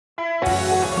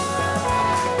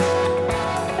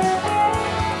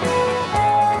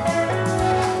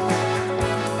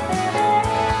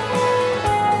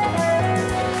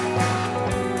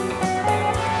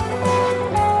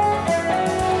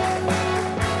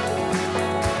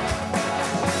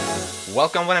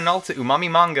Welcome one and all to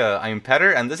Umami Manga. I'm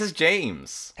Petter and this is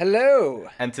James. Hello.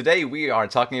 And today we are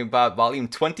talking about volume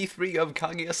 23 of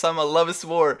Kaguya-sama Love is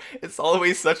War. It's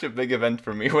always such a big event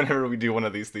for me whenever we do one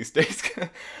of these days.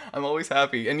 I'm always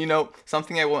happy. And you know,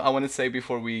 something I want to say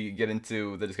before we get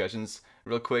into the discussions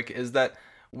real quick is that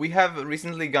we have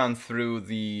recently gone through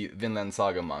the Vinland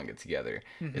Saga manga together.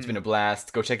 It's been a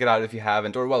blast. Go check it out if you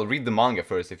haven't, or well, read the manga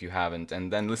first if you haven't,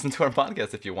 and then listen to our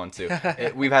podcast if you want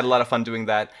to. We've had a lot of fun doing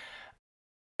that.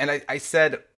 And I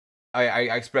said, I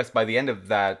expressed by the end of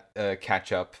that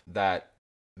catch up that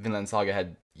Vinland Saga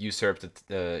had usurped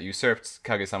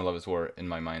Kaguya-sama Love is War in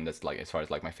my mind. That's like as far as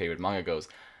like my favorite manga goes.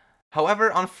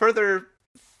 However, on further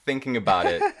thinking about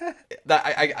it, that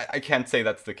I can't say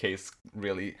that's the case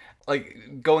really.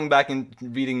 Like going back and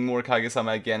reading more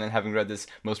Kaguya-sama again and having read this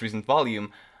most recent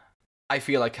volume, I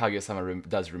feel like Kaguya-sama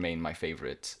does remain my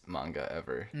favorite manga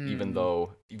ever, even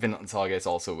though Vinland Saga is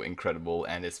also incredible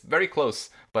and it's very close,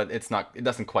 but it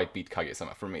doesn't quite beat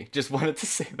Kaguya-sama for me. Just wanted to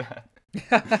say that.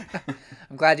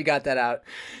 I'm glad you got that out.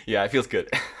 Yeah, it feels good.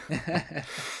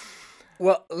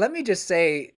 Well, let me just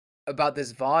say about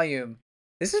this volume.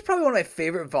 This is probably one of my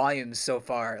favorite volumes so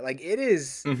far. Like it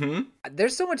is.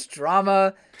 There's so much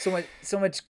drama, so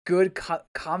much good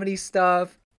comedy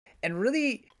stuff, and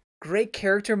really great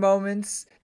character moments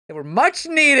that were much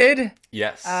needed.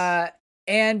 Yes.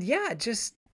 And yeah,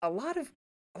 just a lot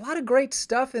of great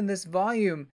stuff in this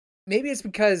volume. Maybe it's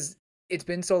because it's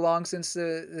been so long since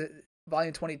the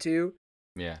volume 22.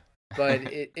 Yeah. But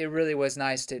it really was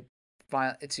nice to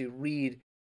read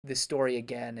the story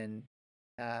again and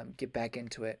get back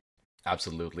into it.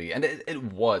 Absolutely. And it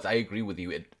was. I agree with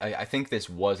you. I think this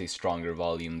was a stronger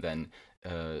volume than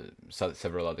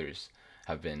several others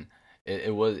have been.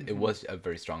 It was a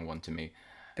very strong one to me.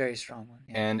 Very strong one.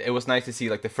 Yeah. And it was nice to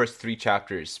see like the first 3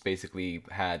 chapters basically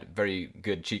had very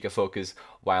good Chika focus,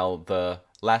 while the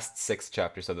last 6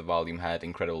 chapters of the volume had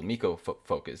incredible Miko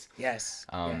focus. Yes.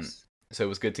 Yes. So it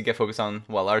was good to get focus on,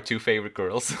 well, our 2 favorite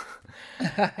girls.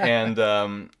 And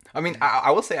I mean, I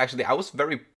will say actually, I was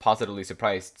very positively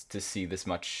surprised to see this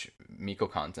much Miko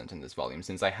content in this volume,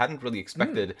 since I hadn't really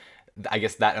expected, I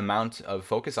guess, that amount of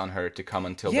focus on her to come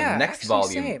until the next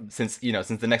volume. Same. Since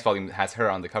the next volume has her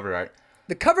on the cover art.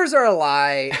 The covers are a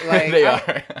lie. Like They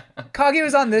are. Kage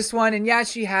was on this one, and yeah,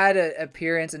 she had an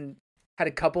appearance and had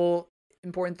a couple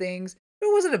important things. But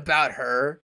it wasn't about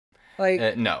her.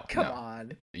 Like, no. Come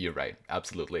on. You're right.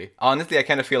 Absolutely. Honestly, I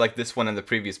kind of feel like this one and the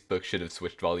previous book should have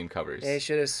switched volume covers. They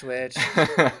should have switched.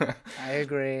 I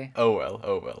agree. Oh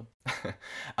well.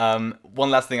 One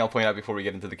last thing I'll point out before we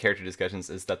get into the character discussions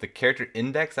is that the character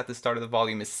index at the start of the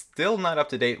volume is still not up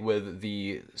to date with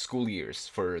the school years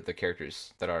for the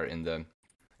characters that are in there.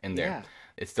 Yeah.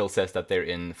 It still says that they're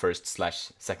in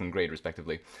 1st/2nd grade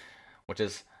respectively, which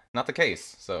is not the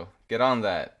case. So get on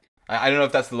that. I don't know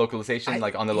if that's the localization,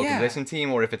 like on the localization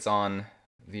team, or if it's on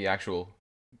the actual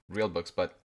real books,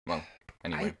 but, well,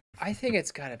 anyway. I think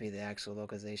it's got to be the actual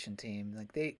localization team.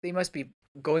 Like, they must be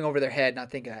going over their head, not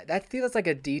thinking that. That feels like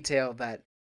a detail that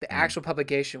the actual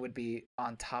publication would be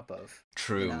on top of.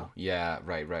 True. You know? Yeah,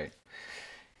 right.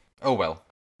 Oh, well.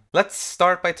 Let's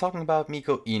start by talking about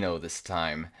Miko Ino this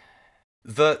time.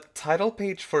 The title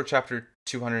page for chapter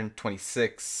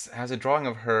 226 has a drawing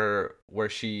of her where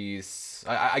she's...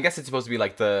 I guess it's supposed to be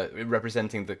like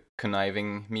representing the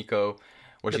conniving Miko,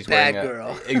 where she's wearing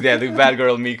girl. Yeah, the bad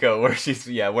girl Miko, where she's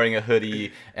wearing a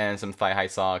hoodie and some thigh-high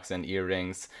socks and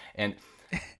earrings, and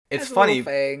it's funny.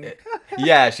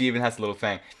 Yeah, she even has a little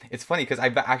fang. It's funny because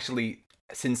I've actually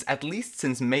since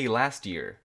May last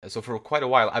year, so for quite a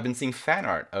while, I've been seeing fan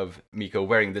art of Miko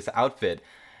wearing this outfit.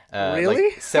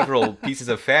 Really? Like several pieces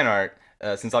of fan art,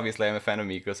 since obviously I'm a fan of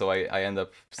Miko, so I end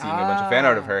up seeing a bunch of fan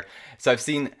art of her. So I've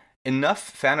seen enough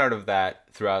fan art of that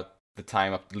throughout the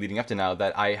time leading up to now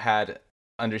that I had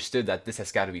understood that this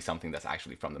has got to be something that's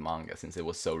actually from the manga, since it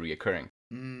was so reoccurring.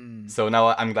 So now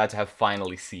I'm glad to have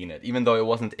finally seen it. Even though it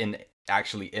wasn't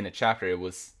actually in a chapter, it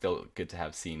was still good to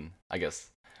have seen, I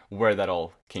guess, where that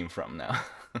all came from now.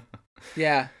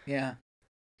 Yeah.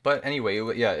 But anyway,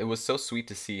 it was so sweet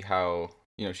to see how,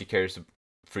 she cares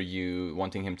for you,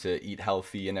 wanting him to eat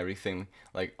healthy and everything,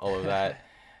 like all of that.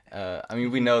 I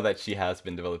mean, we know that she has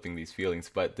been developing these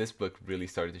feelings, but this book really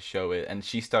started to show it, and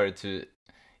she started to,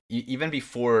 even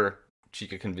before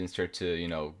Chika convinced her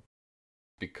to,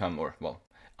 become, or, well,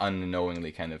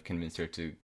 unknowingly kind of convinced her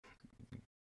to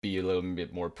be a little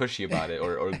bit more pushy about it,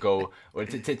 or go, or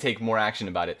to take more action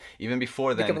about it. Even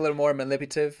before then... Become a little more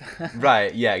manipulative.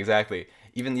 Right, yeah, exactly.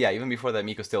 Even before that,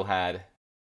 Miko still had...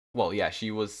 Well, yeah,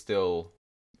 she was still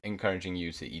encouraging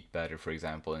you to eat better, for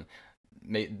example, and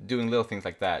doing little things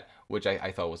like that, which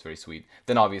I thought was very sweet.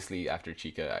 Then obviously after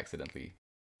Chika accidentally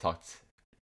talked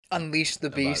Unleash the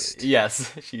about beast. it,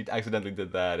 yes, she accidentally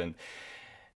did that,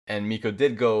 and Miko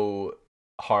did go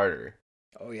harder,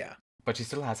 Oh yeah. but she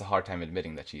still has a hard time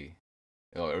admitting that she,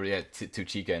 or yeah, to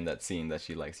Chika in that scene that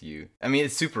she likes you. I mean,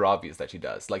 it's super obvious that she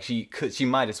does. Like she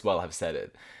might as well have said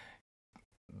it,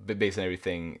 but based on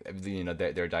everything,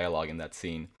 their dialogue in that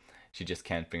scene. She just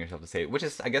can't bring herself to say it, which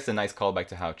is, I guess, a nice callback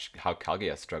to how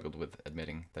Kaguya struggled with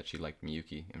admitting that she liked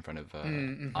Miyuki in front of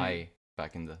Ai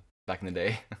back in the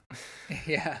day.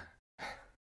 Yeah.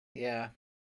 Yeah.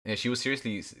 Yeah, she was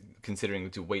seriously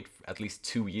considering to wait at least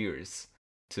 2 years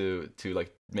to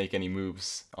like make any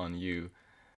moves on you.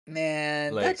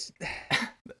 Man, Like,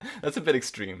 that's a bit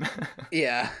extreme.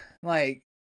 Yeah, like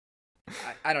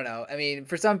I don't know. I mean,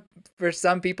 for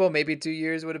some people, maybe 2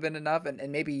 years would have been enough,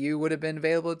 and maybe you would have been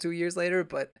available 2 years later.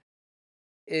 But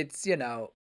it's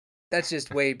that's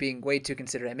just being way too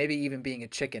considerate. Maybe even being a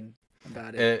chicken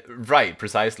about it. Right,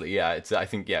 precisely. Yeah, it's, I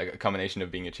think, yeah, a combination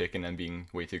of being a chicken and being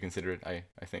way too considerate. I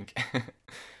think.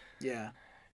 Yeah.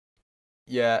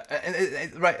 Yeah,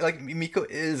 and right, like Miko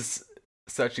is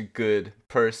such a good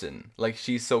person. Like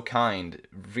she's so kind,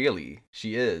 really.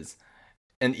 She is.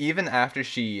 And even after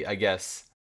she, I guess,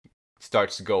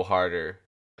 starts to go harder,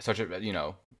 starts to,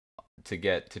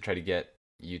 to try to get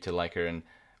you to like her, and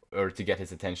or to get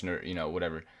his attention, or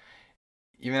whatever.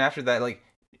 Even after that, like,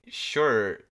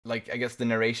 sure, like, I guess the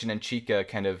narration and Chika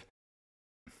kind of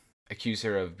accuse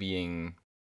her of being,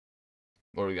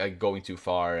 or like going too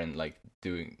far and like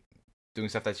doing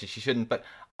stuff that she shouldn't. But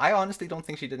I honestly don't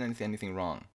think she did anything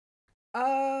wrong.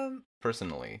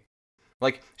 Personally,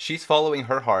 like, she's following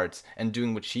her heart and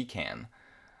doing what she can.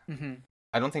 Mm-hmm.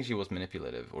 I don't think she was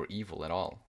manipulative or evil at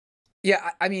all.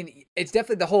 Yeah, I mean, it's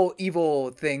definitely the whole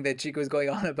evil thing that Chico was going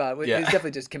on about. Yeah. It's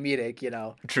definitely just comedic,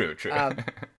 True.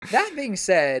 That being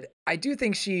said, I do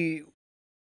think she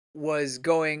was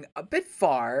going a bit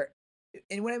far,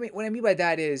 and what I mean by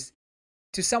that is,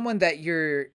 to someone that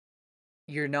you're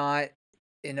not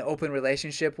in an open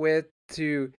relationship with,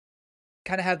 to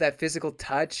kind of have that physical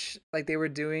touch like they were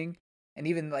doing, and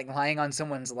even like lying on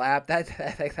someone's lap.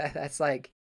 That's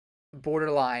like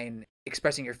borderline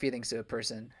expressing your feelings to a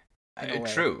person.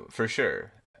 True, for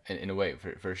sure. In a way,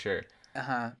 for sure.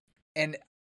 And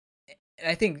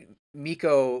I think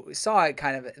Miko saw it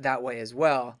kind of that way as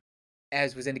well,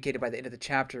 as was indicated by the end of the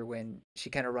chapter when she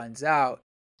kind of runs out,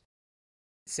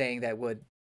 saying that would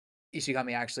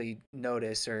Ishigami actually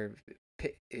notice or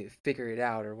figure it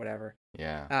out or whatever.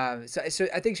 Yeah. So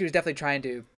I think she was definitely trying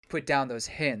to put down those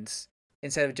hints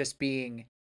instead of just being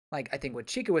like, I think what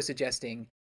Chika was suggesting,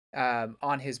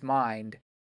 on his mind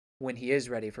when he is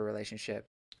ready for a relationship.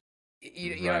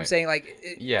 You know what I'm saying?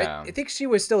 Like, yeah. I think she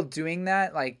was still doing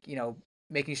that, like,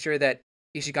 making sure that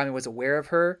Ishigami was aware of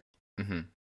her. Mm-hmm.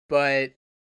 But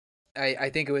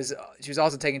I think she was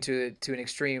also taken to an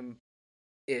extreme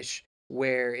ish,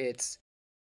 where it's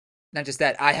not just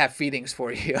that I have feelings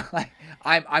for you. Like,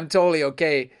 I'm totally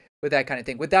okay with that kind of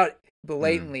thing without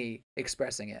blatantly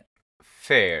expressing it.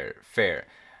 Fair.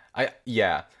 I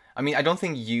mean, I don't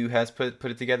think Yu has put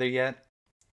it together yet.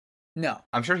 No.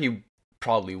 I'm sure he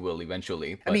probably will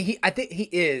eventually. But... I mean, I think he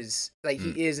is, like,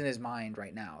 he is in his mind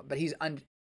right now, but he's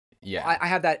yeah. I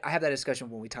have that discussion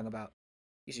when we talk about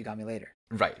Ishigami later.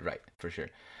 Right, for sure.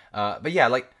 But yeah,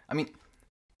 like, I mean,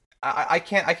 I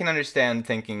can understand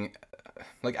thinking,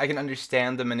 like, I can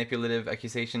understand the manipulative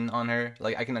accusation on her.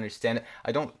 Like, I can understand it.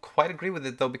 I don't quite agree with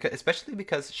it though, especially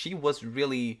because she was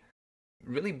really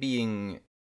being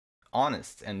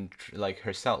honest and like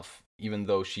herself, even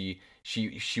though she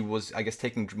was, I guess,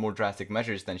 taking more drastic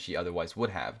measures than she otherwise would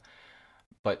have.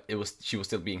 But she was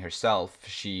still being herself.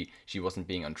 She wasn't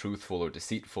being untruthful or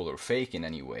deceitful or fake in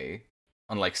any way,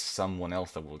 unlike someone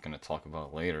else that we're gonna talk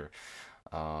about later.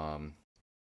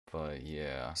 But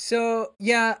yeah. So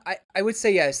yeah, I would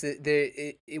say yes.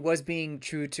 It was being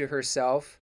true to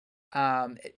herself.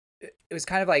 It was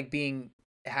kind of like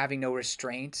having no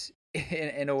restraint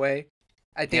in a way.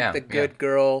 I think the good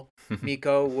girl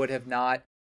Miko would have not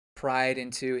pried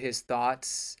into his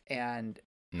thoughts and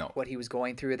what he was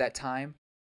going through at that time,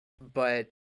 but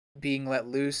being let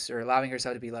loose, or allowing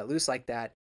herself to be let loose like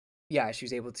that, yeah, she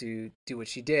was able to do what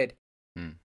she did.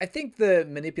 I think the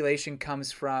manipulation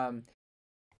comes from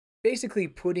basically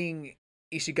putting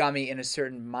Ishigami in a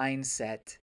certain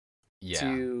mindset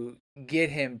to get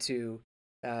him to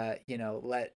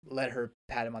let her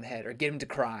pat him on the head or get him to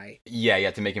cry.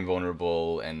 Yeah, to make him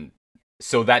vulnerable, and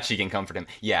so that she can comfort him.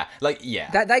 Yeah,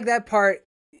 that part.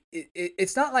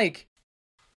 It's not like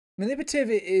manipulative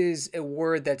is a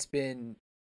word that's been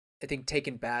I think,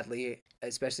 taken badly,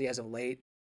 especially as of late.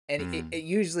 And Mm. it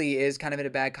usually is kind of in a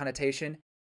bad connotation.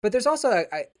 But there's also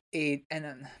I'm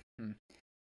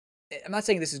not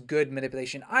saying this is good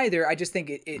manipulation either. I just think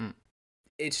Mm.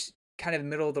 it's kind of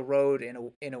middle of the road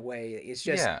in a way. It's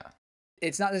just Yeah.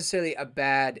 it's not necessarily a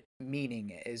bad meaning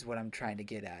is what I'm trying to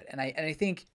get at. And I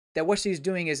think that what she's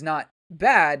doing is not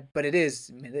bad, but it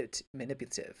is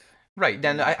manipulative. Right.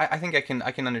 Then I think I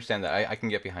can understand that. I can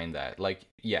get behind that. Like,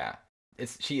 yeah,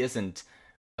 she isn't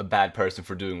a bad person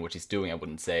for doing what she's doing, I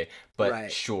wouldn't say, but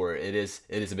Right. sure, it is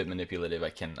a bit manipulative. I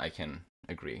can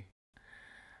agree.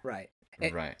 Right.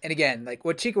 Right. And again, like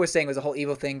what Chica was saying was a whole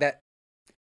evil thing that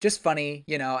just funny,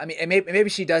 you know. I mean, and maybe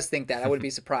she does think that. I wouldn't be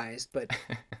surprised, but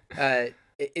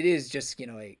it is just, you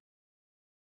know,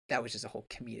 that was just a whole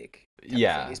comedic type of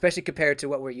Yeah. thing, especially compared to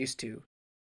what we're used to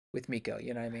with Miko,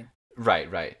 you know what I mean?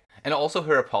 Right. And also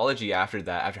her apology after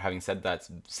that, after having said that,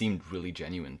 seemed really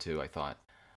genuine too, I thought.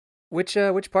 Which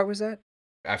part was that?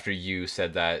 After you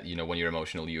said that, you know, when you're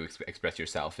emotional, you express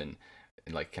yourself in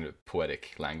like kind of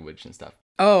poetic language and stuff.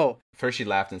 Oh, First she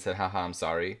laughed and said, "Haha, I'm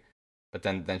sorry," but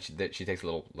then she takes a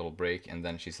little break and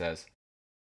then she says,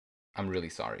 "I'm really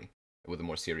sorry," with a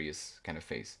more serious kind of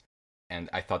face. And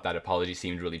I thought that apology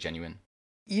seemed really genuine.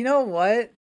 you know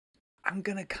what? I'm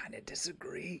gonna kind of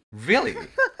disagree. Really?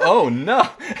 Oh no!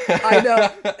 I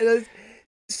know.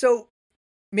 So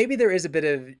maybe there is a bit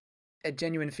of a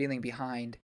genuine feeling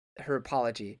behind her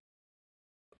apology,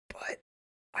 but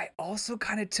I also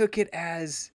kind of took it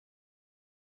as,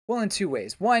 well, in two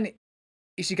ways. One,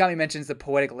 Ishigami mentions the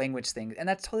poetic language thing, and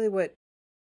that's totally what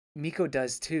Miko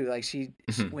does too. Like she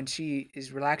when she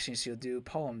is relaxing, she'll do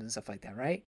poems and stuff like that,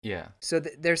 right? Yeah. So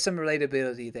there's some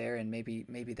relatability there, and maybe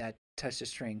that touched a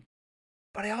string.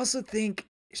 But I also think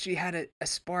she had a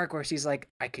spark where she's like,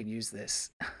 I can use this.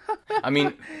 I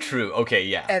mean, true. Okay,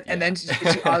 yeah. And then she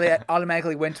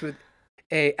automatically went with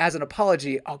as an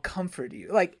apology, I'll comfort you.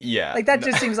 Like, yeah. Like that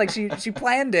just seems like she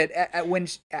planned it at when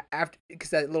after,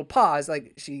 because that little pause,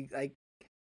 like she like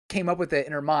came up with it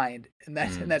in her mind, and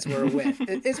that's where it went.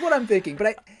 It's what I'm thinking.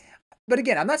 But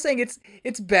again, I'm not saying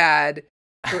it's bad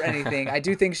or anything. I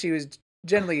do think she was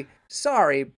generally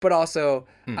sorry, but also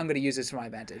I'm going to use this for my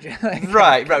advantage. Like,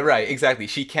 right. Exactly.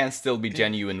 She can still be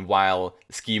genuine while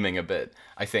scheming a bit.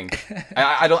 I think.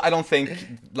 I don't think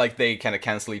like they kind of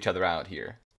cancel each other out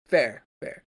here. Fair.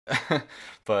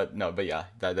 But yeah,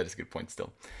 that is a good point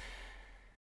still.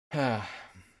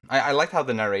 I liked how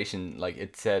the narration, like,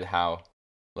 it said how,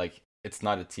 like, it's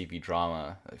not a TV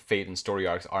drama. Fate and story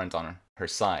arcs aren't on her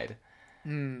side.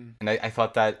 And I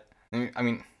thought that, I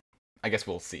mean, I guess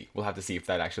we'll see. We'll have to see if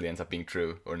that actually ends up being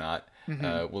true or not.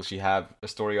 Will she have a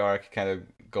story arc kind of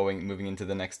moving into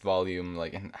the next volume?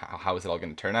 Like, and how is it all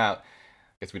going to turn out?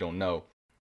 I guess we don't know.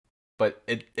 But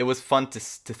it was fun to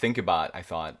think about, I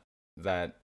thought,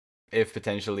 that if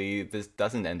potentially this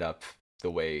doesn't end up the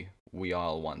way we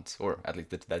all want, or at least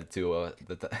that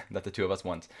the two of us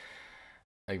want,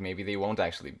 like maybe they won't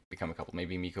actually become a couple.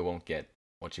 Maybe Miko won't get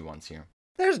what she wants here.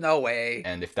 There's no way.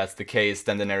 And if that's the case,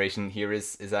 then the narration here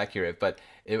is accurate. But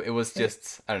it was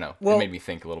just, I don't know, well, it made me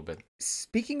think a little bit.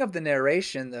 Speaking of the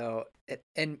narration, though,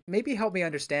 and maybe help me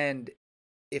understand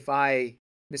if I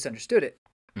misunderstood it.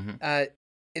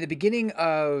 In the beginning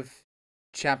of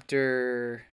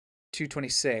chapter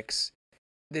 226,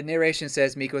 the narration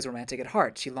says Miko is romantic at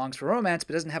heart. She longs for romance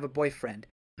but doesn't have a boyfriend.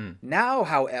 Now,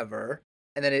 however,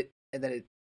 and then it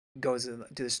goes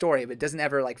to the story, but it doesn't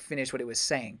ever like finish what it was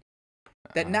saying.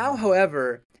 That now,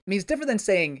 however, means different than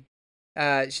saying she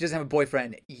doesn't have a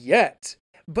boyfriend yet.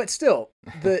 But still,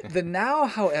 the now,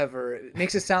 however,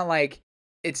 makes it sound like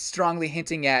it's strongly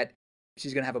hinting at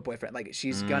she's gonna have a boyfriend. Like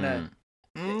she's gonna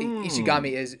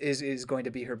Ishigami is going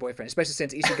to be her boyfriend, especially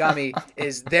since Ishigami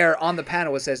is there on the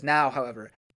panel. It says now,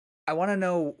 however. I want to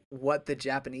know what the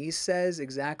Japanese says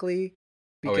exactly,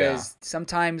 because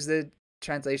sometimes the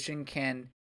translation can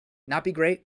not be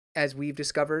great, as we've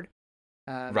discovered.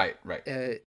 Right.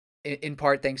 In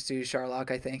part thanks to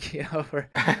Sherlock, I think, you know, for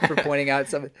pointing out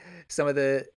some of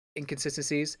the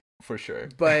inconsistencies. For sure.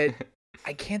 But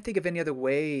I can't think of any other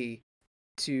way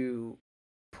to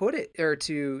put it or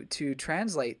to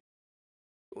translate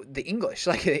the English.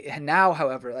 Like now,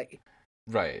 however, like.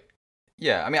 Right.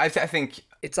 Yeah. I mean, I think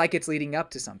it's like it's leading up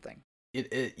to something.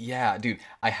 Yeah, dude.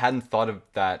 I hadn't thought of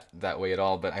that way at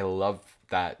all, but I love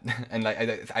that, and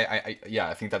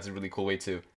I think that's a really cool way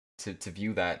to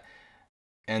view that.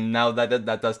 And now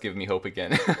that does give me hope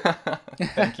again.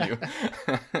 Thank you.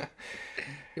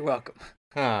 You're welcome.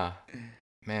 Ah,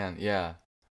 man, yeah.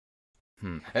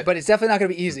 But it's definitely not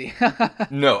going to be easy.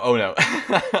 No, oh no.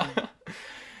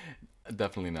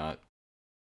 Definitely not.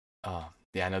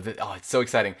 Yeah, no, it's so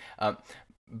exciting.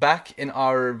 Back in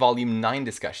our Volume 9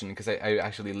 discussion, because I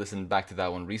actually listened back to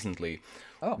that one recently,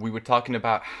 we were talking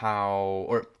about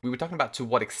to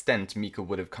what extent Miko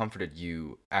would have comforted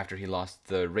you after he lost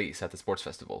the race at the sports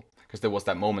festival. Because there was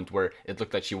that moment where it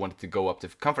looked like she wanted to go up to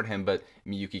comfort him, but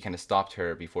Miyuki kind of stopped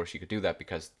her before she could do that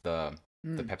because the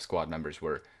Pep Squad members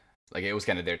were, like, it was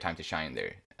kind of their time to shine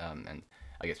there. And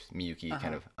I guess Miyuki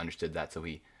kind of understood that, so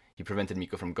he prevented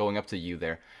Miko from going up to you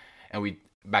there. And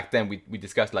back then we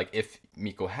discussed, like, if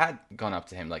Miko had gone up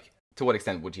to him, like, to what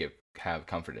extent would he have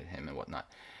comforted him and whatnot.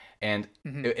 And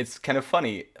it's kind of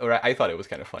funny, or I thought it was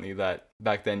kind of funny, that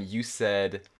back then you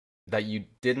said that you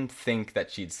didn't think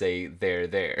that she'd say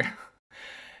there.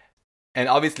 And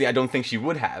obviously I don't think she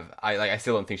would have. I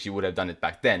still don't think she would have done it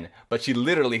back then. But she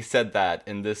literally said that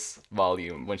in this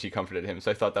volume when she comforted him. So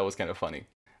I thought that was kind of funny.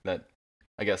 That,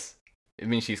 I guess, it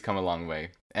means she's come a long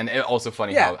way. And it also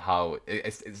funny how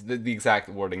it's the exact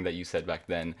wording that you said back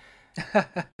then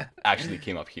actually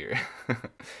came up here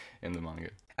in the manga.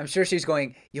 I'm sure she's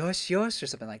going, yosh, yosh, or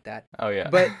something like that. Oh, yeah.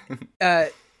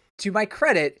 But to my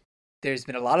credit, there's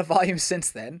been a lot of volumes since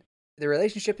then. The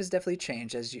relationship has definitely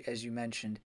changed, as you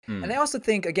mentioned. And I also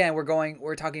think, again,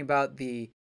 we're talking about the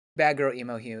bad girl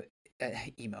emo.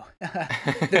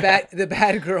 the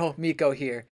bad girl Miko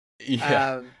here.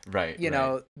 Yeah, right. You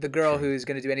know, the girl who's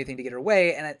going to do anything to get her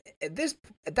way. And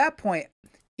at that point,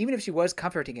 even if she was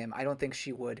comforting him, I don't think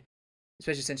she would,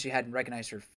 especially since she hadn't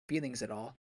recognized her feelings at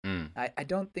all. I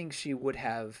don't think she would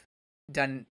have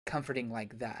done comforting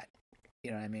like that.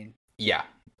 You know what I mean? Yeah,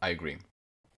 I agree.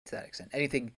 To that extent.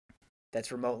 Anything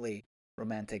that's remotely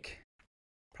romantic,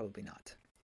 probably not.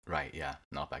 Right, yeah,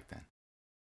 not back then.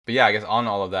 But yeah, I guess on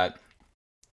all of that,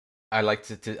 I like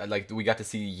we got to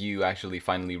see you actually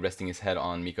finally resting his head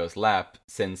on Miko's lap,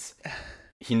 since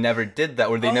he never did that,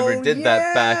 or they never did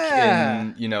that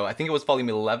back in, I think it was volume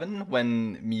 11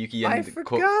 when Miyuki and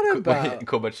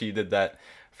Kobachi did that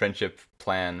friendship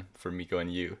plan for Miko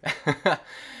and you.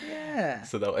 Yeah.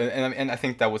 So that, and I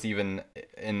think that was even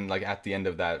in, like, at the end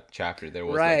of that chapter there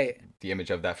was like, the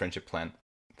image of that friendship plan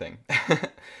thing.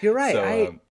 You're right.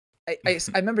 So, I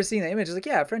remember seeing the image. I was like,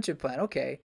 yeah, friendship plan.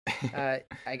 Okay. I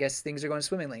guess things are going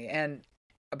swimmingly.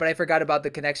 But I forgot about the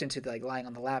connection to the, like, lying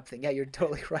on the lap thing. Yeah, you're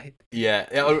totally right.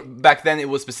 Yeah. Back then it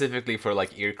was specifically for,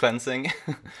 like, ear cleansing.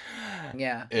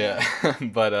 Yeah. Yeah.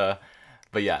 But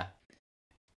yeah,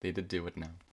 they did do it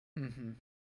now.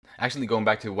 Actually, going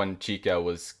back to when Chika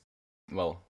was,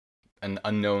 well,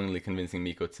 unknowingly convincing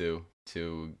Miko to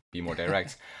be more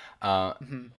direct.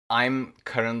 I'm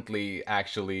currently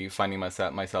actually finding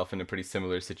myself in a pretty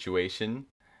similar situation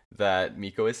that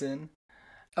Miko is in.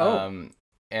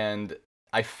 And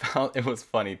I felt it was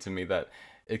funny to me that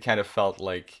it kind of felt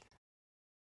like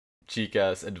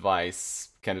Chika's advice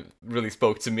kind of really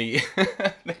spoke to me.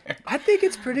 I think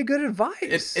it's pretty good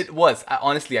advice. It was.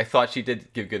 Honestly, I thought she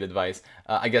did give good advice.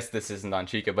 I guess this isn't on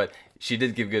Chika, but she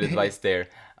did give good advice there.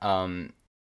 And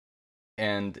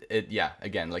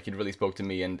again, like, it really spoke to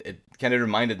me, and it kind of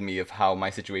reminded me of how my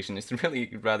situation is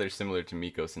really rather similar to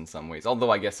Miko's in some ways.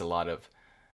 Although I guess a lot of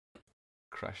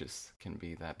crushes can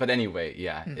be that. But anyway,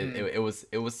 yeah, it was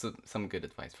some good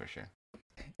advice for sure.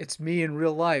 It's me in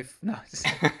real life. No.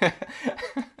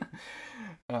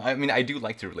 I mean, I do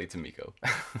like to relate to Miko.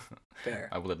 Fair.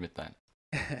 I will admit that.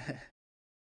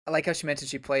 I like how she mentioned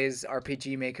she plays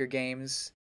RPG Maker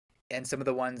games, and some of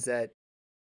the ones that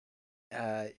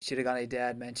Shirogane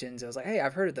Dad mentions, I was like, hey,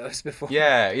 I've heard of those before.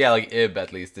 Yeah, like Ib,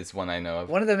 at least, is one I know of.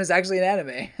 One of them is actually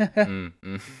an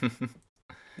anime.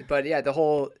 But yeah, the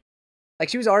whole, like,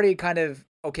 she was already kind of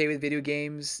okay with video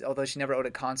games, although she never owned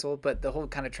a console, but the whole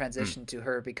kind of transition to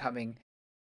her becoming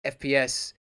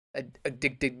FPS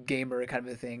addicted gamer kind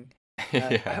of a thing.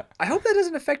 Yeah. I hope that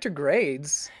doesn't affect her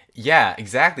grades. Yeah,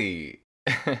 exactly.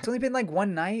 It's only been like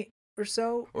one night or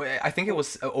so. I think it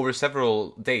was over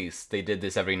several days. They did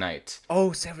this every night.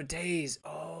 Oh, several days.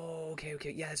 Oh, okay.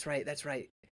 Yeah, that's right.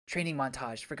 Training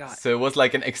montage. Forgot. So it was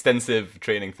like an extensive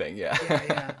training thing. Yeah.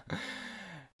 Yeah.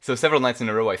 So several nights in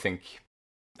a row, I think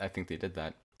they did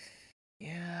that.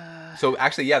 Yeah. So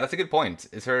actually, yeah, that's a good point.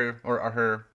 Are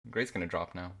her grades gonna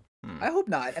drop now? I hope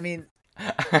not. I mean,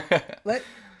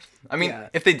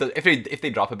 if they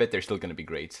drop a bit, they're still gonna be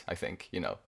great. I think,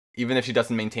 even if she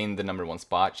doesn't maintain the number one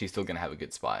spot, she's still gonna have a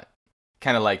good spot.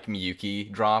 Kind of like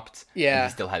Miyuki dropped. Yeah. And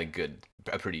he still had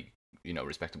a pretty,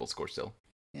 respectable score still.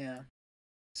 Yeah.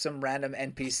 Some random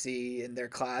NPC in their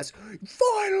class.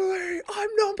 Finally, I'm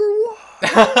number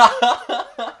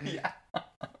 1. Yeah.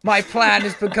 My plan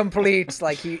has been complete.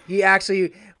 Like he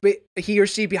or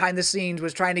she behind the scenes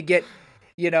was trying to get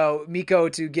Miko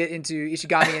to get into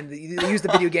Ishigami and use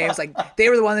the video games. Like they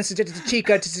were the one that suggested to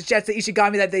Chika to suggest to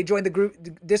Ishigami that they join the group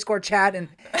Discord chat, and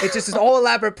it's just this whole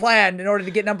elaborate plan in order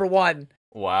to get number one.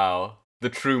 Wow, the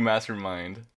true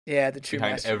mastermind. Yeah, the true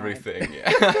behind mastermind. Everything.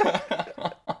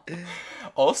 Yeah.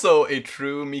 Also, a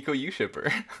true Miko U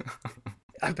shipper.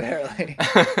 Apparently.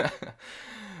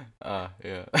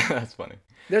 Yeah, that's funny.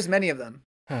 There's many of them.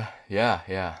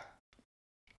 Yeah.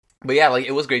 But yeah, like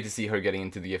it was great to see her getting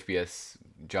into the FPS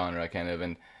genre, kind of,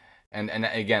 and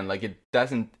again, like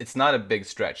it's not a big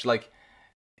stretch. Like,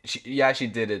 she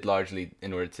did it largely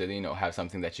in order to have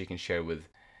something that she can share with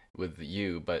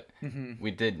you, but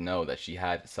we did know that she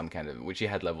had she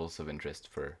had levels of interest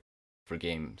for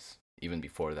games even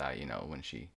before that. When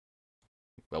she,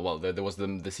 well, there was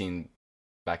the scene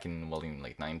back in Volume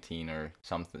like 19 or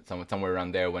somewhere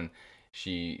around there when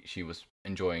she was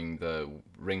enjoying the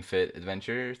Ring Fit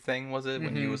adventure thing, was it?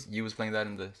 When you was playing that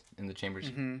in the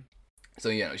chambers. So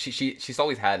she's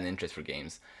always had an interest for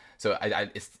games. So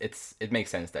it makes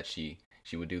sense that she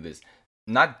would do this,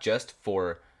 not just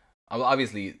for,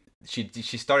 obviously she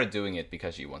started doing it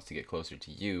because she wants to get closer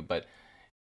to you, but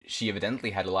she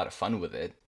evidently had a lot of fun with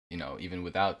it, even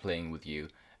without playing with you.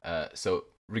 So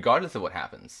regardless of what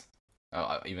happens,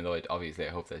 even though obviously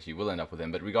I hope that she will end up with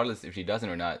him, but regardless if she doesn't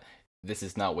or not, this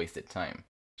is not wasted time.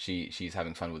 She's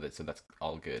having fun with it, so that's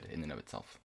all good in and of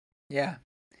itself. Yeah,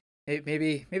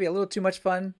 maybe a little too much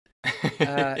fun,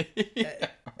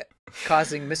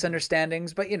 causing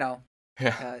misunderstandings, but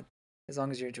as long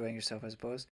as you're enjoying yourself, I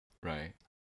suppose. Right.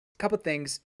 A couple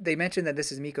things. They mentioned that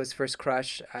this is Miko's first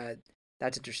crush.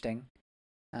 That's interesting.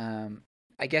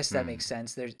 I guess that makes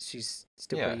sense. She's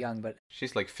still pretty young, but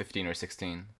she's like 15 or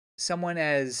 16. Someone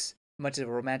as much of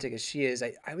a romantic as she is,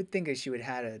 I would think that she would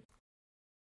have had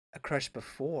a crush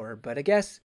before, but I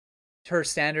guess her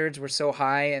standards were so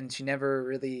high and she never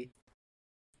really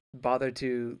bothered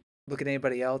to look at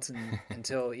anybody else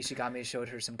until Ishigami showed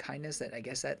her some kindness, that I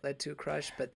guess that led to a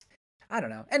crush. But I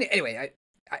don't know. Anyway,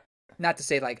 I not to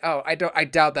say like, oh, I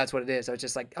doubt that's what it is. I was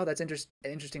just like, oh, that's an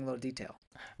interesting little detail.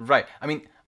 Right. I mean,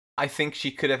 I think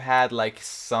she could have had like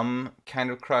some kind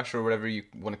of crush or whatever you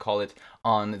want to call it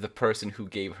on the person who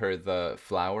gave her the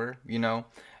flower,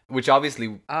 which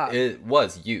obviously it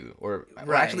was you, or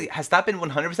actually, has that been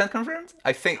 100% confirmed?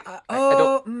 I think.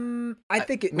 I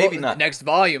think it maybe not. Next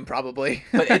volume probably.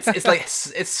 But it's like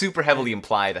it's super heavily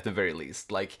implied at the very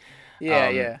least. Like,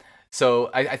 yeah. So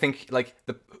I think like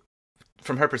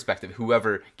from her perspective,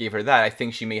 whoever gave her that, I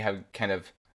think she may have kind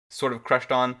of sort of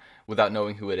crushed on without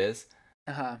knowing who it is.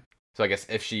 So I guess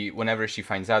whenever she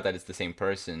finds out that it's the same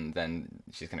person, then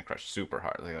she's gonna crush super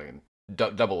hard, like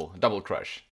double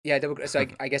crush. Yeah, so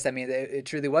I guess that means it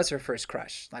truly was her first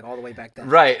crush, like all the way back then.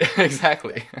 Right,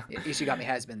 exactly. Ishigami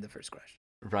has been the first crush.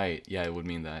 Right, yeah, it would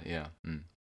mean that, yeah.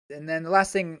 And then the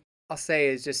last thing I'll say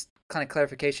is just kind of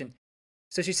clarification.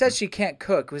 So she says she can't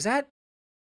cook.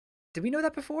 Did we know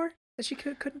that before? That she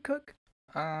couldn't cook?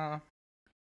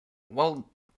 Well,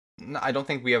 no, I don't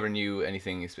think we ever knew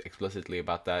anything explicitly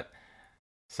about that.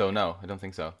 So no, I don't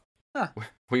think so. Huh.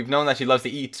 We've known that she loves to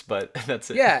eat, but that's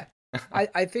it. Yeah.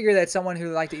 I figure that someone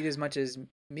who liked to eat as much as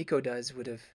Miko does would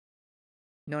have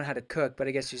known how to cook, but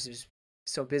I guess she's just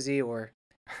so busy, or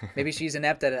maybe she's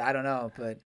inept at it. I don't know,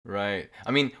 but right.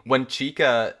 I mean, when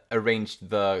Chika arranged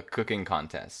the cooking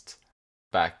contest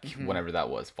back whenever that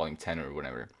was, volume 10 or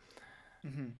whatever,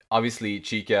 obviously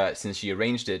Chika, since she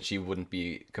arranged it, she wouldn't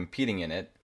be competing in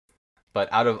it.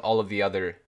 But out of all of the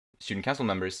other student council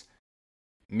members,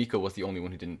 Miko was the only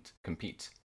one who didn't compete.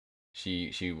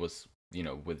 She was,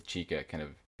 with Chika kind of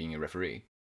being a referee.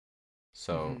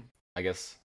 So I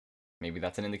guess maybe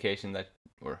that's an indication that,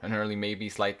 or an early maybe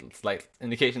slight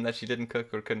indication that she didn't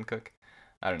cook or couldn't cook.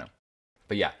 I don't know.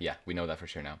 But yeah, we know that for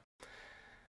sure now.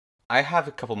 I have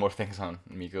a couple more things on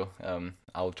Miko.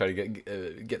 I'll try to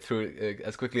get through it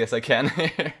as quickly as I can.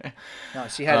 No,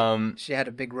 she had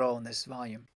a big role in this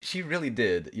volume. She really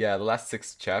did. Yeah, the last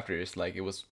 6 chapters, like it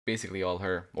was basically all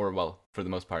her, or well, for the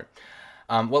most part.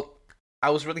 Well, I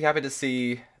was really happy to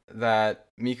see that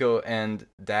Miko and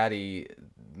Daddy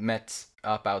met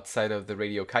up outside of the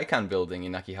Radio Kaikan building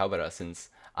in Akihabara, since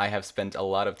I have spent a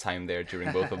lot of time there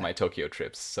during both of my Tokyo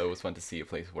trips. So it was fun to see a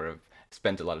place where I've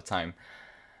spent a lot of time.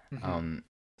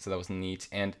 So that was neat.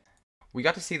 And we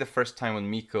got to see the first time when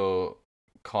Miko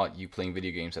caught you playing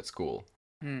video games at school.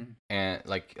 And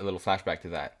like a little flashback to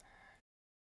that.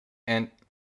 And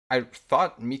I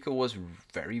thought Miko was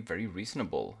very, very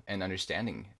reasonable and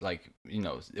understanding. Like,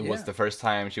 it was the first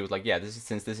time she was like, yeah,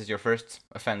 since this is your first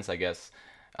offense, I guess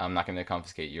I'm not going to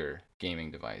confiscate your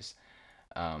gaming device.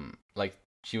 Like,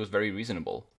 she was very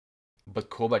reasonable. but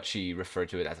Kobachi referred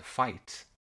to it as a fight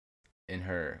in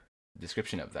her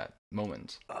description of that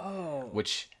moment, Oh.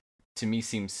 which to me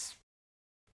seems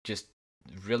just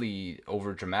really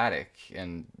over dramatic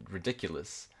and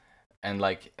ridiculous, and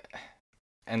like,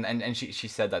 and she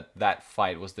said that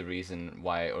fight was the reason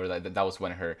why, or that was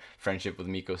when her friendship with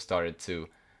Miko started to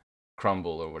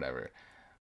crumble or whatever.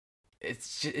 It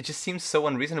just seems so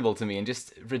unreasonable to me and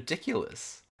just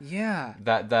ridiculous. Yeah.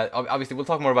 That obviously we'll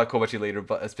talk more about Kobachi later,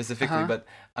 but specifically, but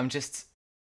I'm just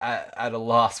at a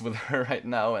loss with her right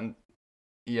now, and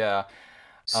yeah.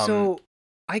 So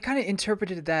I kind of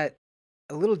interpreted that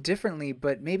a little differently,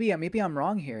 but maybe I'm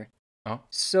wrong here. Oh.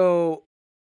 So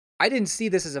I didn't see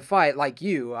this as a fight like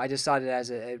you. I just saw it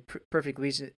as a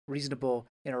perfectly reasonable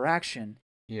interaction.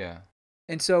 Yeah.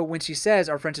 And so when she says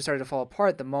our friendship started to fall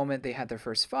apart the moment they had their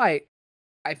first fight,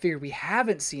 I figured we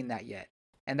haven't seen that yet,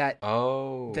 and that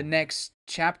the next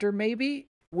chapter maybe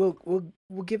will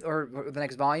give, or the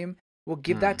next volume will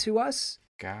give that to us.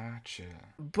 Gotcha.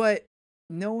 But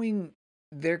knowing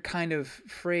their kind of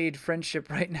frayed friendship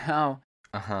right now,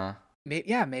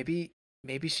 maybe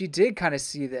she did kind of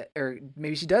see that, or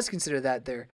maybe she does consider that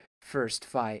their first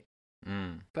fight.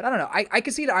 But I don't know. I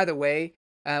can see it either way.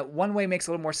 One way makes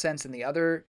a little more sense than the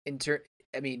other in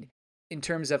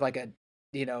terms of like a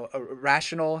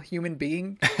rational human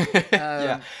being.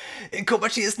 Yeah, and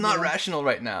Kobachi is not rational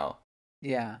right now.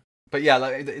 Yeah. But yeah,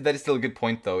 like, that is still a good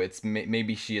point, though. It's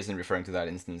maybe she isn't referring to that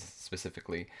instance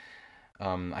specifically.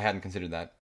 I hadn't considered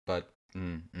that, but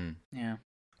yeah.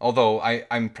 Although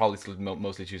I'm probably still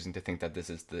mostly choosing to think that this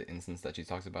is the instance that she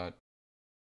talks about,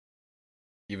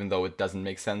 even though it doesn't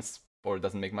make sense or it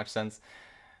doesn't make much sense.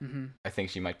 I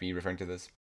think she might be referring to this.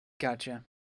 Gotcha.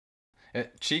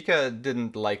 Chika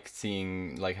didn't like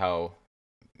seeing like how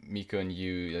Miko and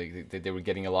Yu, like they were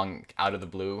getting along out of the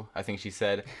blue, I think she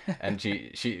said, and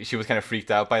she was kind of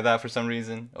freaked out by that for some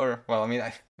reason. Or well, I mean,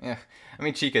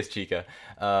 Chika's Chika,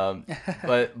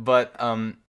 but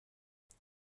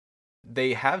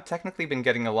they have technically been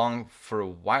getting along for a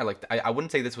while. Like I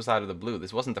wouldn't say this was out of the blue.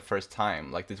 This wasn't the first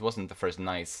time. Like this wasn't the first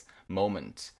nice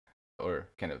moment or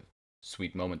kind of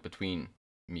sweet moment between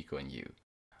Miko and Yu.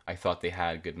 I thought they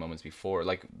had good moments before,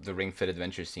 like the Ring Fit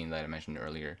Adventure scene that I mentioned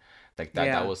earlier. Like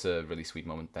that was a really sweet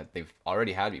moment that they've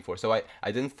already had before. So I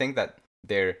didn't think that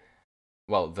the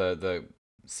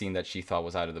scene that she thought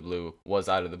was out of the blue was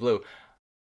out of the blue.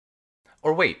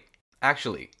 Or wait,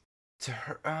 actually, to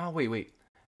her, wait.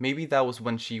 Maybe that was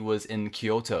when she was in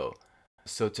Kyoto.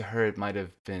 So to her, it might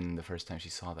have been the first time she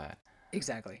saw that.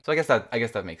 Exactly. So I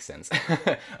guess that makes sense.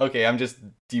 Okay, I'm just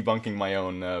debunking my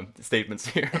own statements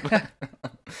here.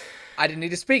 I didn't need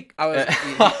to speak.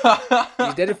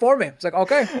 You did it for me. It's like,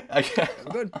 okay,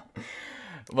 good.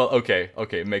 Well, okay,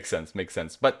 makes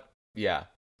sense. But yeah,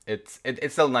 it's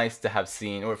still nice to have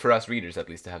seen, or for us readers at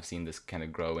least, to have seen this kind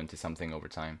of grow into something over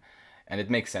time, and it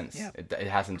makes sense. Yeah. It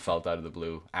hasn't felt out of the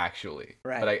blue, actually.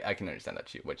 Right. But I can understand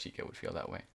that what Chika would feel that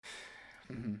way.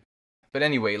 But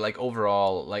anyway, like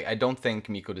overall, like I don't think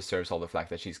Miko deserves all the flack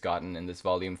that she's gotten in this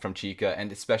volume from Chika,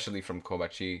 and especially from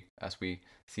Kobachi, as we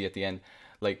see at the end.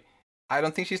 Like, I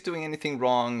don't think she's doing anything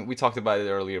wrong. We talked about it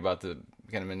earlier about the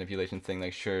kind of manipulation thing.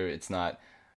 Like, sure, it's not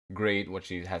great what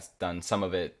she has done, some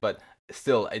of it, but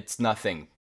still, it's nothing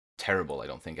terrible, I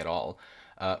don't think, at all.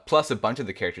 Plus, a bunch of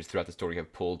the characters throughout the story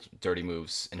have pulled dirty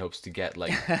moves in hopes to get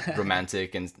like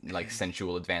romantic and like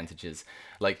sensual advantages.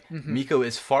 Like Miko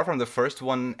is far from the first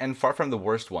one and far from the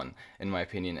worst one, in my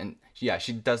opinion. And yeah,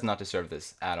 she does not deserve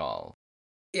this at all.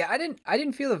 Yeah, I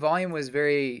didn't feel the volume was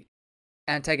very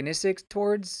antagonistic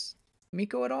towards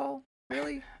Miko at all.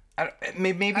 Really?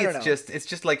 Maybe it's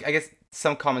just like, I guess,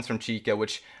 some comments from Chika,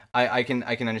 which I can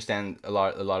understand a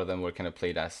lot of them were kind of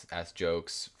played as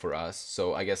jokes for us.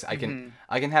 So I guess I can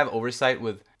have oversight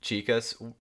with Chika's,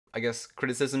 I guess,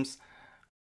 criticisms,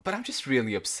 but I'm just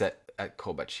really upset at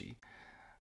Kobachi.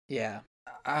 Yeah.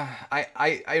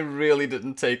 I really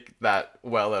didn't take that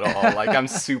well at all. Like, I'm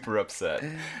super upset.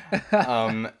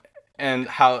 And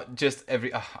how just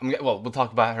we'll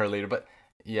talk about her later, but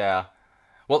yeah.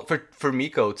 Well, for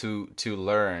Miko to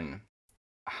learn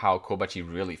how Kobachi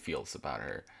really feels about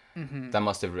her, that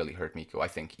must have really hurt Miko. I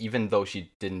think, even though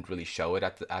she didn't really show it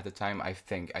at the time, I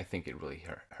think it really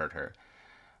hurt her.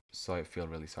 So I feel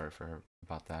really sorry for her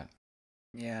about that.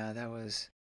 Yeah, that was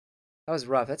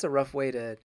rough. That's a rough way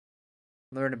to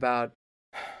learn about,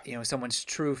 someone's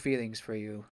true feelings for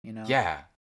you. Yeah,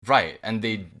 Right, and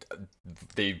they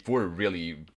were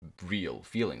really real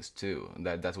feelings too.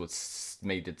 That's what's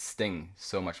made it sting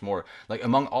so much more. Like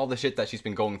among all the shit that she's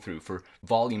been going through for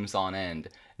volumes on end,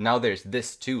 now there's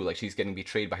this too. Like she's getting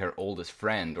betrayed by her oldest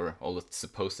friend or oldest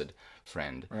supposed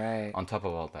friend. Right. On top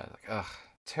of all that, like ugh,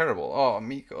 terrible. Oh,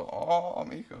 Miko. Oh,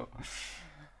 Miko.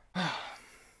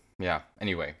 Yeah.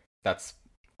 Anyway, that's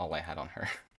all I had on her.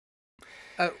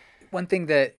 Uh, One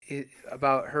thing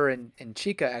about her and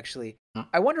Chica actually,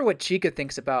 I wonder what Chica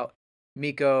thinks about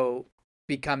Miko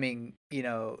becoming,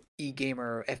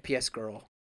 e-gamer FPS girl.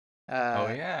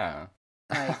 Oh yeah.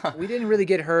 We didn't really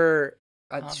get her.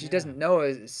 She Yeah. doesn't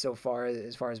know so far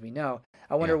as we know.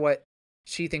 I wonder Yeah. what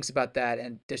she thinks about that,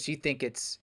 and does she think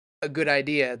it's a good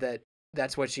idea that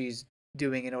that's what she's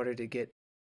doing in order to get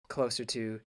closer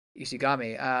to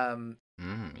Ishigami?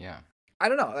 Yeah. I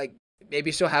don't know. Like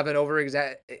maybe she'll have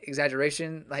an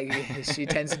exaggeration like she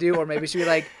tends to do, or maybe she'll be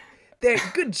like, "There,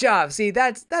 good job. See,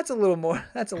 that's a little more.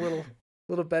 That's a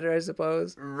little better, I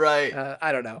suppose." Right.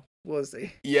 I don't know. We'll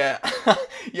see. Yeah.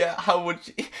 Yeah, how would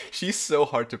she? She's so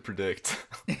hard to predict.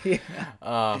 Yeah.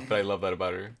 But I love that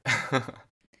about her.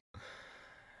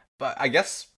 But I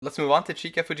guess let's move on to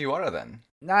Chika Fujiwara then.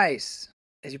 Nice.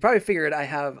 As you probably figured, I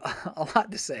have a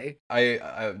lot to say.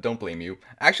 I don't blame you.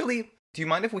 Actually, do you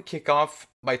mind if we kick off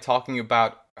by talking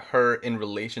about her in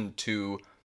relation to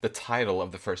the title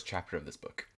of the first chapter of this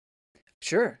book?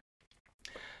 Sure.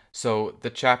 So the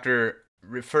chapter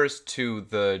refers to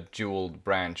the jeweled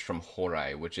branch from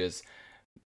Horai, which is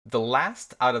the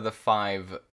last out of the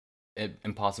 5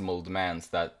 impossible demands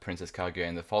that Princess Kaguya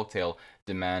in the folktale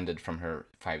demanded from her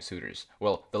 5 suitors.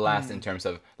 Well, the last in terms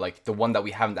of like the one that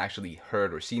we haven't actually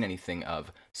heard or seen anything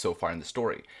of so far in the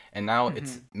story. And now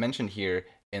it's mentioned here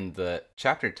in the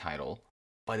chapter title,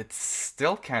 but it's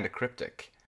still kind of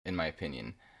cryptic in my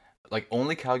opinion. Like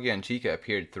only Kaguya and Chika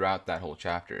appeared throughout that whole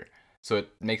chapter. So it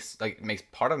makes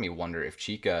part of me wonder if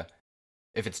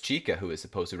it's Chika who is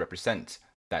supposed to represent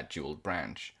that jeweled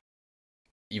branch,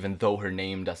 even though her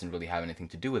name doesn't really have anything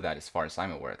to do with that, as far as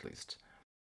I'm aware, at least.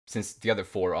 Since the other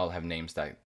 4 all have names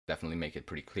that definitely make it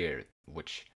pretty clear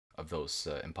which of those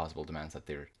impossible demands that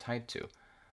they're tied to.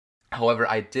 However,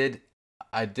 I did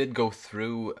go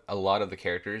through a lot of the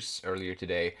characters earlier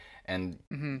today, and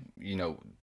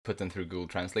put them through Google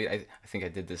Translate. I think I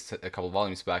did this a couple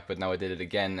volumes back, but now I did it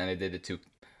again, and I did it to,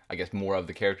 I guess, more of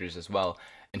the characters as well,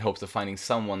 in hopes of finding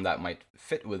someone that might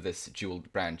fit with this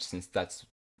jeweled branch, since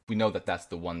we know that that's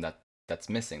the one that's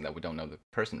missing, that we don't know the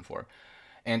person for.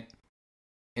 And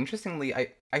interestingly,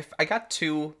 I got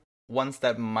 2 ones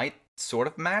that might sort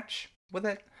of match with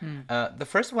it. The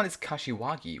first one is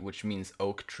Kashiwagi, which means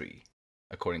oak tree,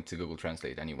 according to Google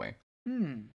Translate anyway.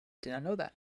 Did not know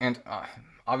that. And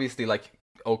obviously, like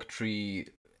oak tree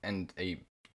and a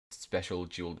special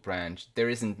jeweled branch, there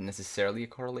isn't necessarily a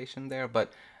correlation there,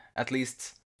 but at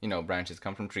least, branches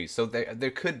come from trees. So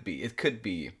it could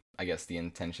be, I guess, the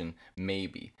intention,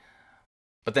 maybe.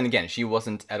 But then again, she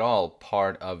wasn't at all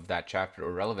part of that chapter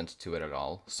or relevant to it at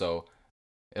all, so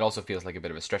it also feels like a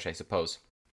bit of a stretch, I suppose.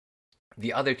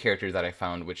 The other character that I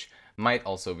found, which might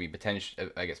also be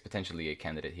potentially a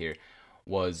candidate here,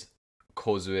 was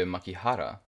Kozue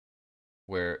Makihara,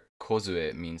 where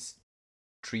Kozue means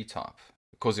treetop.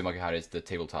 Kozue Makihara is the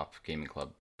tabletop gaming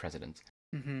club president,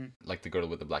 like the girl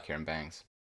with the black hair and bangs.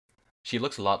 She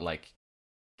looks a lot like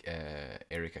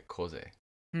Erika Koze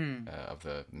of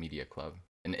the media club.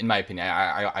 In my opinion,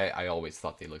 I always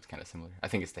thought they looked kind of similar. I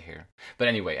think it's the hair. But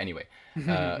anyway,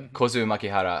 Kozue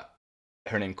Makihara,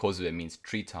 her name Kozue means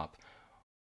treetop,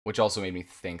 which also made me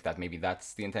think that maybe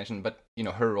that's the intention. But,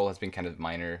 her role has been kind of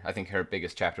minor. I think her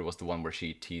biggest chapter was the one where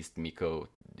she teased Miko,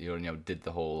 did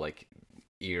the whole, like,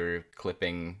 ear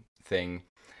clipping thing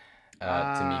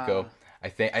to Miko.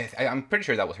 I'm pretty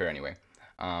sure that was her anyway.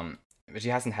 But she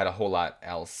hasn't had a whole lot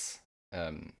else.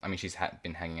 She's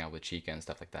been hanging out with Chika and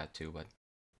stuff like that too.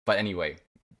 But anyway,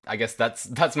 I guess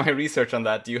that's my research on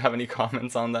that. Do you have any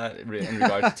comments on that in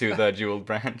regards to the jeweled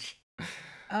branch?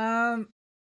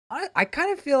 I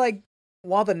kind of feel like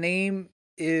while the name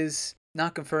is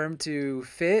not confirmed to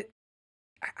fit,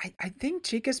 I think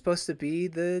Chika's supposed to be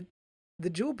the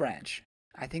jewel branch.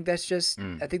 I think that's just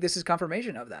I think this is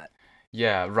confirmation of that.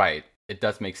 Yeah, right. It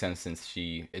does make sense since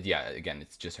again,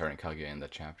 it's just her and Kaguya in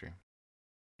that chapter.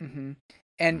 And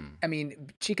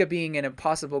Chika being an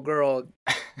impossible girl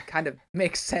kind of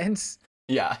makes sense.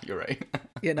 Yeah, you're right.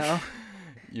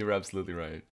 You're absolutely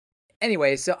right.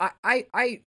 Anyway, so I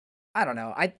don't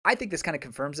know. I think this kind of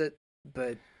confirms it,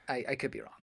 but I could be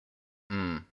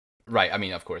wrong. Right.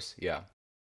 Of course. Yeah.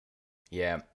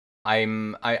 Yeah.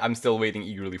 I'm still waiting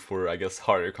eagerly for, I guess,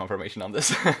 harder confirmation on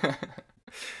this.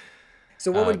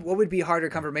 So what would be harder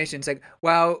confirmations? Like,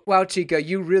 wow, Chica,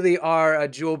 you really are a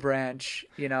jewel branch.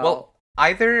 You know. Well,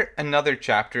 either another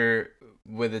chapter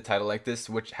with a title like this,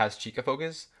 which has Chica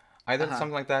focus, either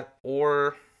something like that,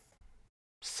 or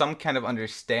some kind of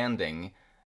understanding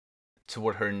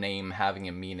toward her name having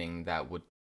a meaning that would,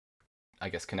 I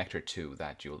guess, connect her to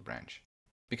that jewel branch.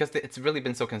 Because it's really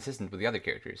been so consistent with the other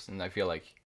characters, and I feel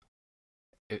like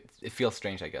it feels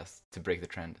strange, I guess, to break the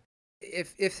trend.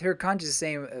 If her kanji is the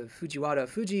same of Fujiwara,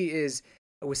 Fuji is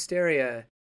a wisteria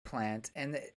plant,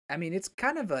 and I mean it's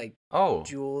kind of like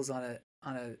jewels on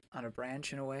a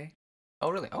branch in a way.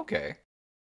 Oh really? Okay.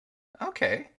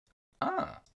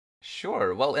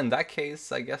 Sure. Well, in that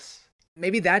case, I guess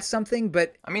maybe that's something.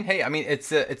 But I mean, hey, I mean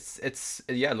it's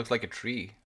yeah, it looks like a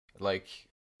tree, like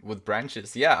with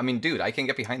branches. Yeah, I mean, dude, I can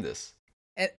get behind this.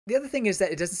 And the other thing is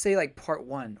that it doesn't say like part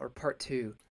 1 or part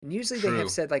 2, and usually they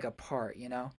have said like a part, you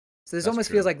know. So this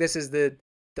almost feels like this is the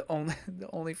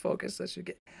only focus that should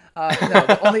get. No,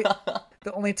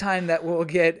 the only time that we'll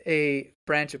get a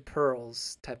branch of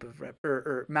pearls type of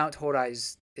or Mount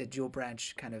Horai's jewel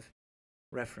branch kind of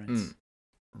reference.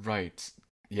 Right.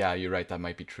 Yeah, you're right. That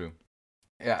might be true.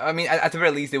 Yeah, I mean, at the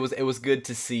very least, it was good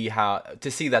to see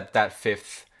that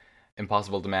fifth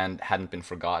impossible demand hadn't been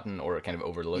forgotten or kind of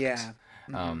overlooked. Yeah.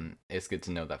 It's good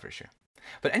to know that for sure.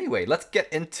 But anyway, let's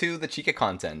get into the Chica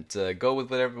content. Go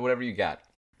with whatever you got.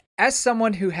 As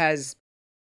someone who has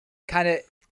kind of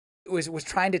was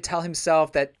trying to tell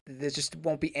himself that there just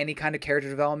won't be any kind of character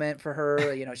development for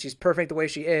her, you know, she's perfect the way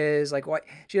she is. Like what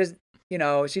she doesn't, you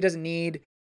know, she doesn't need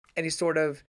any sort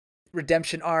of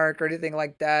redemption arc or anything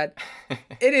like that.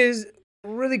 It is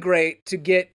really great to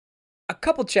get a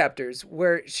couple chapters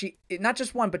where she, not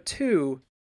just one but two,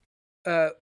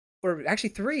 or actually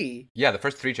 3. Yeah, the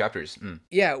first 3 chapters.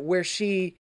 Yeah, where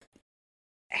she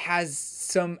has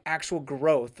some actual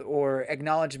growth or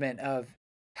acknowledgement of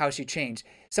how she changed.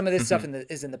 Some of this stuff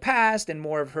is in the past, and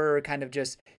more of her kind of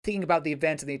just thinking about the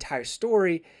events and the entire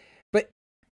story. But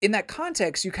in that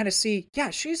context, you kind of see,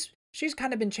 yeah, she's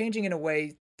kind of been changing in a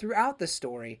way throughout the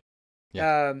story.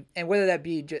 Yeah. And whether that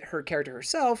be her character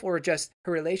herself or just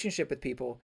her relationship with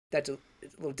people, that's a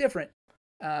little different.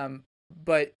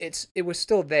 But it was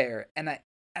still there, and I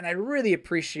really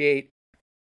appreciate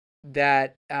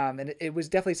that. And it was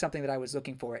definitely something that I was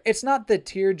looking for. It's not the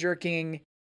tear jerking,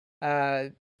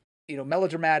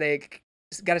 melodramatic,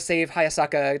 gotta save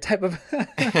Hayasaka type of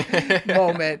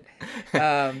moment.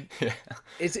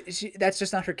 That's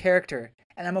just not her character,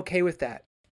 and I'm okay with that.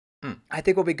 I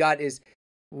think what we got is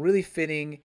really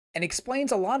fitting and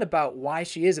explains a lot about why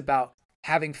she is about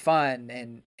having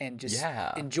fun and just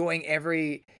enjoying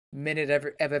every minute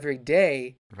of every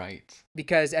day. Right.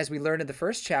 Because as we learned in the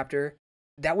first chapter,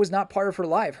 that was not part of her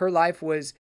life. Her life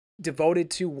was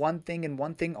devoted to one thing and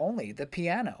one thing only, the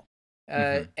piano.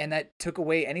 And that took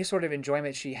away any sort of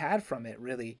enjoyment she had from it,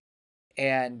 really.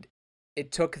 And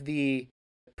it took the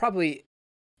probably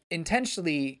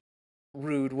intentionally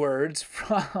rude words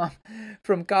from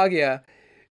Kaguya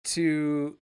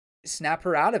to snap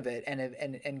her out of it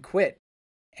and quit.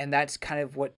 And that's kind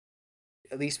of what,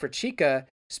 at least for Chika,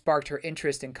 sparked her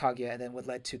interest in Kaguya, and then what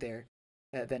led to their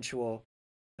eventual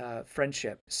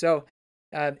friendship. So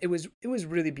it was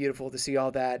really beautiful to see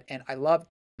all that, and I loved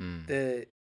it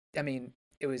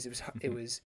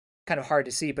was kind of hard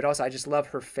to see, but also I just love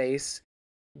her face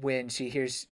when she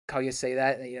hears Kaguya say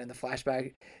that, in the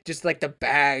flashback, just like the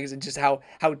bags and just how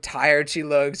tired she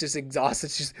looks, just exhausted.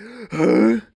 She's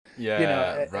right.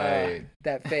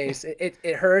 That face,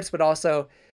 it hurts, but also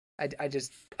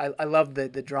I love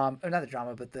the drama, or not the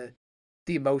drama, but the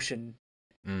emotion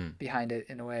behind it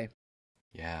in a way.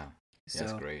 Yeah,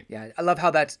 that's great. Yeah, I love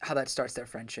how that starts their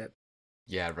friendship.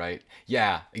 Yeah, right.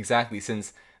 Yeah, exactly.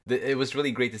 Since it was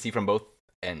really great to see from both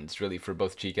ends, really, for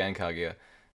both Chika and Kaguya.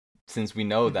 Since we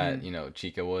know that,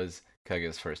 Chika was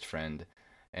Kaguya's first friend,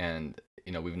 and,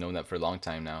 we've known that for a long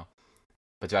time now.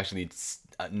 But to actually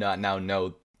now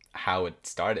know how it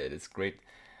started, it's great.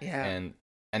 Yeah. And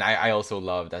I also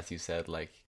loved, as you said,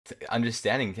 like,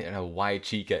 understanding, why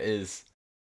Chika is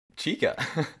Chika.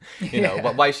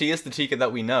 Why she is the Chika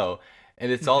that we know.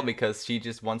 And it's all because she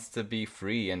just wants to be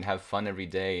free and have fun every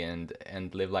day and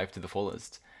live life to the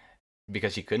fullest.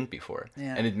 Because she couldn't before.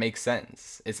 Yeah. And it makes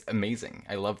sense. It's amazing.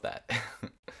 I love that.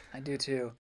 I do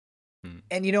too.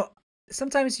 And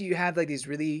sometimes you have like these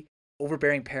really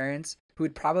overbearing parents who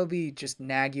would probably just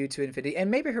nag you to infinity. And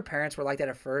maybe her parents were like that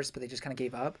at first, but they just kind of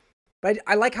gave up. But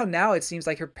I like how now it seems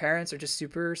like her parents are just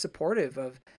super supportive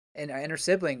of and her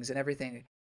siblings and everything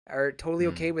are totally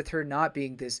okay with her not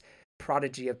being this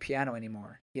prodigy of piano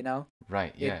anymore,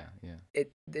 Right. Yeah.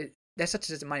 That's such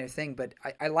a minor thing, but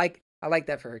I like I like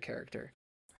that for her character.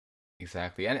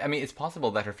 Exactly. And I mean, it's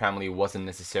possible that her family wasn't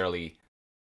necessarily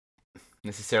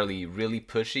really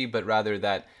pushy, but rather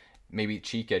that maybe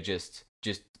Chica just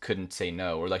couldn't say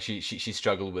no, or like she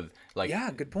struggled with like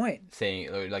yeah, good point, saying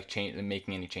or like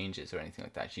making any changes or anything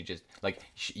like that. She just like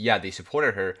yeah, they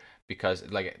supported her because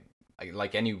like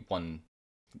anyone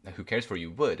who cares for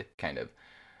you would kind of,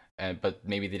 but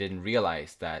maybe they didn't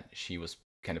realize that she was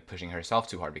kind of pushing herself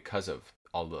too hard because of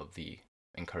all of the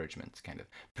encouragements, kind of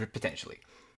potentially.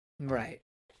 right?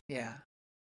 Yeah.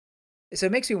 So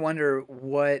it makes me wonder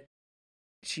what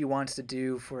she wants to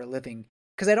do for a living,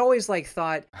 because I'd always like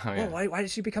thought, Oh yeah. well, why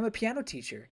did she become a piano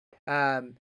teacher?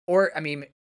 Or I mean,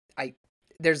 I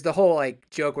there's the whole like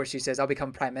joke where she says, "I'll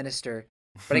become prime minister,"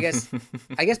 but I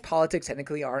guess politics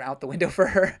technically aren't out the window for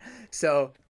her.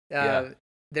 So Yeah.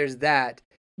 there's that.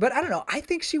 But I don't know. I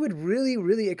think she would really,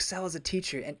 really excel as a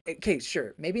teacher. And okay,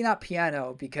 sure, maybe not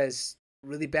piano because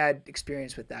really bad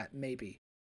experience with that, maybe.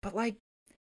 But like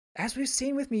as we've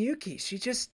seen with Miyuki, she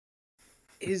just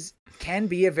can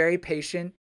be a very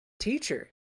patient teacher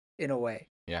in a way.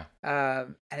 Yeah.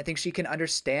 And I think she can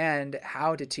understand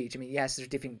how to teach. I mean, yes, there's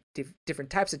different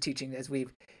types of teaching as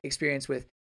we've experienced with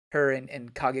her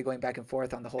and Kage going back and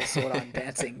forth on the whole sword on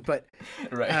dancing. But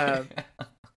right.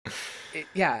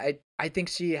 I think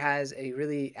she has a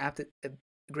really a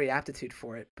great aptitude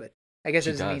for it. But I guess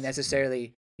it doesn't mean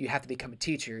necessarily you have to become a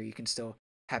teacher. You can still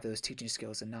have those teaching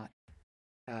skills and not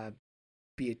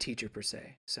be a teacher per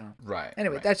se. So right.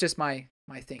 Anyway, right. that's just my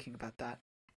thinking about that.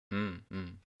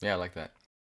 Yeah, I like that.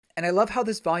 And I love how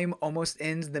this volume almost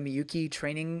ends the Miyuki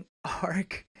training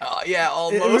arc. Yeah,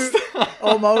 almost.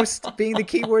 Almost being the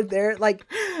key word there. Like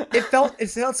it felt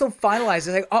so finalized. It's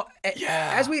like, oh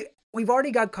yeah. As we've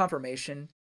already got confirmation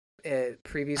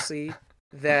previously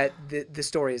that the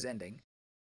story is ending.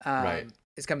 Right.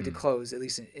 It's coming to close, at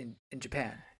least in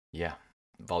Japan. Yeah.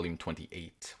 Volume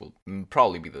 28 will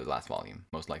probably be the last volume,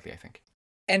 most likely, I think.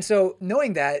 And so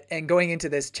knowing that and going into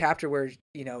this chapter where,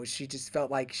 you know, she just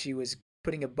felt like she was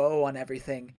putting a bow on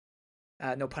everything,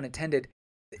 no pun intended,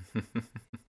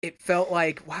 it felt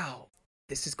like, wow,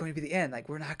 this is going to be the end. Like,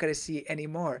 we're not going to see any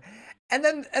more. And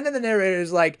then the narrator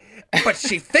is like, but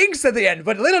she thinks at the end,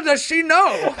 but little does she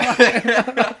know.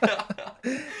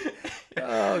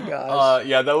 Oh, gosh.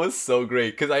 Yeah, that was so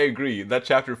great. Because I agree. That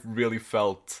chapter really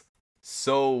felt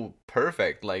so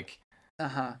perfect. Like,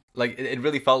 like it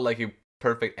really felt like a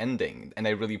perfect ending. And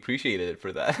I really appreciated it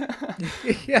for that.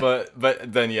 Yeah.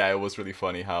 But then, yeah, it was really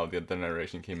funny how the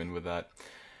narration came in with that.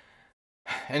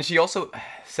 And she also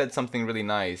said something really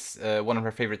nice. One of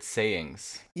her favorite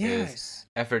sayings is,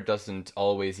 effort doesn't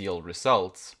always yield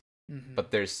results,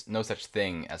 but there's no such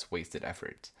thing as wasted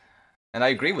effort. And I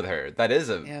agree with her. That is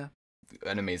an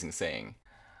amazing saying.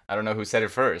 I don't know who said it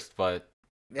first, but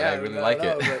I really like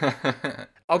it.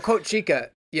 I'll quote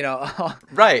Chica, you know.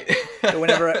 Right.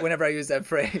 whenever I use that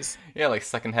phrase. Yeah, like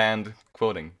secondhand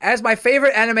quoting. As my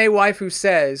favorite anime waifu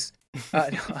says,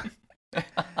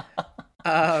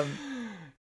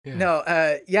 no,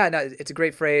 it's a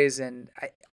great phrase, and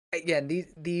again,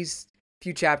 these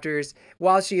few chapters,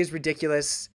 while she is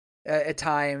ridiculous at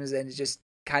times and just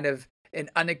kind of an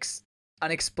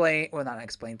unexplained, well, not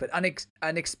unexplained, but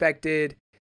unexpected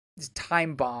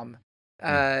time bomb,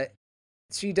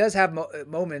 she does have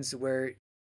moments where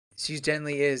she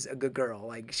generally is a good girl,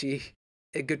 like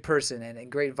a good person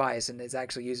and great advice, and is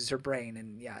actually uses her brain,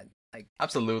 and like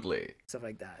absolutely stuff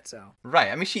like that. So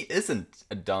right, I mean, she isn't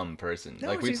a dumb person. No,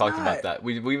 like we talked not. About that.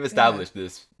 We've established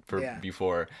this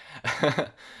before.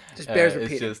 Just bears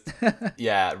repeating. It's just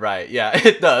yeah, right, yeah,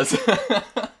 it does.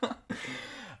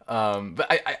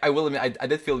 But I will admit, I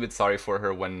did feel a bit sorry for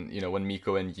her when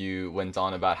Miko and Yu went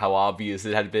on about how obvious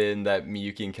it had been that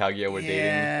Miyuki and Kaguya were dating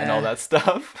and all that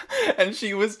stuff, and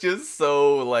she was just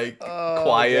so like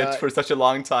quiet for such a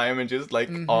long time and just like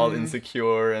all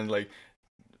insecure and like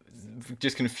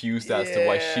just confused as to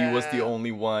why she was the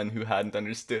only one who hadn't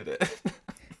understood it.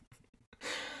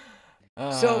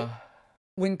 So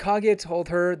when Kaguya told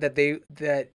her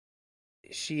that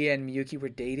she and Miyuki were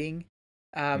dating,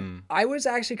 I was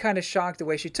actually kind of shocked the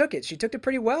way she took it. She took it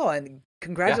pretty well and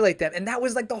congratulate them. And that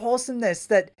was like the wholesomeness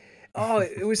that,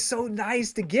 it was so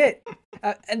nice to get.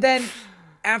 And then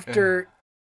after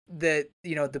the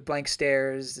blank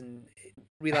stares and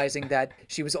realizing that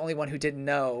she was the only one who didn't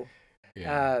know,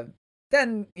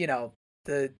 then,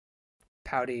 the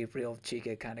pouty real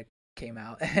Chica kind of came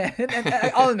out.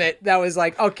 and I'll admit, that was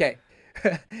like, okay,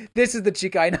 this is the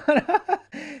Chica I know.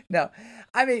 No,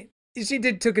 I mean, she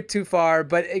took it too far,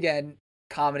 but again,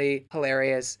 comedy,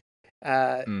 hilarious.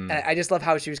 And I just love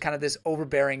how she was kind of this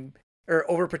overbearing or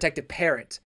overprotective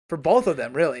parent for both of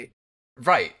them, really.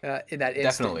 Right. in that instant.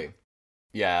 Definitely.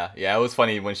 Yeah, yeah, it was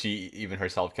funny when she even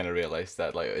herself kind of realized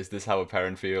that, like, is this how a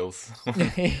parent feels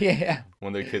Yeah.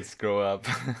 when their kids grow up?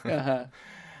 Uh-huh.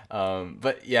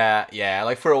 But yeah, yeah,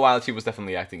 like for a while she was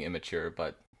definitely acting immature,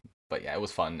 but yeah, it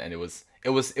was fun, and it was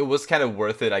kind of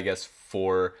worth it, I guess,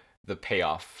 for the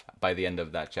payoff by the end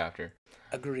of that chapter.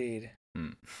 Agreed.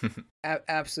 Mm.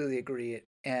 Absolutely agree.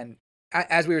 And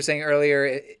as we were saying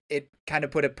earlier, it kind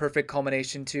of put a perfect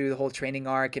culmination to the whole training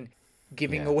arc and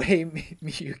giving Yeah. away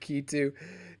Miyuki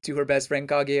to her best friend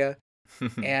Kaguya.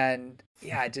 And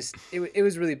yeah, it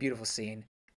was really beautiful scene.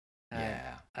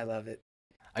 Yeah. I love it.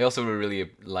 I also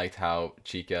really liked how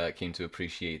Chika came to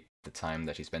appreciate the time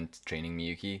that she spent training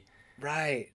Miyuki.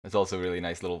 Right. It's also a really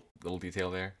nice little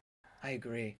detail there. I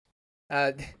agree.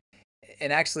 Uh,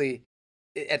 and actually,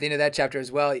 at the end of that chapter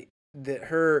as well,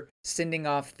 her sending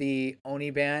off the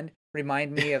Oni band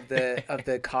remind me of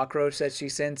the cockroach that she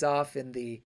sends off in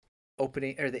the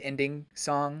opening or the ending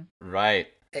song. Right.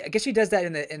 I guess she does that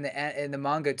in the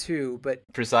manga too, but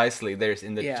precisely. There's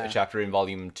in the yeah. chapter in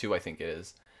volume 2, I think it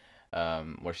is,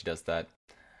 where she does that.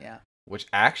 Yeah. Which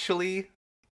actually,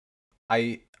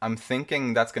 I'm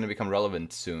thinking that's going to become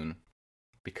relevant soon,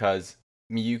 because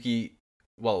Miyuki.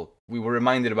 Well, we were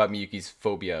reminded about Miyuki's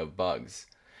phobia of bugs,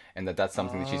 and that's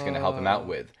something that she's going to help him out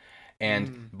with.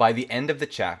 And by the end of the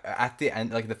chapter, at the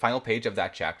end, like the final page of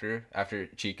that chapter, after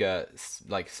Chika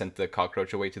like sent the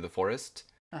cockroach away to the forest,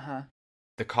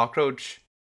 the cockroach,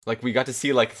 like we got to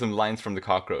see like some lines from the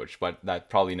cockroach, but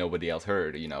that probably nobody else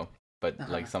heard, But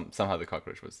like somehow the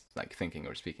cockroach was like thinking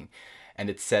or speaking, and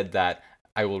it said that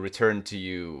I will return to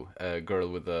you, a girl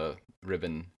with a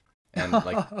ribbon, and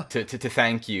like to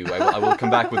thank you. I will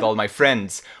come back with all my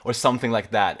friends or something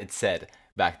like that. It said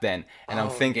back then, and I'm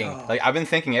thinking, like I've been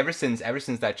thinking ever since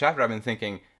that chapter. I've been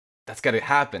thinking that's gotta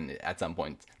happen at some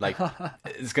point. Like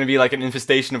it's gonna be like an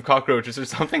infestation of cockroaches or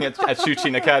something at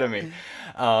Shuchin Academy,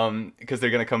 because they're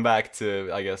gonna come back to,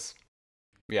 I guess,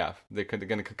 yeah, they're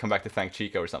gonna come back to thank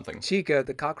Chika or something. Chika,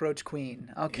 the cockroach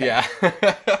queen. Okay. Yeah.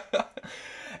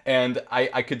 And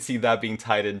I could see that being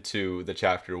tied into the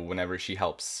chapter whenever she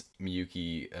helps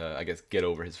Miyuki, I guess, get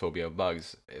over his phobia of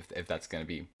bugs, if that's gonna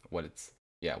be what's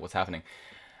happening.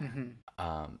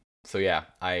 So yeah,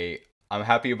 I'm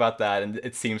happy about that, and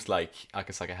it seems like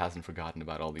Akasaka hasn't forgotten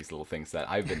about all these little things that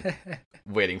I've been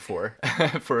waiting for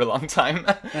for a long time.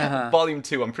 Volume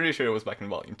 2, I'm pretty sure it was back in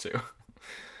Volume 2.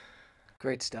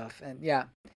 Great stuff, and yeah,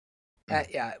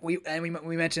 we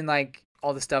mentioned like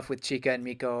all the stuff with Chika and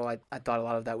Miko. I thought a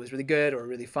lot of that was really good or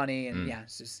really funny, and yeah,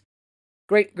 it's just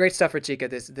great stuff for Chika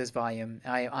this volume.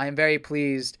 I am very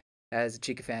pleased as a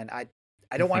Chika fan.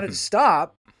 I don't want it to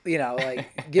stop,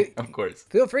 like of course.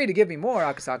 Feel free to give me more,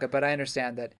 Akasaka, but I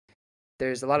understand that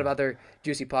there's a lot of other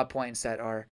juicy plot points that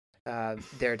are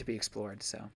there to be explored.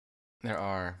 So there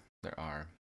are,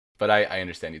 but I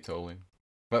understand you totally.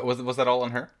 But was that all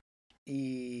on her?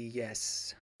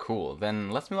 Yes. Cool.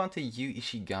 Then let's move on to Yu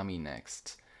Ishigami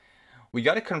next. We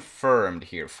got it confirmed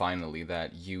here, finally,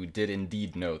 that you did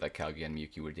indeed know that Kaguya and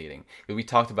Miyuki were dating. We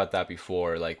talked about that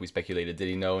before, like, we speculated, did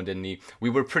he know and didn't he? We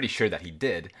were pretty sure that he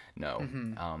did know.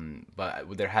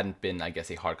 But there hadn't been, I guess,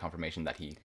 a hard confirmation that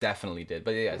he definitely did.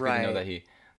 But yeah, it's good to know that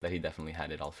he definitely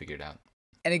had it all figured out.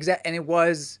 And and it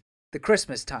was the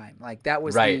Christmas time. Like, that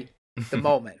was the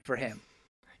moment for him.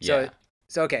 So,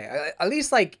 so okay, at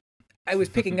least, like, I was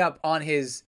picking up on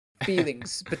his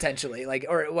feelings potentially, like,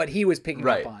 or what he was picking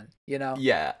up on,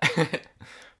 Yeah,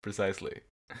 precisely.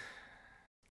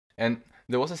 And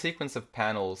there was a sequence of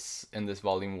panels in this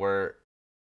volume where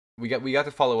we got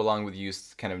to follow along with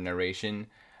Yu's kind of narration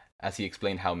as he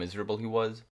explained how miserable he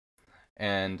was.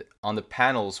 And on the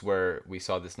panels where we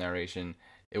saw this narration,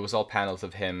 it was all panels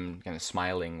of him kind of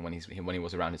smiling when he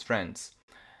was around his friends.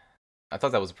 I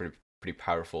thought that was a pretty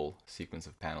powerful sequence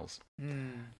of panels,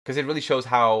 because it really shows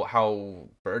how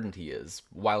burdened he is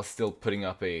while still putting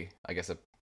up a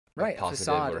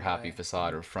positive or happy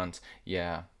facade or front.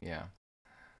 Yeah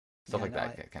stuff like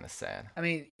that get kind of sad. I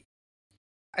mean,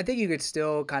 I think you could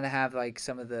still kind of have like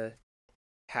some of the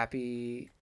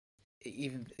happy,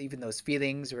 even those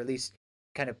feelings, or at least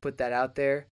kind of put that out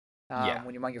there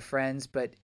when you're among your friends,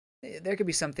 but there could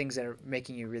be some things that are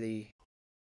making you really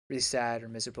really sad or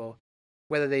miserable,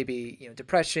 whether they be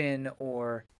depression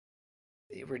or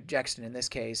rejection in this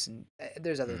case, and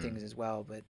there's other things as well.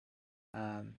 But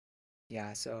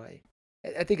so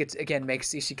I think it's, again, makes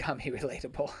Ishigami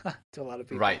relatable to a lot of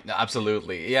people. Right, no,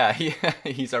 absolutely, yeah,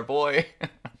 he's our boy.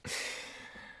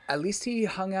 At least he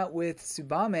hung out with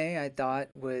Tsubame. I thought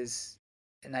was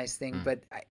a nice thing, but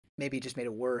maybe it just made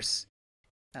it worse.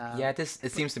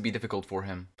 It seems to be difficult for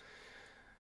him.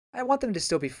 I want them to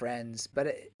still be friends, but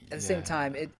at the same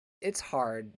time, Yeah. it's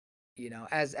hard,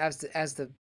 as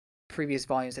the previous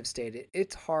volumes have stated,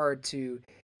 it's hard to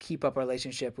keep up a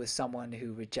relationship with someone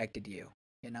who rejected you,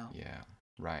 you know? Yeah.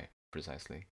 Right.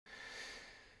 Precisely.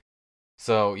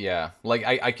 So yeah, like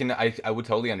I would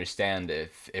totally understand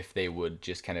if they would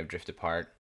just kind of drift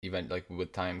apart, even like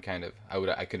with time, kind of.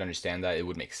 I could understand that. It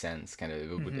would make sense, kind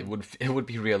of. It would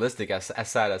be realistic, as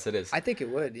sad as it is. I think it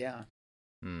would, yeah.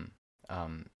 Hmm.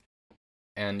 Um,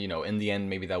 and in the end,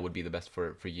 maybe that would be the best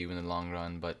for you in the long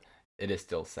run, but it is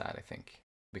still sad, I think,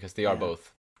 because they are Yeah.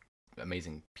 both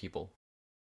amazing people,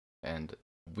 and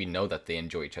we know that they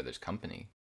enjoy each other's company.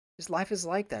 Just life is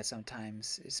like that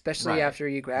sometimes, especially Right. after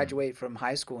you Mm. graduate from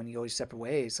high school and you go your separate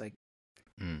ways. Like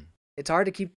Mm. it's hard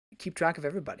to keep track of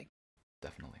everybody.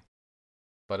 Definitely.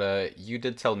 But you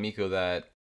did tell Miko that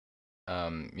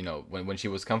when she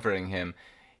was comforting him,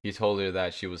 you told her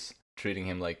that she was treating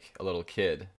him like a little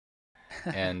kid,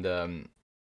 and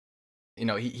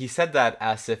he said that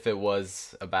as if it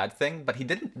was a bad thing, but he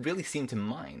didn't really seem to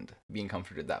mind being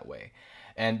comforted that way,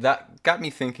 and that got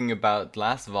me thinking about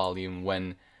last volume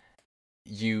when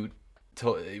you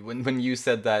when you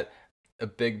said that a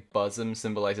big bosom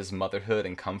symbolizes motherhood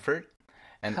and comfort,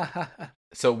 and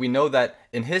so we know that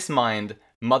in his mind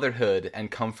motherhood and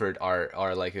comfort are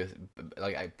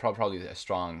probably a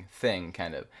strong thing,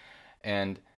 kind of.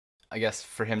 And I guess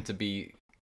for him to be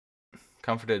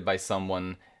comforted by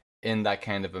someone in that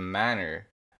kind of a manner,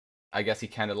 I guess he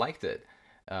kind of liked it,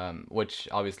 which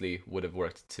obviously would have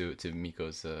worked to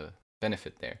Miko's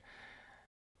benefit there.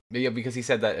 But yeah, because he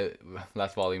said that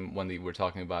last volume when they were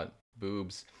talking about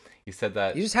boobs, he said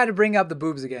that You just had to bring up the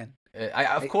boobs again.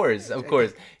 of course, of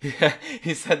course. Yeah,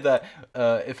 he said that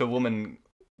if a woman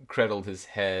cradled his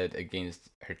head against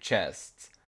her chest,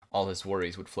 all his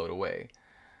worries would float away.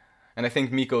 And I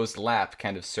think Miko's lap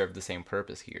kind of served the same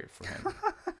purpose here for him.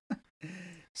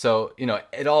 So,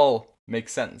 it all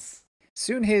makes sense.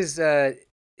 Soon his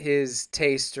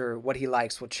taste or what he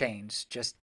likes will change.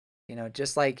 Just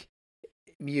like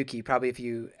Miyuki, probably if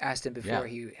you asked him before Yeah.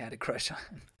 he had a crush on.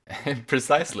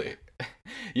 Precisely.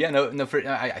 Yeah, no,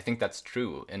 I think that's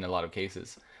true in a lot of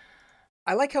cases.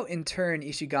 I like how in turn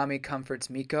Ishigami comforts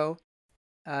Miko,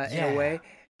 in a Yeah. way,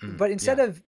 but instead Yeah.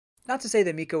 of, not to say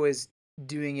that Miko is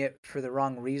doing it for the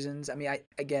wrong reasons. I mean,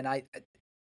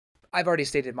 I've already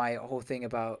stated my whole thing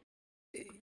about eh,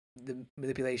 the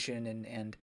manipulation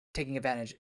and taking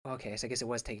advantage. Okay, so I guess it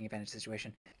was taking advantage of the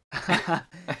situation.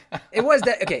 It was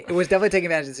that okay. It was definitely taking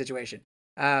advantage of the situation.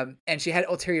 And she had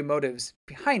ulterior motives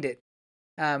behind it.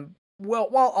 Well,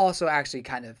 while also actually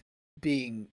kind of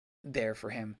being there for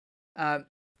him. Um,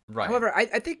 Right. However, I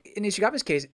think in Ishigami's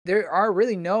case, there are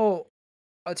really no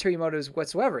ulterior motives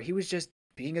whatsoever. He was just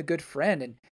being a good friend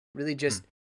and really just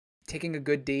taking a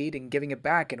good deed and giving it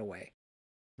back in a way.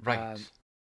 Right.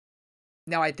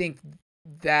 Now, I think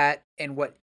that and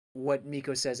what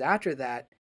Miko says after that,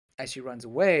 as she runs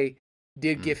away,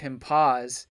 did give him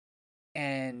pause,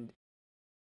 and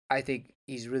I think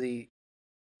he's really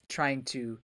trying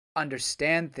to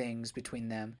understand things between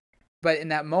them. But in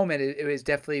that moment, it was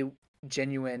definitely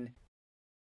genuine.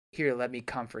 Here, let me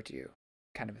comfort you,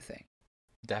 kind of a thing.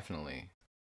 Definitely.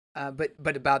 But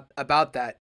about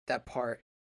that part,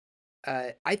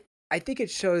 I think it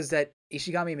shows that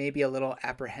Ishigami may be a little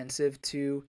apprehensive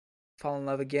to fall in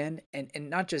love again, and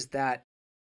not just that,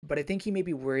 but I think he may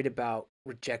be worried about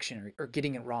rejection or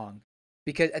getting it wrong,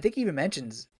 because I think he even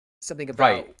mentions something about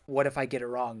Right. what if I get it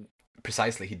wrong.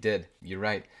 Precisely, he did. You're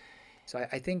right. So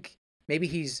I think maybe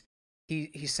he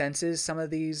senses some of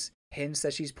these hints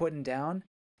that she's putting down.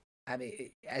 I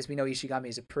mean, as we know, Ishigami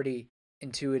is a pretty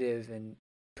intuitive and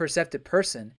perceptive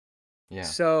person. Yeah.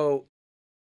 So,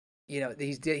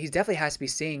 he's definitely has to be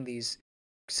seeing these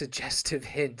suggestive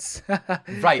hints.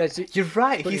 Right. You're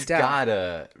right. He's down.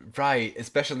 gotta. Right.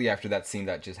 Especially after that scene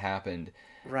that just happened.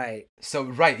 Right. So,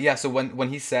 right. Yeah. So when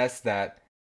he says that,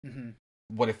 Mm-hmm.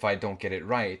 what if I don't get it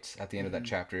right at the end of that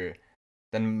chapter,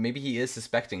 then maybe he is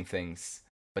suspecting things,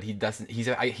 but he doesn't.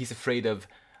 He's afraid of,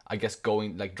 I guess,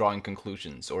 drawing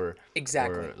conclusions or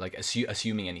Exactly. or like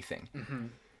assuming anything. Mm-hmm.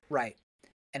 Right.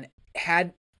 And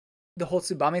had the whole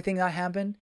Tsubame thing not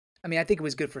happened, I mean, I think it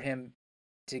was good for him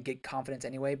to get confidence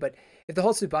anyway. But if the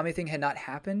whole Tsubame thing had not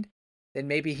happened, then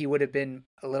maybe he would have been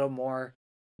a little more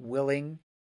willing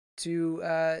to,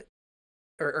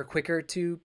 or quicker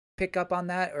to pick up on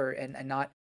that, and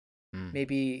not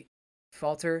maybe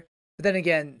falter. But then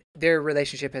again, their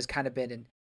relationship has kind of been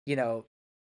in,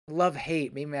 love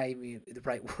hate. Maybe not even the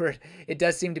right word. It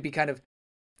does seem to be kind of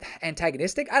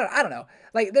antagonistic. I don't know.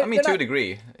 Like I mean, to a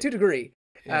degree. To a degree.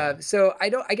 Yeah. So I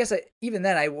don't. I guess even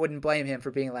then I wouldn't blame him for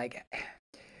being like,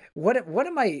 what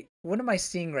am I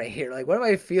seeing right here? Like, what am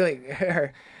I feeling?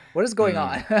 What is going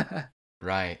on?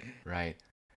 Right, right.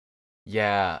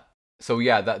 Yeah. So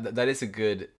yeah, that is a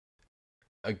good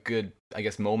I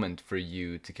guess moment for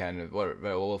you to kind of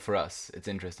well for us it's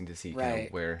interesting to see kind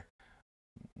of Right.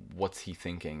 what's he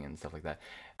thinking and stuff like that.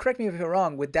 Correct me if I'm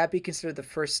wrong. Would that be considered the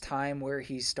first time where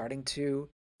he's starting to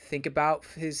think about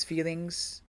his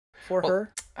feelings for Well,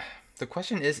 her? the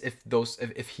question is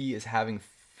if he is having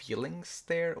feelings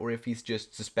there or if he's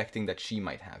just suspecting that she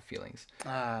might have feelings.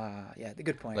 Yeah, the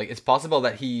good point. Like it's possible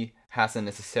that he hasn't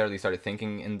necessarily started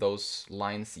thinking in those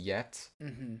lines yet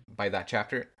by that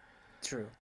chapter. True.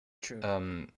 True.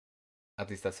 At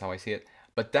least that's how I see it.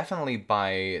 But definitely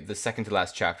by the second to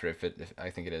last chapter, if I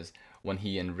think it is, when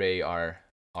he and Ray are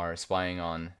spying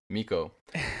on Miko.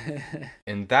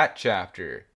 In that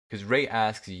chapter, because Ray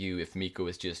asks you if Miko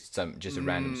is just a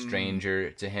random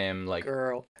stranger to him, like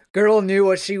girl knew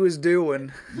what she was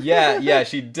doing. yeah,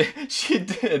 she did. She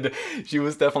did. She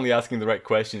was definitely asking the right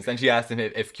questions, and she asked him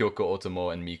if Kyoko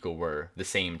Otomo and Miko were the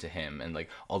same to him, and like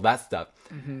all that stuff.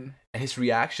 And his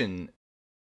reaction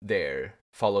there,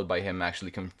 followed by him actually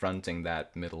confronting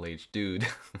that middle-aged dude,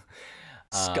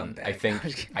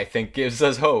 Scumbag. I think gives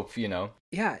us hope.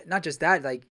 Yeah, not just that.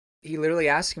 Like he literally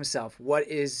asked himself, "What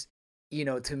is,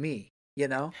 to me?"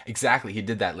 Exactly. He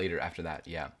did that later after that.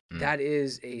 Yeah. That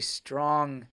is a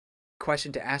strong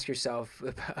question to ask yourself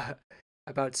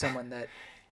about someone that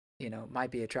might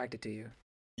be attracted to you.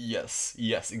 Yes,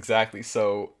 exactly.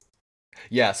 So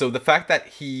yeah, so the fact that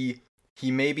he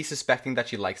may be suspecting that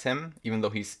she likes him, even though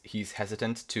he's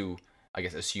hesitant to, I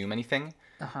guess, assume anything.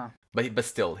 But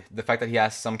still, the fact that he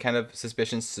has some kind of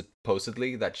suspicions,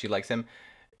 supposedly, that she likes him,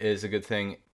 is a good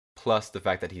thing. Plus the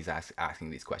fact that he's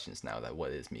asking these questions now. That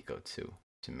what is Miko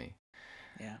to me?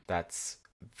 Yeah, that's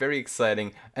very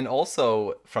exciting. And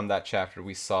also from that chapter,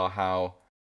 we saw how,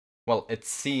 well, it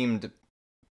seemed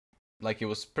like it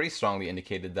was pretty strongly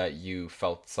indicated that you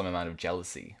felt some amount of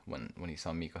jealousy when you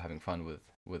saw Miko having fun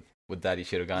with Daddy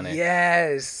Shirogane.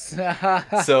 Yes.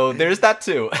 So there's that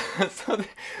too. So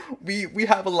we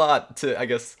have a lot to, I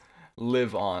guess,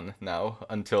 live on now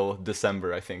until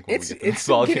December, I think. When it's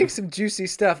getting some juicy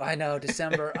stuff. I know,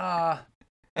 December.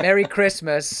 Merry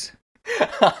Christmas.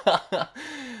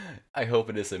 I hope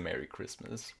it is a Merry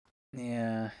Christmas.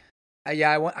 Yeah.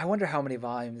 I wonder how many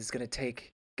volumes it's gonna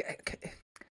take.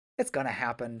 It's gonna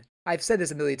happen. I've said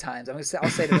this a million times. I'll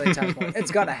say it a million times more.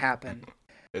 It's gonna happen.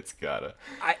 It's gotta.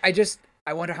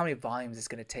 I wonder how many volumes it's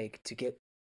gonna take to get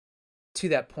to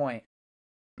that point.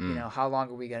 How long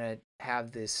are we gonna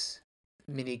have this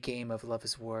mini game of Love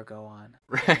is War go on?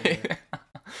 Right.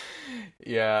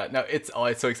 Yeah. No, it's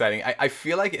so exciting. I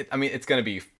feel like it. I mean, it's gonna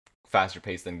be faster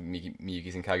paced than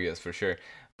Miyuki's and Kaguya's for sure,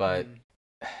 but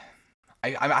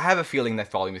I have a feeling that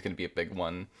volume is gonna be a big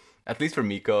one, at least for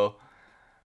Miko.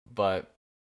 But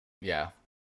yeah.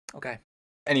 Okay.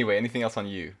 Anyway, anything else on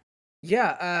you?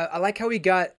 Yeah, I like how we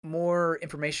got more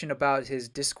information about his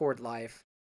Discord life.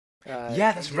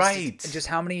 Yeah, that's right. And just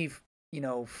how many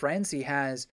friends he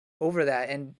has over that,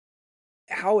 and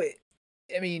how it.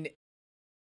 I mean,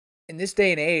 in this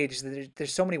day and age,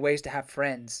 there's so many ways to have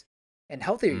friends and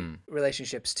healthy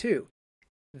relationships too.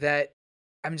 That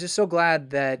I'm just so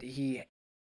glad that he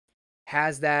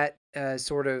has that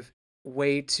sort of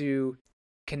way to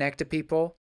connect to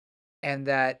people, and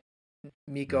that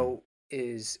Miko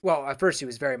is, well, at first he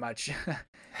was very much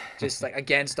just like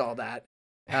against all that.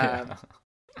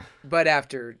 But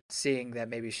after seeing that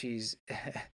maybe she's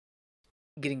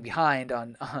getting behind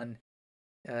on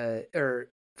or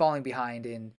falling behind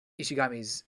in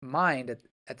Ishigami's mind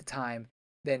at the time,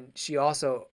 then she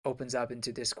also opens up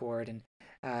into Discord, and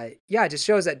it just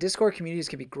shows that Discord communities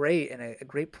can be great and a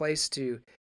great place to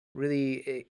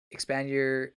really expand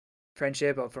your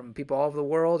friendship from people all over the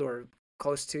world or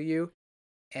close to you,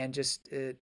 and just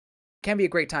it can be a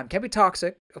great time. Can be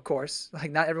toxic, of course.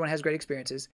 Like not everyone has great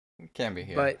experiences. It can be,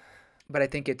 yeah. But I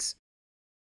think it's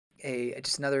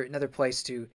just another place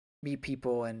to meet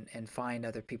people and find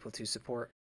other people to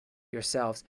support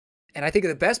yourselves. And I think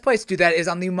the best place to do that is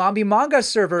on the Umami Manga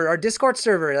server, our Discord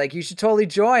server. Like you should totally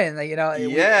join.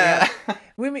 Yeah.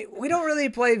 We don't really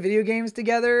play video games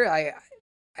together. I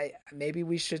maybe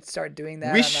we should start doing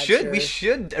that. We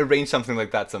should arrange something like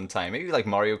that sometime. Maybe like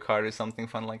Mario Kart or something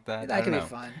fun like that. That could be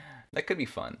fun. That could be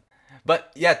fun.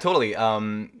 But yeah, totally.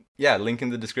 Link in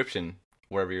the description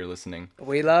wherever you're listening.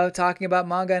 We love talking about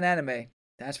manga and anime.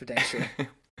 That's for dang sure.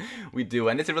 We do,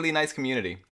 and it's a really nice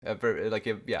community. A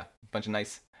bunch of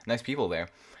nice people there.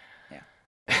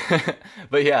 Yeah.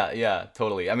 But yeah,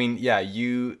 totally. I mean, yeah,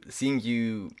 seeing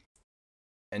you,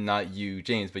 and not you,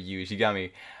 James, but you,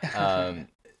 Ishigami.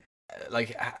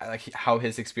 like how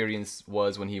his experience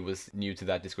was when he was new to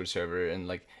that Discord server, and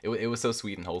like it was so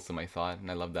sweet and wholesome, I thought,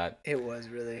 and I love that. It was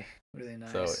really, really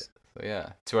nice. So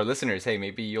yeah, to our listeners, hey,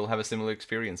 maybe you'll have a similar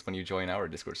experience when you join our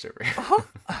Discord server.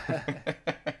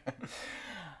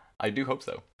 I do hope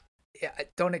so. Yeah,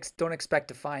 don't expect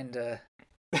to find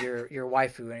your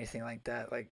waifu or anything like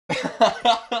that. Like,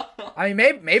 I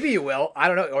mean, maybe you will. I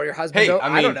don't know, or your husband. Hey,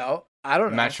 I don't know.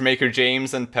 Matchmaker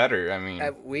James and Petter. I mean,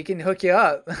 we can hook you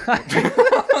up.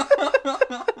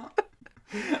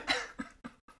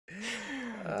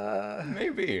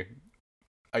 Maybe.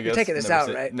 I You're guess taking this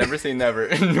out, right? Never say never.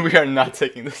 We are not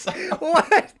taking this out.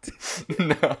 What?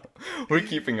 No, we're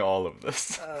keeping all of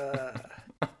this.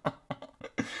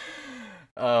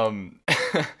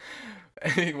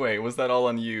 Anyway, was that all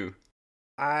on you?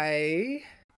 I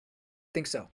think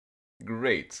so.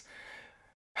 Great.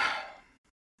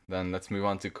 Then let's move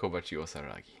on to Kobachi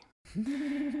Osaragi.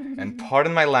 And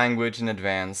pardon my language in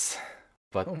advance,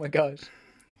 but oh my gosh,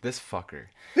 this fucker.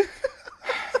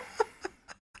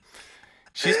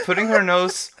 She's putting her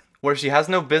nose where she has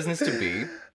no business to be.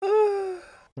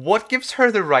 What gives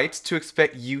her the right to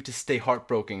expect you to stay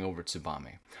heartbroken over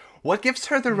Tsubame? What gives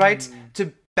her the right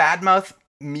to badmouth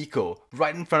Miko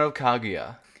right in front of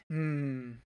Kaguya?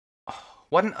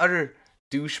 What an utter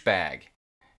douchebag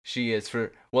she is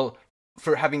for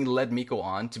having led Miko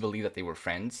on to believe that they were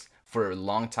friends for a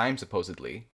long time,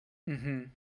 supposedly.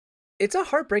 It's a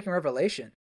heartbreaking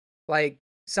revelation. Like,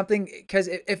 something, because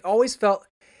it always felt,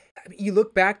 I mean, you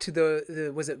look back to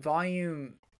the was it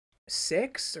volume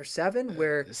 6 or 7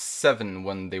 where 7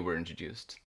 when they were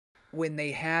introduced, when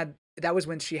they had, that was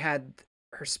when she had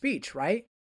her speech, right?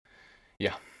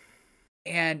 Yeah.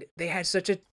 And they had such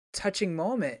a touching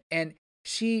moment, and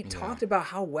she talked about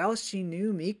how well she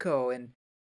knew Miko, and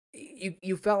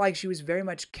you felt like she was very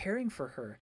much caring for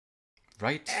her.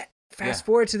 Right. Fast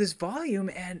forward to this volume,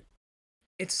 and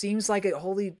it seems like a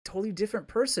totally different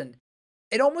person.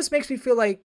 It almost makes me feel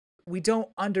like we don't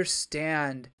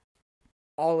understand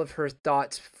all of her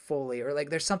thoughts fully, or like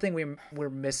there's something we're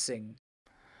missing.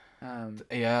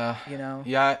 Yeah. You know?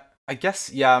 Yeah, I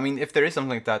guess, yeah, I mean, if there is something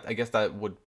like that, I guess that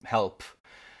would help.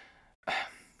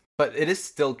 But it is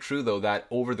still true, though, that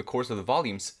over the course of the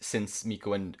volumes, since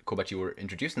Miko and Kobachi were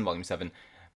introduced in Volume 7,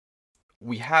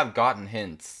 we have gotten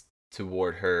hints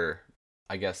toward her,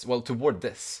 I guess, well, toward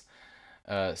this.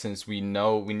 Since we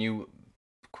knew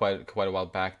quite a while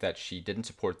back that she didn't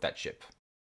support that ship.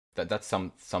 That's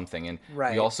something. And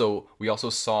right. we also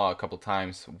saw a couple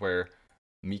times where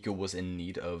Miko was in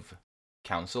need of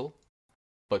counsel,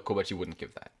 but Kobachi wouldn't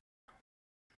give that.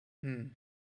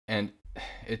 And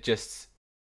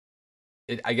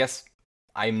I guess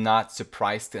I'm not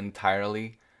surprised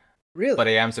entirely. Really? But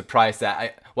I am surprised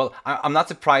that I'm not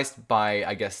surprised by,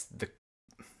 I guess,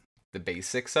 the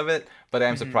basics of it, but I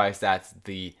am surprised at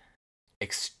the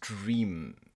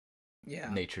extreme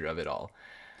nature of it all.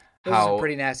 Those are some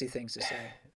pretty nasty things to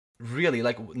say. Really,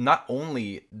 like, not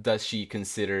only does she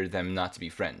consider them not to be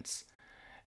friends,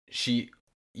 she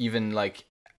even, like,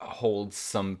 holds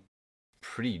some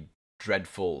pretty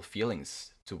dreadful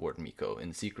feelings toward Miko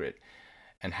in secret,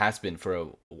 and has been for a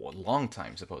long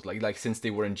time, suppose. Like since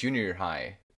they were in junior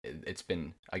high, it's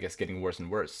been, I guess, getting worse and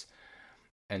worse.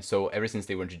 And so ever since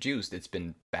they were introduced, it's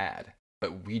been bad.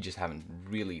 But we just haven't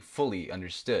really fully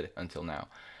understood until now.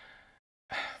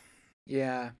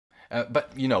 Yeah.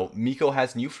 But, Miko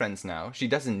has new friends now. She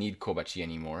doesn't need Kobachi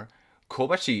anymore.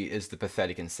 Kobachi is the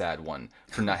pathetic and sad one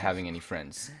for not having any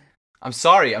friends. I'm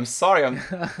sorry. I'm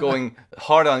going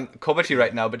hard on Kobachi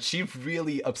right now, but she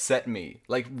really upset me.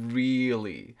 Like,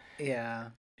 really.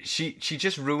 Yeah. She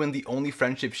just ruined the only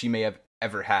friendship she may have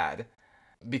ever had.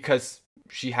 Because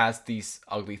she has these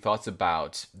ugly thoughts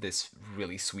about this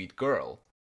really sweet girl.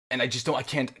 And I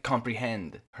can't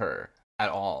comprehend her at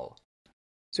all.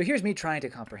 So here's me trying to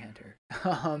comprehend her.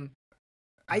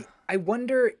 I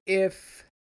wonder if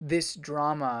this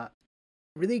drama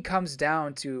really comes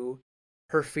down to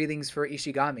her feelings for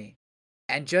Ishigami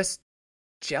and just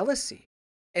jealousy.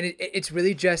 And it's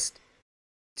really just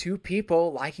two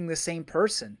people liking the same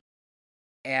person.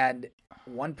 And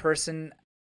one person,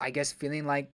 I guess, feeling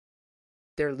like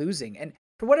they're losing. And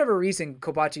for whatever reason,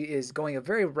 Kobachi is going a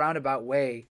very roundabout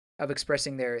way of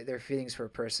expressing their feelings for a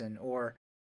person, or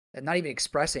not even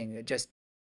expressing, just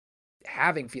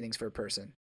having feelings for a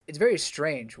person. It's a very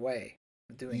strange way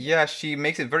of doing it. Yeah, she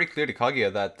makes it very clear to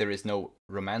Kaguya that there is no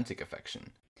romantic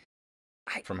affection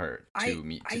from her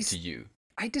to you.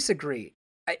 I disagree.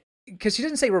 Because she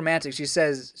doesn't say romantic, she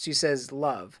says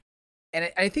love.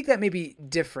 And I think that may be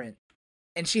different.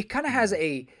 And she kind of has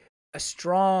a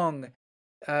strong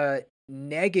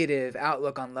negative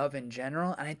outlook on love in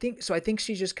general, and I think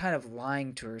she's just kind of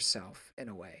lying to herself in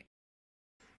a way.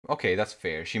 Okay, that's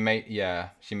fair. She may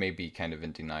be kind of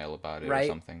in denial about it or Right?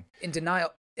 something. In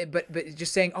denial, but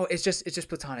just saying, "Oh, it's just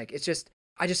platonic. It's just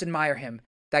I just admire him."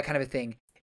 That kind of a thing.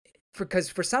 Because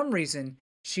for some reason,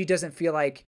 she doesn't feel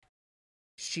like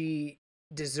she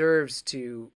deserves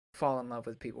to fall in love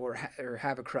with people or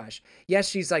have a crush. Yes,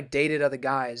 she's like dated other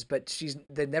guys, but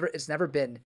it's never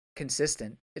been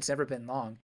consistent. It's never been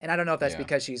long. And I don't know if that's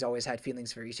because she's always had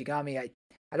feelings for Ishigami.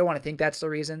 I don't want to think that's the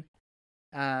reason.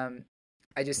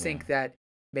 I just think that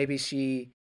maybe she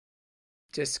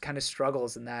just kind of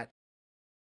struggles in that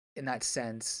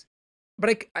sense.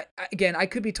 But again, I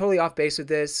could be totally off base with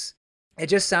this. It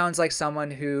just sounds like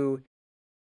someone who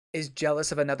is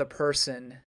jealous of another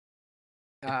person.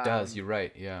 It does. You're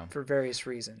right. Yeah. For various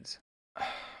reasons.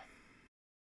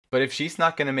 But if she's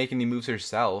not gonna make any moves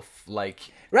herself,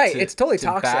 like it's totally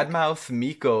toxic. Badmouth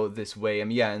Miko this way, I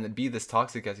mean, and be this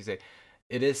toxic as you say,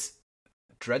 it is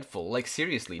dreadful. Like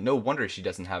seriously, no wonder she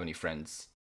doesn't have any friends.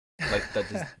 Like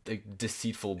that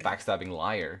deceitful, backstabbing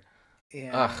liar.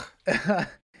 Yeah. Ugh.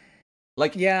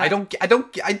 Like I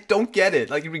don't get it.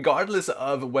 Like regardless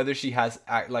of whether she has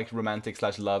like romantic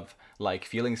 / love like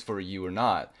feelings for you or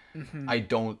not, I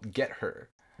don't get her.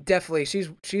 Definitely,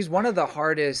 she's one of the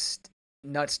hardest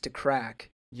nuts to crack.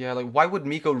 Yeah, like why would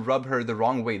Miko rub her the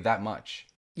wrong way that much?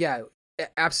 Yeah,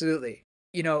 absolutely.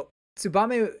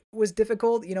 Tsubame was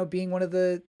difficult, being one of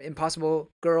the impossible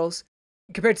girls.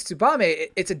 Compared to Tsubame,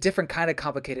 it's a different kind of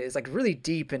complicated. It's like really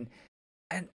deep and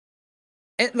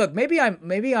look, maybe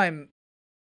I'm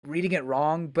reading it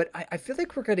wrong, but I feel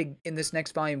like we're gonna in this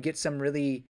next volume get some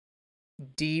really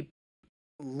deep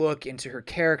look into her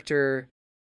character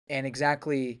and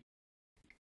exactly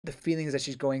the feelings that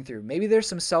she's going through. Maybe there's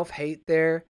some self-hate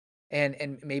there,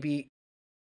 and maybe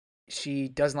she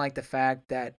doesn't like the fact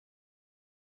that,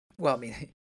 well, I mean,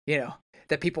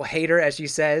 that people hate her, as she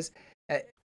says,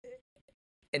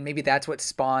 and maybe that's what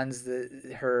spawns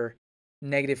her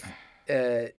negative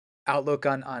outlook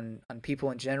on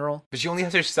people in general. But she only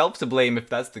has herself to blame if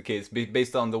that's the case,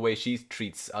 based on the way she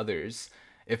treats others.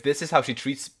 If this is how she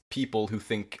treats people who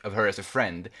think of her as a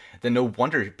friend, then no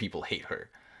wonder people hate her.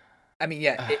 I mean,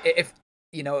 yeah, if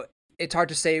it's hard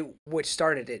to say which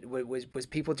started it. Was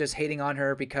people just hating on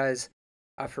her because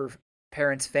of her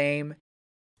parents' fame,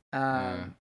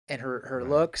 and her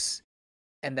looks,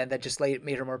 and then that just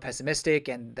made her more pessimistic,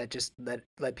 and that just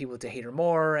led people to hate her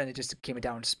more, and it just came a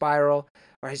down spiral?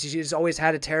 Or has she just always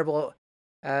had a terrible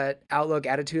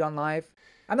attitude on life?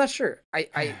 I'm not sure.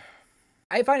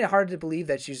 I find it hard to believe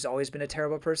that she's always been a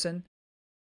terrible person,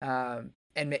 and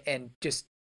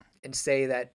say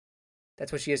that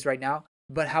that's what she is right now.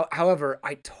 But however,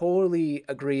 I totally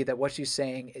agree that what she's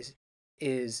saying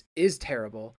is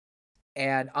terrible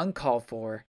and uncalled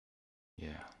for.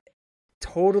 Yeah.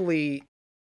 Totally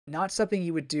not something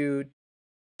you would do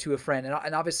to a friend.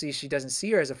 And obviously she doesn't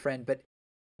see her as a friend, but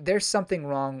there's something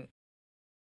wrong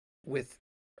with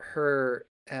her,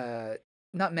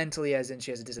 not mentally as in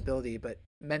she has a disability, but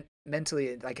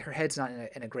mentally, like her head's not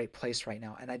in a great place right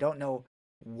now. And I don't know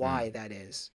why that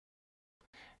is.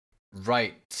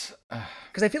 Right.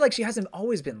 Because I feel like she hasn't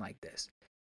always been like this.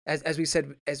 As we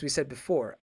said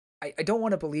before, I don't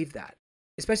want to believe that.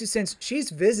 Especially since she's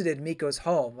visited Miko's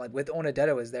home, like with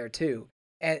Onodera was there too.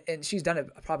 And she's done it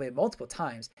probably multiple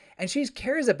times. And she's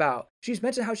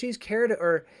mentioned how she's cared,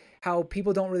 or how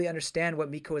people don't really understand what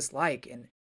Miko is like,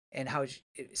 and how it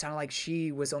sounded like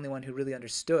she was the only one who really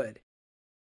understood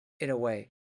in a way.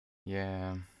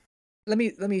 Yeah. Let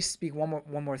me speak one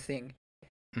more thing.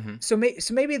 Mm-hmm. So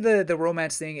maybe the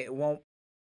romance thing, it won't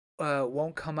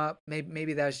come up.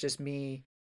 Maybe that's just me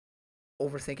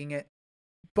overthinking it.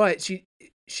 But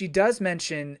she does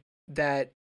mention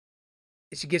that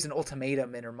she gives an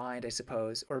ultimatum in her mind, I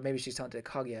suppose, or maybe she's telling to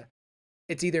Kaguya.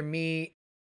 It's either me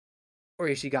or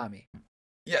Ishigami.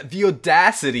 Yeah, the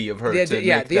audacity of her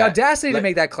audacity to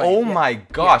make that claim. Oh my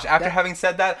gosh! After having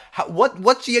said that,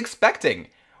 what's she expecting?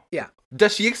 Yeah.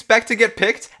 Does she expect to get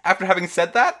picked after having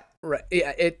said that? Right.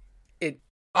 Yeah.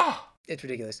 It's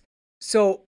ridiculous.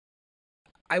 So,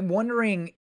 I'm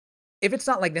wondering if it's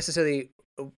not like necessarily,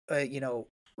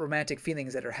 romantic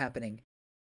feelings that are happening.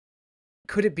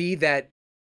 Could it be that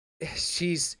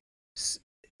she's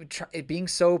being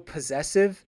so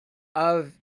possessive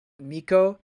of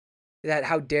Miko that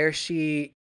how dare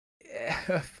she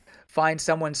find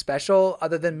someone special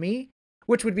other than me?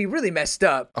 Which would be really messed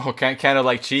up. Oh, kind of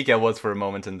like Chika was for a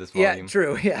moment in this volume. Yeah,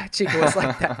 true. Yeah, Chika was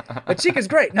like that. But Chika's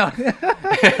great. No.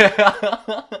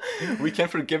 We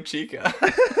can't forgive Chika.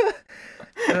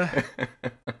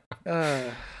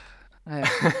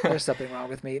 There's there's something wrong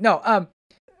with me. No,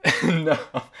 no,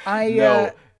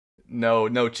 I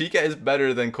no. Chika is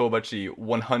better than Kobachi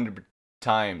 100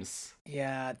 times.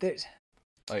 Yeah, there's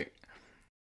like.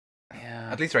 Yeah.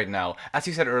 At least right now. As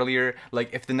you said earlier,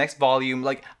 like if the next volume,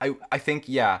 like I think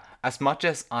as much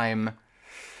as I'm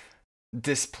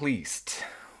displeased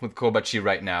with Kobachi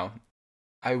right now,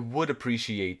 I would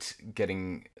appreciate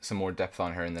getting some more depth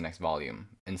on her in the next volume,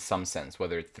 in some sense,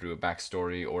 whether it's through a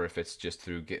backstory or if it's just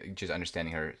through just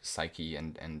understanding her psyche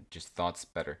and just thoughts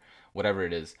better. Whatever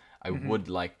it is, I would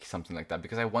like something like that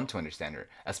because I want to understand her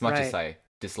as much as I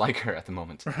dislike her at the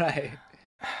moment. Right.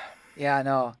 Yeah,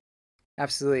 no,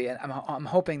 absolutely, and I'm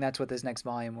hoping that's what this next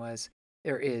volume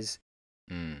is.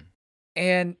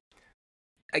 And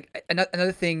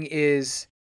another thing is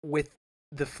with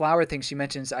the flower thing she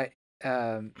mentions.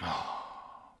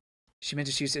 She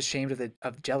mentioned she was ashamed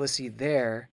of jealousy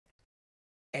there,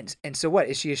 and so what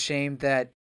is she ashamed that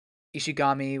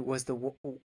Ishigami was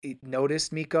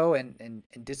noticed Miko and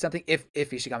did something? If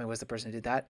Ishigami was the person who did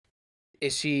that,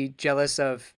 is she jealous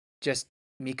of just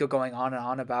Miko going on and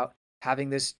on about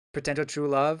having this potential true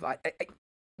love?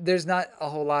 There's not a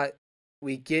whole lot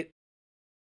we get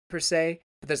per se,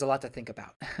 but there's a lot to think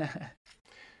about.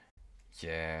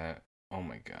 Yeah. Oh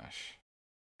my gosh.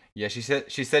 Yeah, she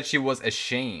said she was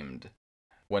ashamed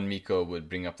when Miko would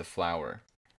bring up the flower.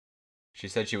 She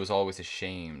said she was always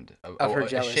ashamed of her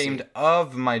jealousy. Ashamed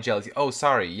of my jealousy. Oh,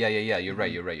 sorry. Yeah. You're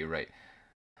right.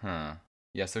 Huh.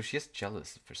 Yeah, so she is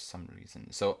jealous for some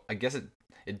reason. So I guess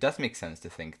it does make sense to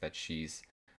think that she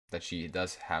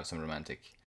does have some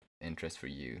romantic interest for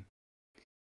you.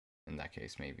 In that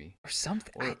case, maybe. Or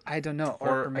something. I don't know.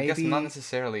 Or maybe, I guess not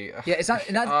necessarily. Yeah, it's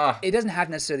not. It doesn't have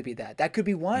to necessarily be that. That could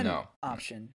be one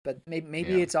option. But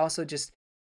maybe it's also just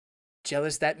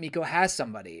jealous that Miko has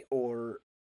somebody, or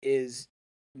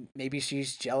maybe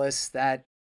she's jealous that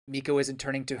Miko isn't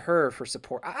turning to her for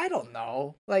support. I don't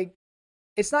know. Like,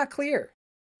 it's not clear.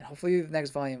 And hopefully the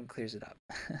next volume clears it up.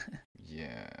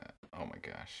 Yeah. Oh my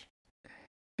gosh.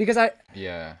 Because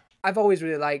I've always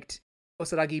really liked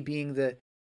Osaragi being the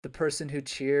person who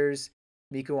cheers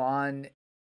Miko on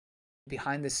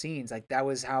behind the scenes. Like, that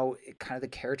was how the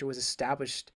character was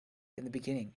established in the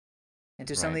beginning. And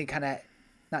to suddenly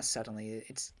not suddenly,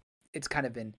 it's kind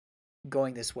of been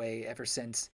going this way ever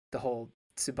since the whole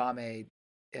Tsubame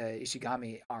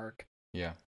Ishigami arc.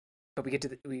 Yeah. But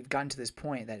we've gotten to this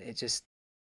point that it just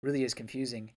really is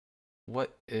confusing.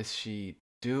 What is she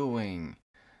doing?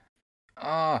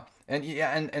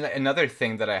 And another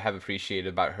thing that I have appreciated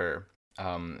about her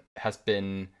has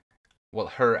been,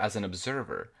 her as an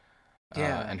observer.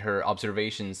 And her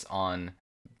observations on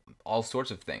all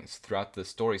sorts of things throughout the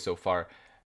story so far.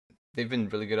 They've been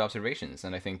really good observations,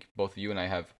 and I think both you and I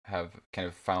have kind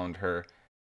of found her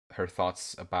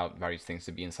thoughts about various things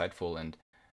to be insightful and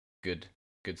good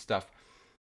stuff.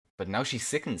 But now she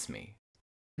sickens me.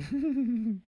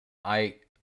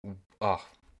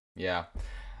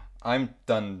 I'm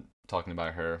done talking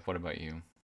about her. What about you?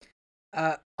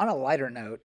 On a lighter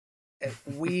note,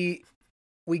 we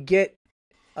get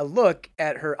a look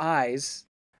at her eyes.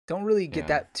 Don't really get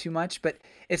that too much, but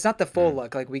it's not the full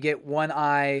look. Like, we get one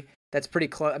eye that's pretty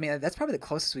close. I mean, that's probably the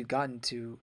closest we've gotten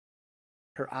to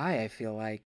her eye, I feel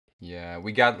like. Yeah,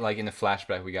 we got, like, in the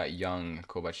flashback, we got young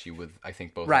Kobachi with, I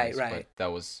think, both eyes. Right.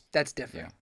 But that's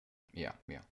different. Yeah.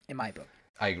 In my book.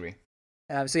 I agree.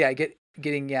 So yeah,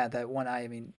 getting that one eye, I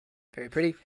mean, very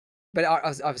pretty. But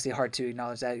obviously hard to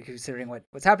acknowledge that considering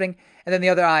what's happening. And then the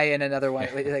other eye and another one,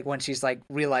 like when she's like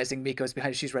realizing Miko's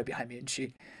behind, she's right behind me, and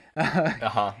she kind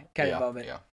of moment.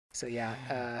 Yeah. So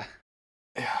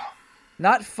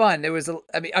not fun. It was.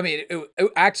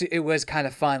 It was kind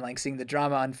of fun, like seeing the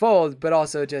drama unfold, but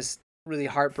also just really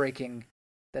heartbreaking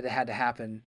that it had to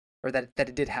happen, or that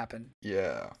it did happen.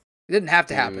 Yeah. It didn't have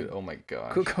to happen. Oh my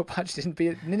gosh. Kobachi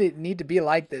didn't need to be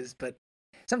like this, but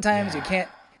sometimes you can't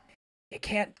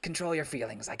control your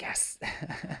feelings, I guess.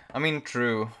 I mean,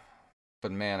 true.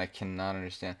 But man, I cannot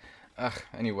understand.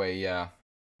 Anyway, yeah.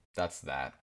 That's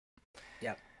that.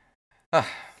 Yep.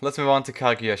 Let's move on to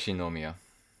Kaguya Shinomiya.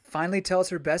 Finally tells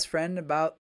her best friend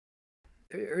about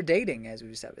her dating, as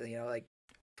we said.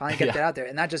 Finally get that out there.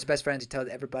 And not just best friends, he tells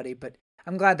everybody. But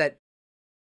I'm glad that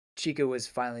Chika was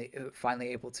finally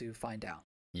able to find out.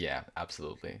 Yeah,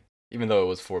 absolutely. Even though it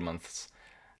was 4 months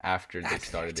after they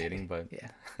started dating, but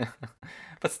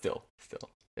but still,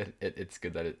 it's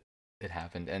good that it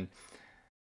happened.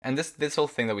 And this whole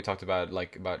thing that we talked about,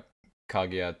 like about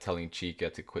Kaguya telling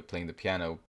Chika to quit playing the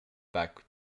piano back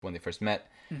when they first met,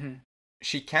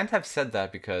 she can't have said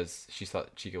that because she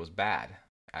thought Chika was bad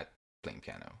at playing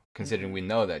piano, considering we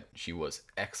know that she was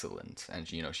excellent and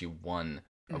she won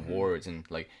awards, and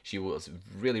like she was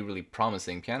really really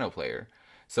promising piano player.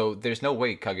 So there's no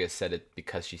way Kaguya said it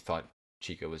because she thought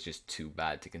Chika was just too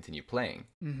bad to continue playing.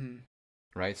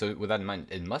 Right? So with that in mind,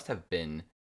 it must have been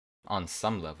on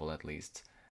some level at least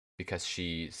because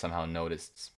she somehow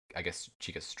noticed, I guess,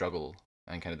 Chika's struggle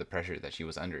and kind of the pressure that she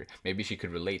was under. Maybe she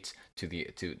could relate to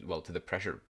the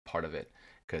pressure part of it,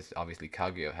 because obviously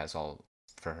Kaguya has all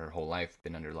for her whole life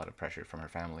been under a lot of pressure from her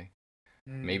family.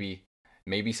 Maybe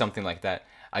something like that.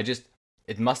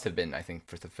 It must have been, I think,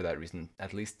 for that reason,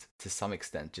 at least to some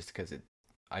extent, just because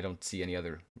I don't see any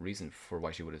other reason for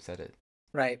why she would have said it.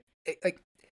 Right. Like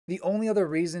the only other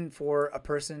reason for a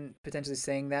person potentially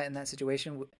saying that in that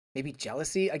situation, maybe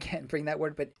jealousy. I can't bring that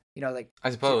word, but like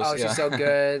I suppose. She's so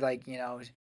good. Like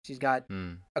she's got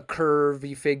a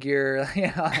curvy figure.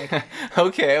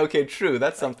 Okay, true.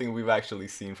 That's something we've actually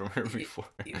seen from her before.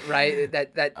 Right.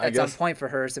 That's on point for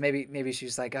her. So maybe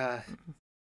she's like,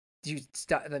 you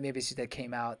stop. Maybe that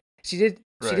came out. She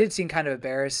did seem kind of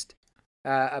embarrassed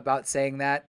about saying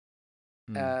that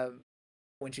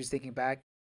when she was thinking back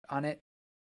on it.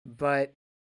 But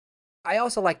I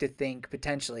also like to think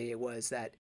potentially it was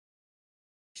that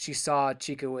she saw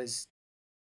Chika was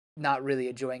not really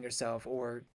enjoying herself,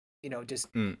 or just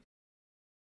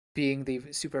being the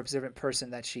super observant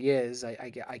person that she is.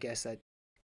 I guess that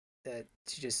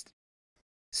she just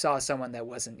saw someone that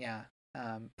wasn't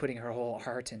putting her whole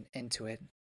heart into it.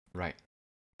 Right.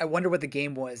 I wonder what the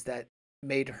game was that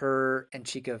made her and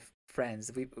Chika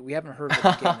friends. We haven't heard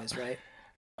what the game is, right?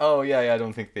 Oh yeah, I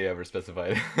don't think they ever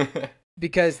specified.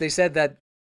 Because they said that,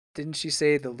 didn't she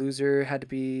say the loser had to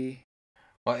be?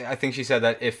 Well, I think she said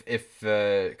that if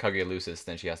Kaguya loses,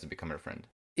 then she has to become her friend.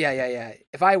 Yeah.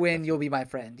 If I win, you'll be my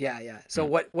friend. Yeah. So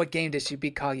what game did she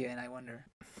beat Kaguya in, I wonder?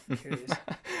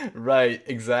 Right,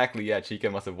 exactly. Yeah,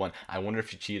 Chika must have won. I wonder if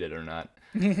she cheated or not.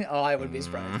 Oh, I wouldn't be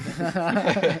surprised.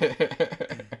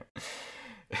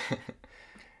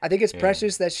 I think it's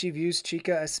precious that she views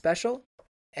Chika as special,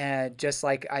 and just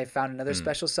like I found another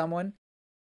special someone,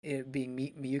 it being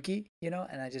Miyuki, and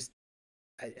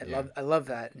I love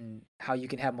that, and how you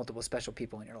can have multiple special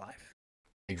people in your life.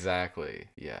 Exactly.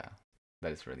 Yeah,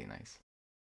 that is really nice.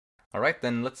 All right,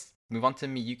 then let's move on to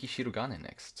Miyuki Shirogane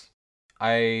next.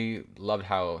 I loved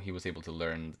how he was able to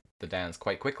learn the dance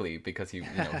quite quickly because he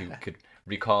could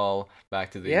recall back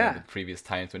to the previous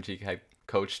times when Chika had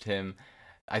coached him.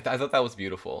 I thought that was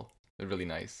beautiful. Really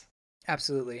nice.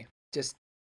 Absolutely. Just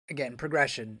again,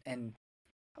 progression, and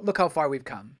look how far we've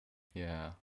come.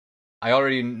 Yeah. I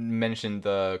already mentioned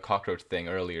the cockroach thing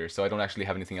earlier, so I don't actually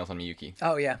have anything else on Miyuki.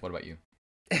 Oh yeah. What about you?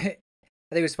 I think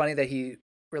it was funny that he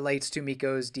relates to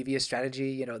Miko's devious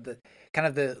strategy. The kind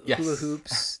of the hula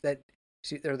hoops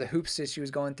or the hoops that she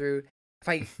was going through. If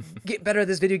I get better at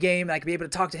this video game, I can be able to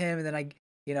talk to him, and then et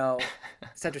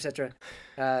cetera.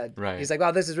 Right. He's like,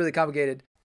 wow, this is really complicated,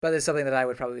 but it's something that I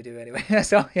would probably do anyway.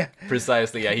 So yeah.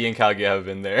 Precisely. Yeah, he and Kaguya have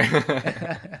been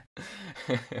there.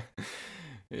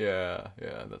 Yeah,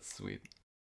 that's sweet.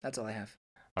 That's all I have.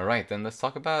 All right, then let's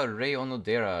talk about Rei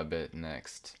Onodera a bit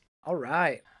next. All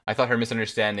right. I thought her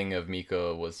misunderstanding of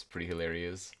Miko was pretty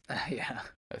hilarious. Yeah.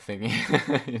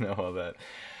 Thinking, all that.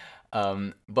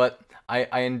 But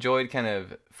I enjoyed kind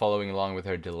of following along with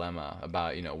her dilemma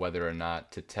about, whether or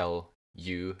not to tell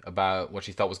Yu about what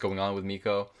she thought was going on with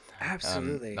Miko.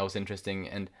 Absolutely. That was interesting.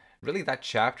 And really that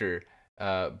chapter,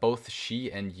 both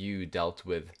she and Yu dealt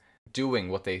with doing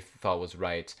what they thought was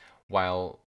right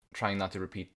while trying not to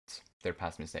repeat their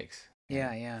past mistakes.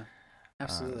 Yeah.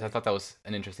 Absolutely. I thought that was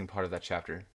an interesting part of that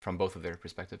chapter from both of their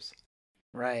perspectives.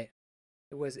 Right.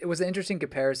 It was an interesting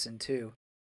comparison too.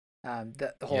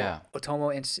 The whole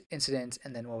Otomo incident,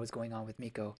 and then what was going on with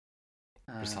Miko.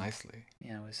 Precisely.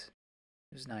 Yeah, it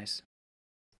was nice.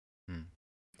 Hmm.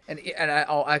 And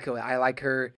I'll echo it. I like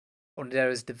her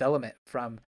Onodera's development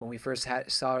from when we first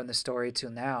saw her in the story till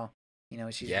now.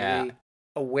 She's really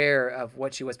aware of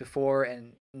what she was before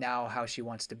and now how she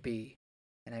wants to be,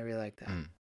 and I really like that.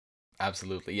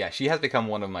 Absolutely, yeah. She has become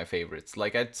one of my favorites.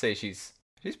 Like I'd say she's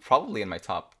probably in my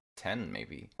top 10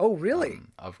 maybe. Oh really?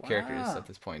 Of characters at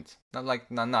this point.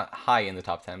 Not high in the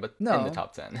top 10, but in the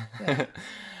top 10. Yeah.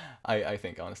 I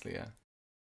think honestly, yeah.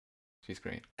 She's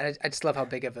great. And I just love how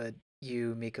big of a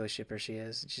Yu Miko shipper she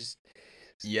is. She's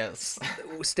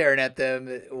staring at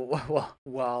them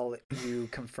while you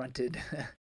confronted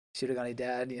Shirogane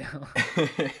dad,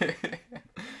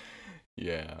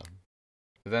 Yeah.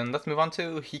 Then let's move on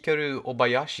to Hikaru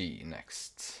Obayashi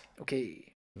next.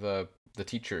 Okay. The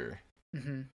teacher.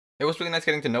 Mm-hmm. It was really nice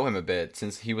getting to know him a bit,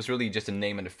 since he was really just a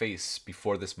name and a face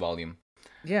before this volume.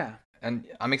 Yeah. And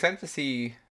I'm excited to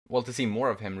see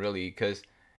more of him, really, because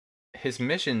his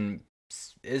mission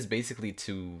is basically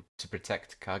to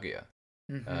protect Kaguya,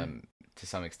 Mm-hmm. to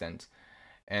some extent.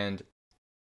 And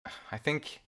I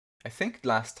think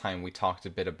last time we talked a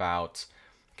bit about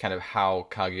kind of how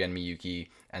Kaguya and Miyuki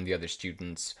and the other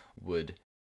students would,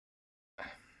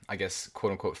 I guess,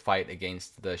 quote unquote, fight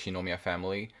against the Shinomiya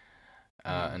family,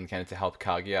 Mm-hmm. and kind of to help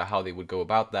Kaguya, how they would go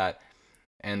about that.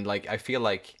 And like I feel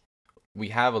like we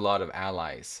have a lot of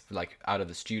allies, like out of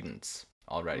the students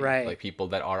already, like Right. people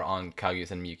that are on Kaguya's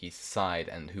and Miyuki's side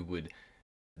and who would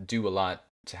do a lot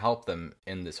to help them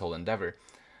in this whole endeavor.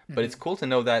 But it's Mm-hmm. cool to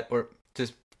know that, or to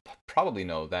probably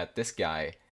know that this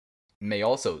guy may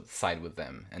also side with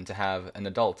them, and to have an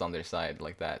adult on their side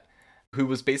like that, who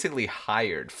was basically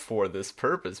hired for this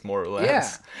purpose, more or Yeah,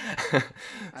 less.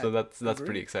 I So that's pretty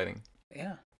agree. exciting.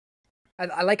 Yeah,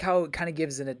 I like how it kind of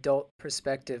gives an adult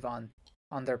perspective on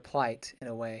their plight in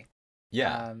a way,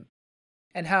 Yeah. um,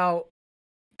 and how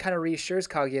kind of reassures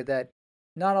Kaguya that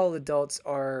not all adults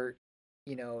are,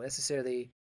 necessarily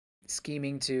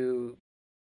scheming to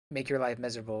make your life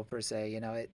miserable per se.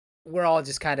 We're all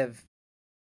just kind of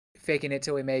faking it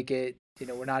till we make it.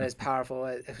 We're not as powerful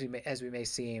as we may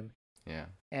seem, Yeah.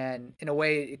 and in a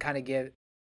way, it kind of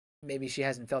maybe she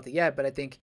hasn't felt it yet, but I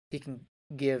think he can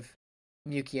give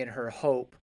Miyuki and her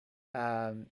hope,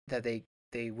 that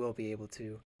they will be able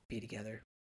to be together.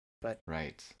 But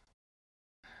Right.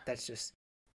 that's just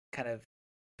kind of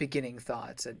beginning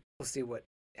thoughts, and we'll see what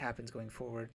happens going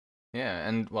forward. Yeah,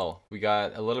 and well, we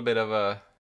got a little bit of a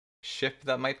ship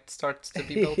that might start to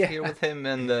be built Yeah, here with him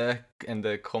and the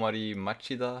Komari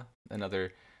Machida,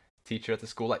 another teacher at the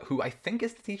school, like who I think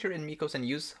is the teacher in Miko's and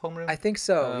Yu's I homeroom. think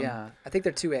so. Um, Yeah, I think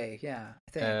they're 2A. Yeah,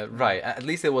 I think. Yeah, right. At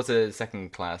least it was a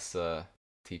second class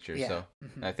teacher, yeah. so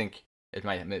Hmm. I think it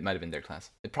might have been their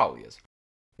class. It probably is.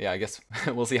 Yeah, I guess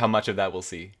we'll see how much of that we'll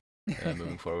see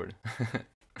moving forward.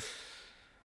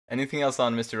 Anything else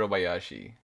on Mr.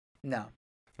 Obayashi? No.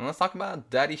 And let's talk about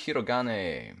Daddy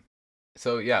Shirogane.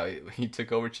 So yeah, he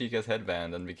took over Chika's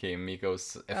headband and became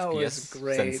Miko's That was FPS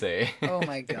great. sensei. Oh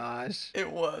my gosh.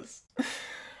 It was.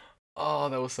 Oh,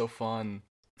 that was so fun.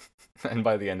 And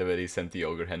by the end of it, he sent the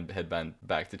ogre headband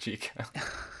back to Chika.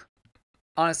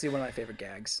 Honestly, one of my favorite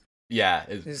gags. Yeah,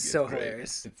 This is it's so great.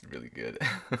 hilarious. It's really good.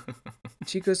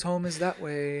 Chico's home is that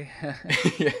way.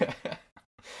 Yeah.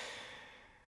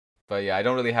 But yeah, I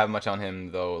don't really have much on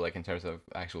him though, like in terms of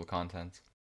actual content.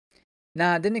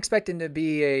 Nah, didn't expect him to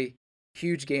be a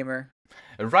huge gamer.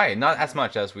 Right, not as Um,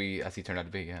 much as he turned out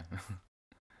to be. Yeah.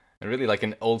 And really like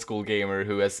an old school gamer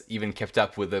who has even kept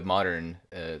up with the modern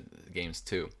games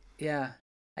too. yeah,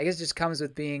 I guess it just comes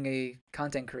with being a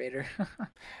content creator.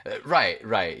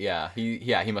 Right, yeah.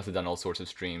 He must have done all sorts of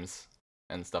streams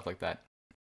and stuff like that.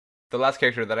 The last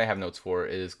character that I have notes for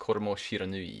is Koromo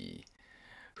Shiranui,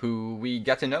 who we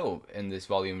get to know in this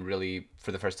volume really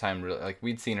for the first time. Really, like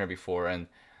we'd seen her before, and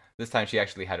this time she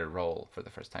actually had a role for the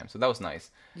first time, so that was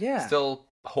nice. Yeah. Still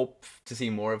hope to see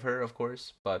more of her, of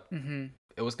course, but Mm-hmm.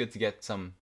 it was good to get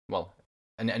some, well,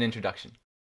 an introduction.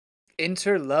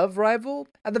 Inter-love rival.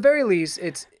 At the very least,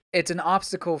 it's an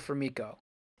obstacle for Miko.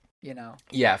 You know.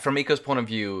 Yeah, from Miko's point of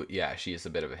view, yeah, she is a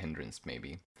bit of a hindrance,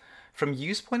 maybe. From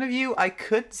Yu's point of view, I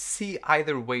could see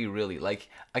either way, really. Like,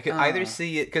 I could either Uh.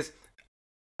 see it, because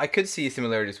I could see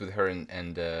similarities with her and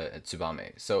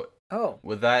Tsubame. So, Oh.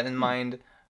 with that in Hmm. mind,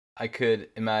 I could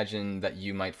imagine that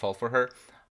you might fall for her.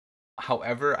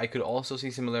 However, I could also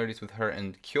see similarities with her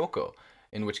and Kyoko,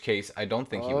 in which case I don't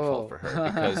think he would fall Oh. for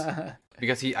her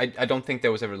because I don't think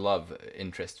there was ever love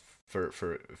interest for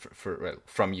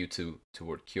from you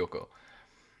toward Kyoko.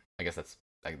 I guess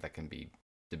that can be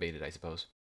debated, I suppose.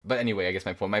 But anyway, I guess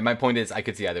my point is I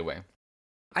could see either way.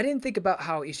 I didn't think about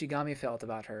how Ishigami felt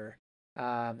about her.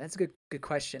 That's a good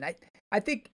question. I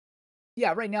think,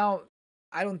 yeah, right now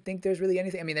I don't think there's really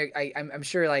anything. I mean, I'm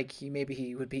sure like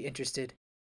he would be interested,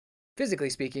 physically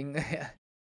speaking,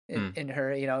 in Hmm. in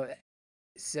her.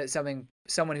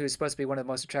 Someone who's supposed to be one of the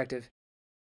most attractive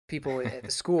people at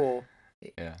the school.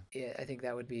 Yeah. Yeah, I think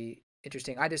that would be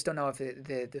interesting. I just don't know if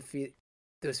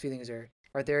those feelings are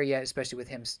there yet, especially with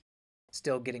him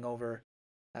still getting over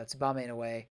Tsubame in a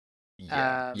way.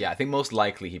 Yeah. I think most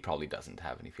likely he probably doesn't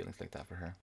have any feelings like that for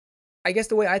her. I guess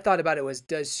the way I thought about it was,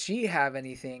 does she have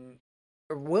anything,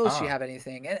 or will she Ah. have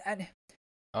anything? And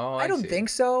Oh, I I don't see. think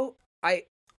so.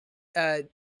 Uh,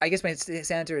 I guess my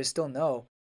answer is still no.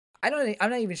 I'm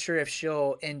not even sure if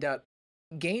she'll end up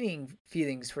gaining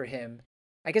feelings for him.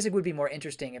 I guess it would be more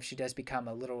interesting if she does become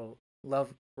a little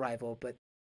love rival, but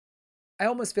I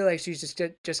almost feel like she's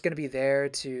just gonna be there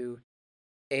to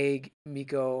egg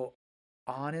Miko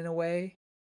on in a way.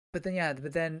 But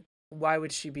then why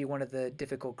would she be one of the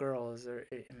difficult girls? Or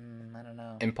I don't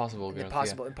know. Impossible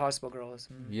girls. Impossible girls.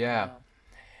 Yeah,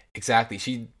 exactly.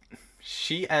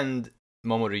 She and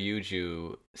Momo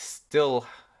Ryuju still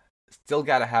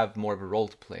gotta have more of a role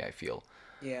to play, I feel.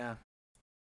 Yeah.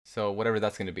 So whatever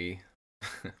that's gonna be,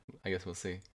 I guess we'll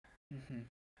see.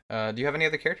 Mm-hmm. Do you have any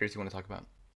other characters you want to talk about?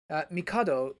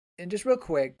 Mikado, and just real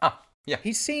quick. Yeah.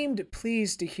 He seemed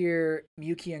pleased to hear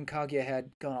Miyuki and Kaguya had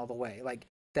gone all the way. Like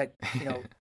that,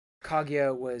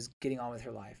 Kaguya was getting on with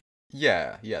her life.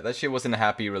 Yeah, that she was in a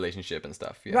happy relationship and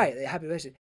stuff. Yeah. Right, a happy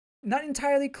relationship. Not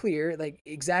entirely clear, like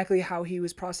exactly how he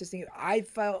was processing it. I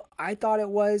thought it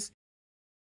was,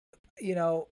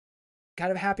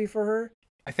 kind of happy for her.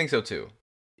 I think so too.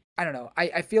 I don't know.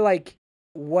 I feel like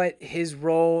what his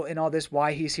role in all this,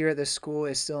 why he's here at this school,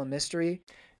 is still a mystery.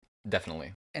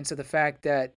 Definitely. And so the fact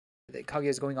that Kaguya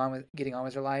is getting on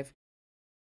with her life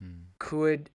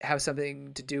could have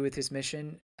something to do with his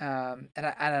mission. And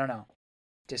I don't know.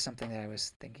 Just something that I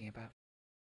was thinking about.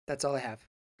 That's all I have.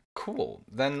 Cool.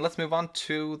 Then let's move on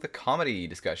to the comedy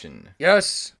discussion.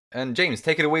 Yes. And James,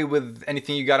 take it away with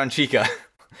anything you got on Chika.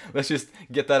 Let's just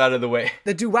get that out of the way.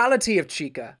 The duality of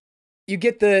Chika. You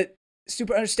get the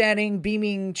super understanding,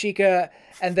 beaming Chika,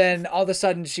 and then all of a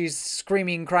sudden she's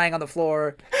screaming, crying on the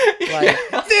floor. Like,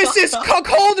 this is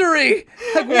cuckoldery!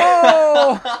 Like,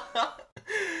 whoa!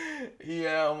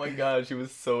 Yeah, oh my gosh, she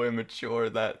was so immature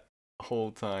that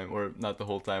whole time. Or not the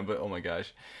whole time, but oh my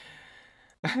gosh.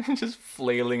 Just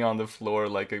flailing on the floor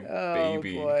like a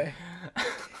baby. Oh boy.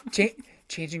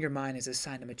 Changing your mind is a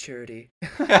sign of maturity.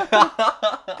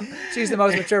 She's the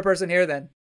most mature person here then.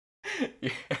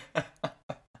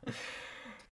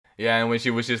 Yeah, and when she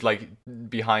was just like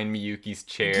behind Miyuki's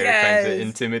chair trying to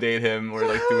intimidate him or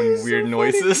like doing weird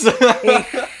noises.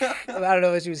 I don't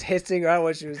know if she was hissing or I don't know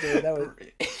what she was doing. That was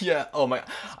yeah, oh my,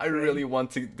 I really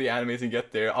want the anime to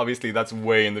get there. Obviously that's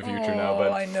way in the future now,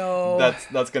 but I know.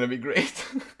 That's gonna be great.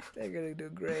 They're gonna do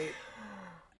great.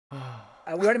 We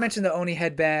already mentioned the Oni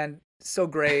headband. So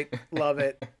great. Love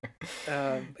it.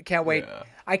 I can't wait. Yeah.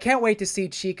 I can't wait to see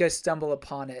Chika stumble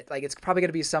upon it. Like, it's probably going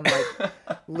to be some, like,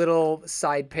 little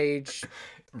side page,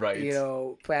 right?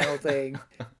 panel thing.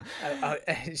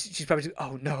 She's probably,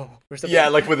 oh, no. Or something. Yeah,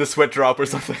 like with a sweat drop or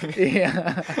something.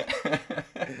 Yeah.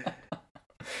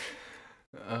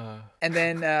 And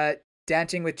then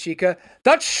dancing with Chika.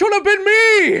 That should have been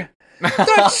me!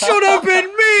 That should have been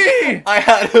me! I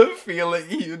had a feeling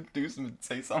you'd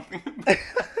say something.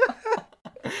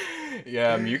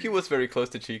 Yeah, Miyuki was very close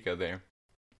to Chika there.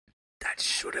 That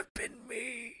should have been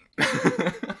me.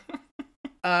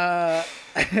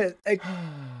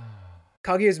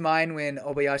 Kaguya's mind when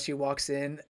Obayashi walks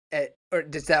in, or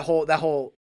just that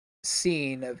whole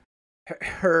scene of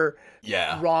her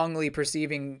wrongly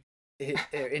perceiving,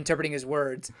 interpreting his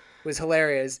words was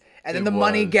hilarious. And then the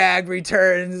money gag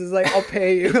returns. It's like, I'll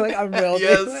pay you. Like, I'm real.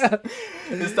 Yes.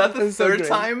 Is that the third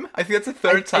time? I think that's the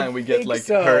third time we get like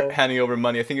her handing over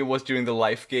money. I think it was during the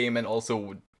life game and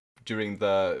also during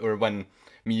when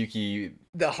Miyuki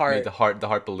made the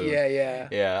heart balloon.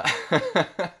 Yeah.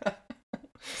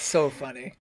 So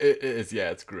funny. It is. Yeah,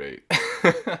 it's great.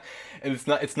 And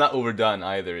it's not overdone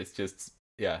either. It's just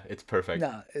it's perfect.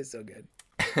 No, it's so good.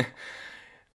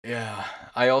 Yeah,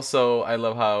 I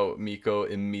love how Miko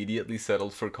immediately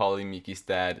settled for calling Miki's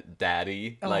dad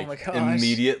Daddy. Oh like, my gosh.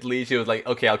 Immediately, she was like,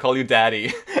 okay, I'll call you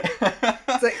Daddy.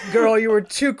 It's like, girl, you were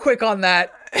too quick on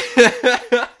that.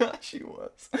 She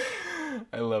was.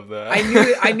 I love that.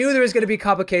 I knew there was going to be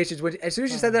complications. As soon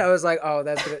as she said that, I was like, oh,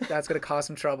 that's gonna cause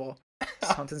some trouble.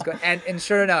 Something's going. And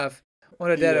sure enough,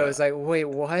 when I did, I was like, wait,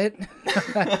 what?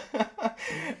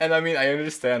 And I mean, I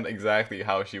understand exactly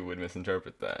how she would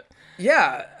misinterpret that.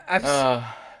 Yeah,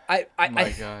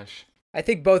 my gosh. I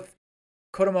think both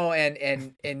Koromo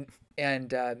and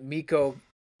Miko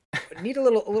need a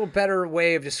little better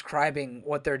way of describing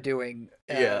what they're doing.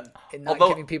 And not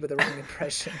giving people the wrong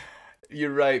impression.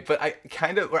 You're right, but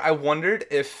I wondered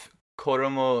if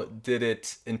Koromo did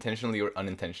it intentionally or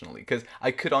unintentionally, because I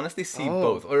could honestly see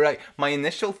both. Or my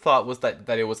initial thought was that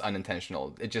it was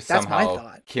unintentional. It just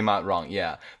somehow came out wrong.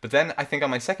 Yeah, but then I think on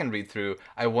my second read through,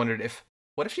 I wondered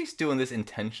what if she's doing this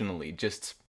intentionally,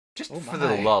 just for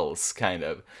the lulls, kind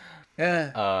of.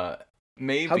 Yeah.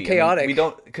 Maybe. How chaotic. We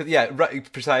don't,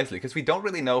 precisely, because we don't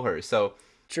really know her. So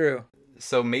true.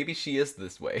 So maybe she is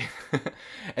this way,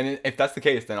 and if that's the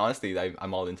case, then honestly,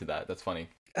 I'm all into that. That's funny.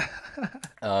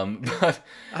 But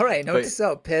all right, note to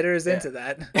self, Pitter's into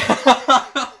that.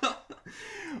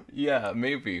 Yeah,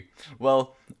 maybe.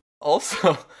 Well,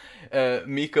 Also,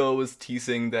 Miko was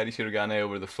teasing Daddy Shirogane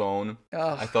over the phone. I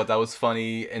Oh, thought that was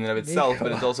funny in and of itself, but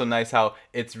it's Miko. also nice how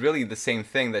it's really the same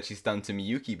thing that she's done to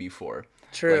Miyuki before.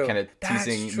 Like True. kind of That's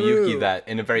teasing Miyuki true. that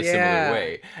in a very similar Yeah.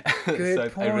 way. Good So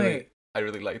point. I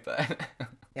really like that.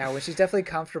 Yeah, when she's definitely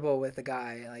comfortable with the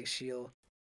guy, like she'll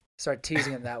start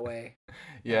teasing him that way.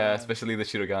 Yeah, Um, especially the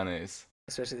Shiroganes.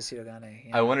 especially the Shirogane.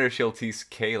 I Yeah. wonder if she'll tease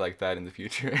Kei like that in the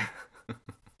future.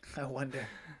 I wonder.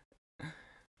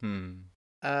 Hmm.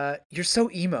 You're so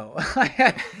emo.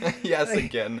 Yes, Like,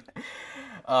 again.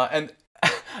 And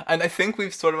and I think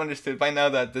we've sort of understood by now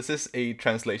that this is a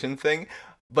translation thing.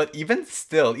 But even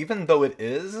still, even though it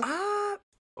is, ah,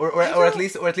 or, I or don't.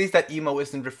 at least that emo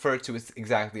isn't referred to as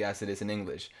exactly as it is in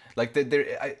English. Like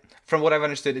from what I've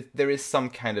understood, there is some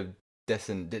kind of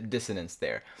dissonance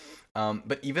there.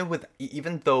 But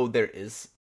even though there is,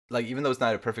 like, even though it's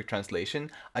not a perfect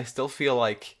translation, I still feel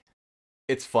like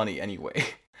it's funny anyway.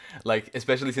 Like,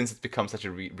 especially since it's become such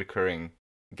a recurring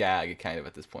gag kind of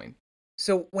at this point.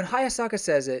 So when Hayasaka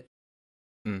says it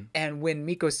Mm. and when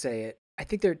Miko say it, I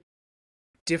think they're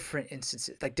different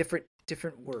instances, like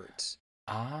different words,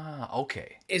 Ah,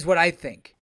 okay. is what I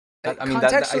think. I mean, I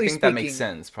Contextually think that makes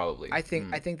speaking, sense probably. I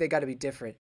think they got to be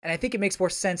different, and I think it makes more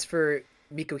sense for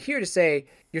Miko here to say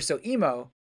 "you're so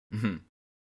emo" Hmm.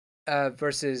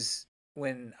 versus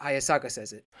when Hayasaka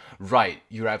says it. Right,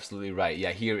 you're absolutely right.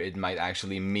 Yeah, here it might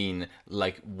actually mean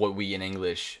like what we in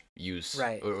English use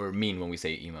Right. or mean when we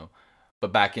say emo.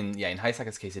 But back in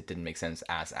Haisaka's case, it didn't make sense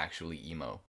as actually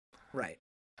emo. Right.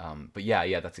 But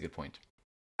yeah, that's a good point.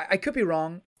 I could be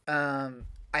wrong. I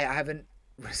haven't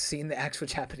seen the actual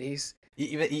Japanese.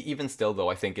 Even still, though,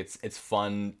 I think it's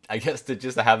fun. I guess to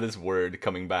just have this word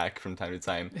coming back from time to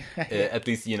time. Yeah. At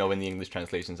least in the English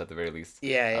translations, at the very least.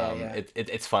 Yeah.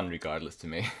 It's fun regardless to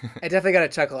me. I definitely got a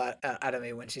chuckle out of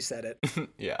me when she said it.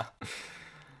 Yeah.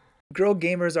 Girl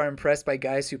gamers are impressed by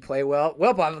guys who play well.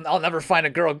 Well, I'll never find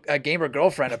a gamer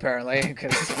girlfriend apparently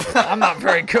because I'm not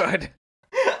very good.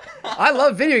 I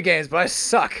love video games, but I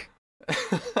suck.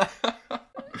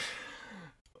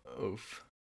 Oof.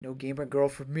 No gamer girl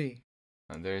for me.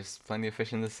 And there's plenty of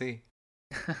fish in the sea.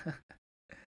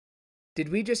 Did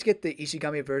we just get the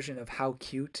Ishigami version of How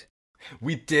Cute?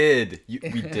 We did.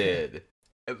 We did.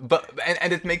 But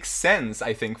and it makes sense,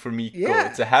 I think, for Miko Yeah.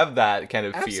 to have that kind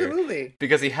of fear Absolutely.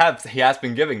 because he has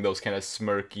been giving those kind of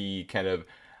smirky, kind of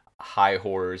high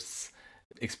horse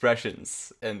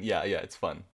expressions, and yeah, it's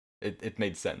fun. It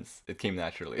made sense. It came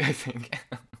naturally, I think.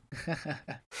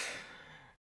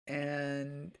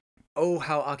 And oh,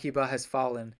 how Akiba has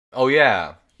fallen. Oh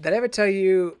yeah. Did I ever tell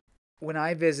you when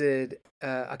I visited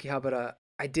Akihabara,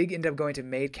 I did end up going to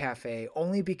Maid Cafe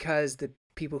only because the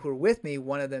people who were with me,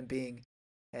 one of them being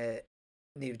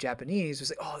native Japanese,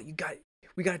 was like, "Oh,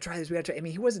 we got to try this. We got to try." I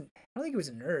mean, I don't think he was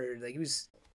a nerd. Like he was,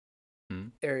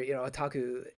 or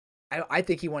otaku. I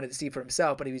think he wanted to see for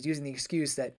himself, but he was using the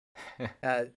excuse that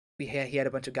he had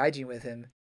a bunch of gaijin with him.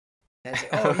 And I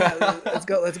was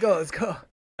like, "Oh yeah, let's go."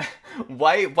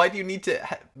 Why do you need to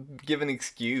give an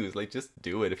excuse? Like, just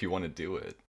do it if you want to do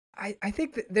it. I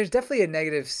think that there's definitely a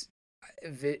negative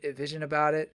vision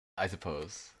about it. I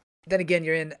suppose. Then again,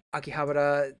 you're in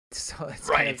Akihabara, so it's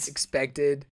kind of Right.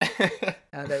 expected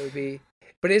that would be.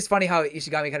 But it is funny how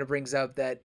Ishigami kind of brings up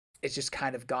that it's just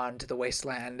kind of gone to the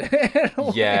wasteland.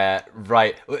 Yeah,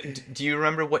 right. Do you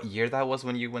remember what year that was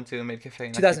when you went to a Maid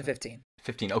Cafe? 2015.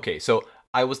 15. Okay, so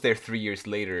I was there 3 years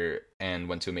later and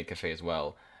went to a Maid Cafe as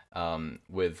well,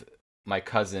 with my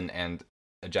cousin and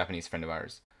a Japanese friend of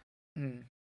ours. Mm.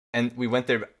 And we went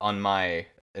there on my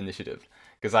initiative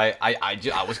because I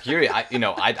was curious.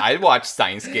 I watched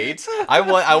Steins Gate. I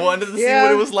wanted to see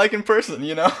what it was like in person.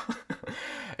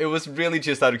 It was really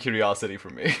just out of curiosity for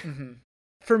me. Mm-hmm.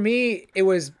 For me, it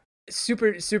was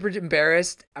super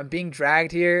embarrassed. I'm being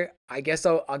dragged here. I guess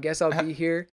I'll be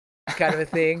here, kind of a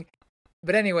thing.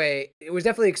 But anyway, it was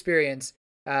definitely an experience.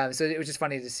 So it was just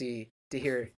funny to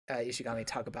hear Ishigami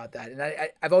talk about that. And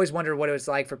I've always wondered what it was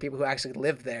like for people who actually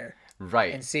lived there.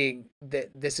 Right. And seeing that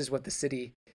this is what the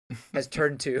city has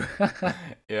turned to.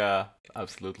 Yeah,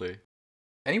 absolutely.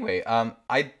 Anyway,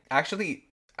 I actually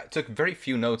took very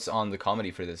few notes on the comedy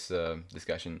for this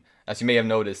discussion. As you may have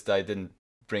noticed, I didn't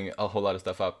bring a whole lot of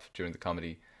stuff up during the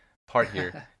comedy part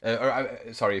here.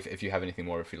 Sorry if you have anything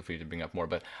more, feel free to bring up more.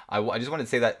 But I just wanted to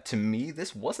say that to me,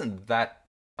 this wasn't that.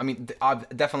 I mean,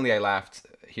 definitely I laughed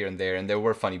here and there, and there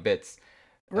were funny bits,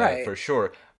 Right. for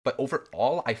sure. But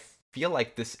overall, I feel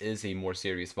like this is a more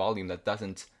serious volume that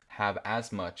doesn't have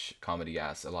as much comedy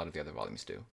as a lot of the other volumes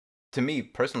do. To me,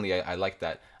 personally, I like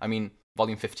that. I mean,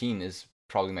 volume 15 is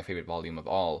probably my favorite volume of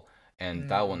all, and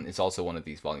that one is also one of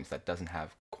these volumes that doesn't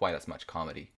have quite as much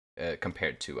comedy.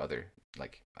 compared to other,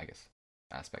 like, I guess,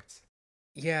 aspects.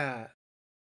 Yeah,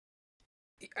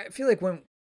 I feel like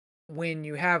when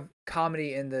you have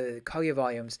comedy in the Kaguya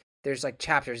volumes, there's like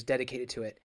chapters dedicated to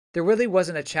it. There really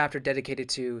wasn't a chapter dedicated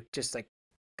to just like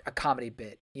a comedy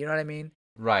bit. You know what I mean?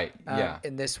 Right. Yeah.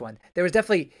 In this one, there was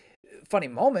definitely funny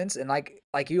moments, and like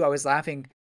you, I was laughing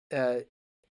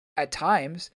at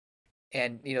times,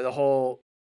 and the whole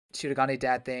Shirogane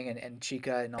dad thing and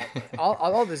Chika and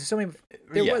all this. So many.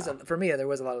 For me, there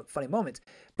was a lot of funny moments,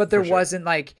 but there wasn't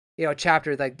like a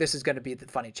chapter like this is going to be the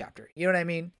funny chapter. You know what I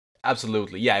mean?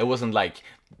 Absolutely. Yeah, it wasn't like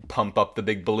pump up the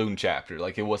big balloon chapter.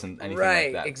 Like it wasn't anything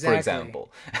like that. Exactly. For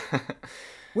example.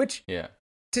 Which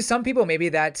to some people maybe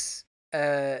that's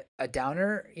a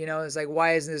downer. It's like,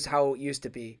 why isn't this how it used to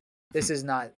be? This is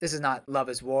not Love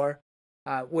is War,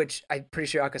 which I'm pretty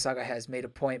sure Akasaga has made a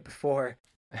point before.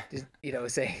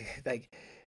 Saying like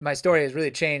my story has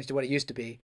really changed to what it used to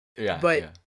be. Yeah.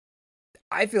 But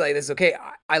I feel like this is okay.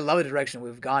 I love the direction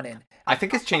we've gone in. I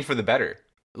think it's changed for the better.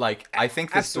 Like, I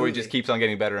think the story just keeps on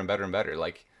getting better and better and better.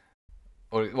 Like,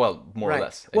 or more or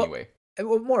less, anyway.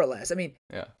 Well, more or less. I mean,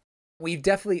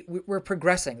 we're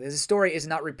progressing. The story is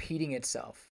not repeating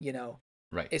itself.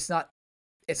 Right. It's not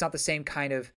the same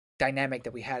kind of dynamic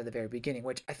that we had at the very beginning,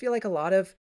 which I feel like a lot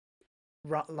of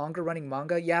longer running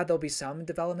manga. Yeah, there'll be some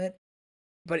development,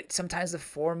 but sometimes the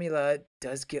formula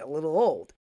does get a little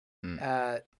old.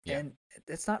 And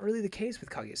that's not really the case with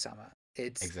Kaguya-sama.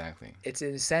 It's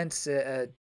in a sense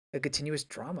a continuous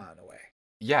drama in a way.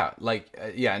 Yeah, like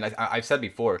and I've said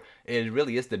before, it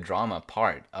really is the drama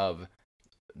part of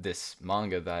this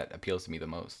manga that appeals to me the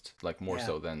most, like more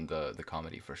so than the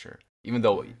comedy for sure. Even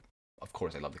though, of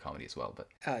course, I love the comedy as well, but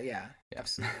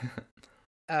absolutely.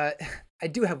 I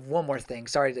do have one more thing.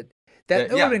 Sorry that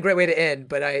would have been a great way to end,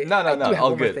 but I do have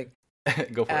all one good. more thing.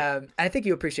 Go for it. I think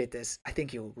you appreciate this. I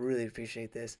think you'll really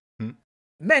appreciate this.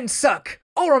 Men suck.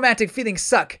 All romantic feelings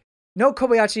suck. No,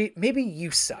 Kobayashi, maybe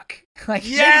you suck. Like,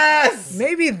 yes!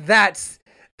 Maybe that's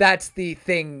the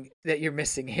thing that you're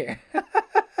missing here.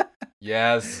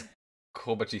 Yes.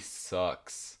 Kobayashi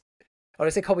sucks. Oh, did I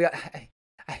say Kobayashi?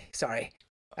 Sorry.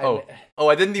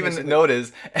 I didn't even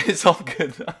notice. It's all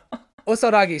good.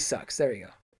 Osaragi sucks. There you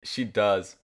go. She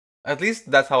does. At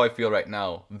least that's how I feel right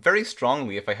now. Very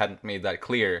strongly, if I hadn't made that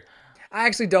clear. I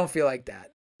actually don't feel like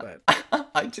that. But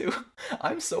I do.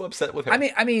 I'm so upset with her.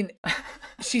 I mean,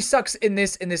 she sucks in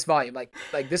this volume. Like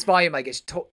this volume, like is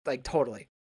totally.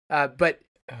 But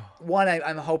one,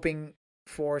 I'm hoping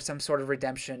for some sort of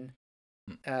redemption,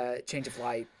 change of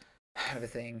light, kind of a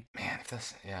thing. Man,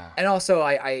 And also,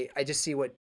 I just see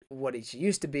what she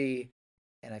used to be,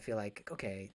 and I feel like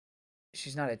okay,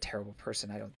 she's not a terrible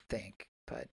person, I don't think,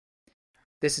 but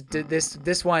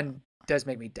this one does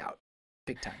make me doubt,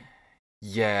 big time.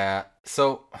 Yeah.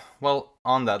 So, well,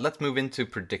 on that, let's move into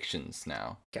predictions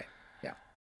now. Okay. Yeah.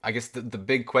 I guess the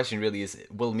big question really is,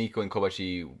 will Miko and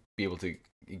Kobayashi be able to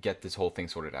get this whole thing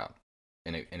sorted out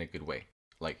in a good way?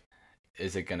 Like,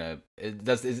 is it gonna?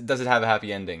 Does it have a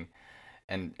happy ending?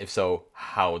 And if so,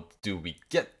 how do we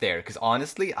get there? Because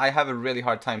honestly, I have a really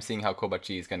hard time seeing how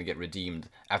Kobayashi is gonna get redeemed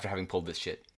after having pulled this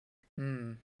shit.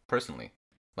 Personally,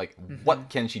 like, what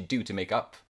can she do to make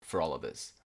up for all of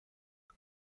this?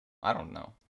 I don't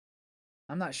know.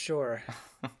 I'm not sure.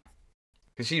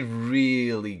 Because she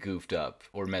really goofed up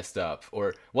or messed up.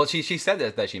 Or, well, she said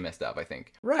that she messed up, I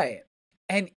think. Right.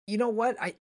 And you know what?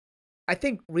 I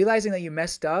think realizing that you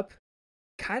messed up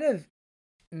kind of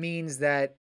means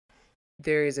that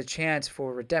there is a chance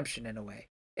for redemption in a way.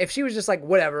 If she was just like,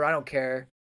 whatever, I don't care,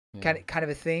 kind of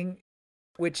a thing,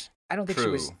 which I don't think she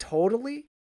was totally.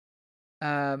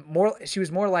 She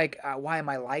was more like, why am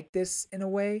I like this in a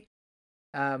way?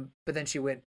 But then she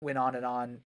went on and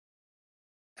on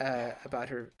about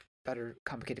her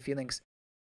complicated feelings.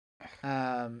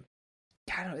 I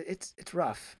don't know. It's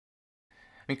rough.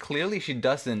 I mean, clearly she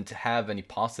doesn't have any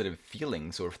positive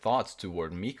feelings or thoughts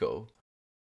toward Miko.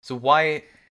 So why?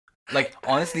 Like,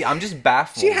 honestly, I'm just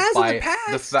baffled. She has by in the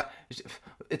past.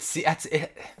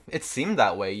 It seemed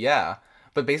that way, yeah.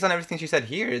 But based on everything she said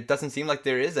here, it doesn't seem like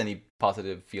there is any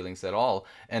positive feelings at all.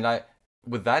 And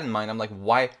with that in mind, I'm like,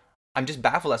 why? I'm just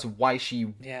baffled as to why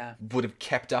she would have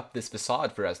kept up this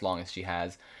facade for as long as she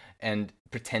has and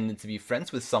pretended to be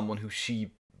friends with someone who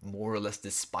she more or less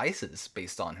despises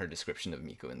based on her description of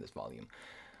Miko in this volume.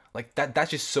 Like,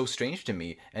 that's just so strange to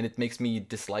me, and it makes me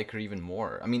dislike her even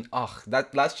more. I mean,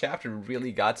 that last chapter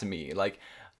really got to me. Like,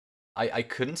 I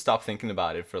couldn't stop thinking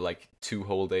about it for like 2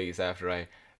 whole days after I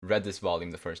read this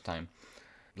volume the first time.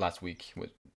 Last week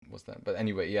was that. But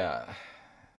anyway, yeah.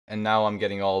 And now I'm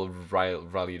getting all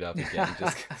rallied up again.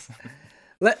 Just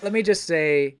let me just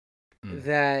say, Mm.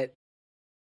 that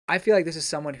I feel like this is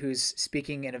someone who's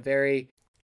speaking in a very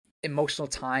emotional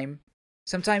time.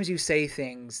 Sometimes you say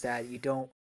things that you don't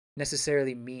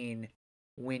necessarily mean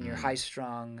when you're Mm. high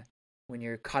strung, when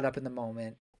you're caught up in the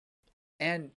moment,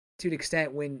 and to an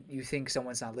extent when you think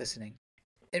someone's not listening.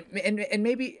 And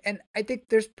maybe, and I think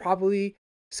there's probably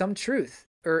some truth,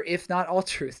 or if not all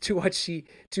truth, to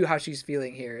how she's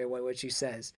feeling here and what she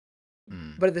says.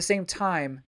 Mm. But at the same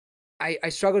time, I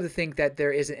struggle to think that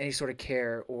there isn't any sort of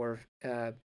care or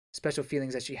special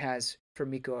feelings that she has for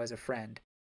Miko as a friend.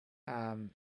 Um,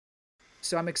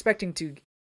 so I'm expecting to,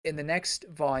 in the next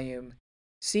volume,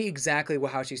 see exactly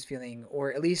how she's feeling,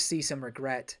 or at least see some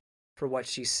regret for what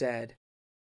she said.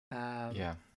 Um,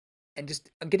 Yeah. and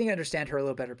just getting to understand her a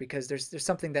little better, because there's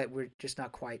something that we're just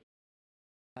not quite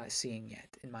seeing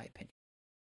yet, in my opinion.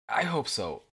 I hope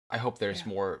so. I hope there's Yeah.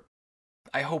 more.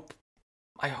 I hope.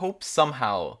 I hope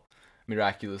somehow,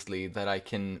 miraculously, that I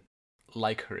can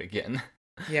like her again.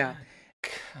 Yeah.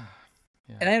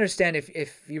 Yeah. And I understand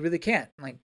if you really can't,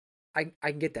 like, I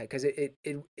can get that, because it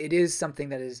is something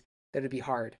that would be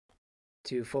hard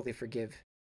to fully forgive.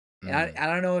 And Mm. I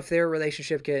don't know if their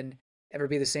relationship can ever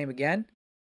be the same again,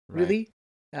 Right. really.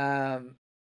 Um,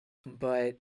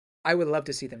 but I would love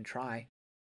to see them try,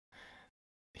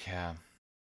 Yeah.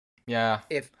 Yeah.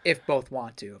 if both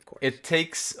want to, of course. It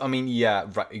takes. I mean, yeah.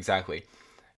 Right. Exactly.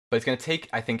 But it's gonna take,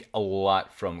 I think, a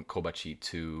lot from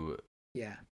Kobachi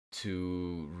Yeah.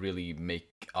 to really make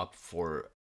up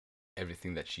for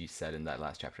everything that she said in that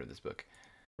last chapter of this book.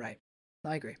 Right.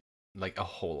 I agree. Like a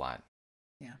whole lot.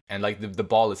 Yeah. And like the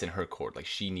ball is in her court. Like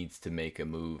she needs to make a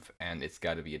move, and it's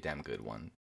got to be a damn good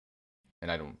one.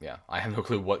 And I don't. Yeah, I have no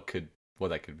clue what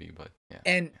that could be, but yeah.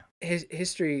 And Yeah. his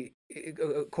history,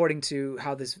 according to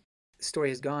how this story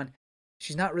has gone,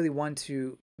 she's not really one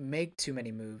to make too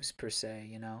many moves per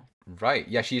se. Right.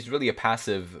 Yeah, she's really a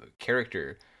passive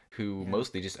character who Yeah.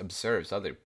 mostly just observes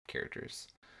other characters.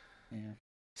 Yeah.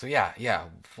 So yeah, yeah.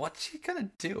 What's she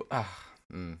gonna do?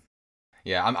 Mm.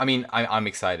 Yeah. I'm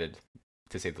excited,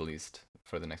 to say the least,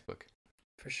 for the next book.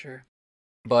 For sure.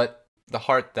 But the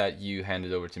heart that you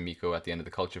handed over to Miko at the end of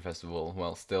the Culture Festival,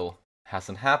 well, still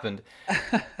hasn't happened.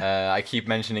 I keep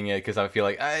mentioning it because I feel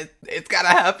like it's gotta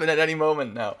happen at any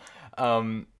moment now.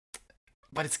 Um,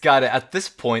 but it's gotta, at this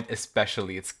point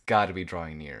especially, it's gotta be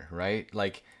drawing near, right?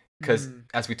 Like, because Mm.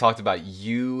 as we talked about,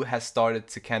 Yu has started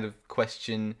to kind of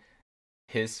question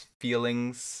his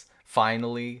feelings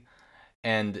finally,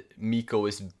 and Miko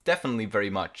is definitely very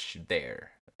much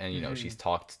there. And she's Mm-hmm.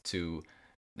 talked to,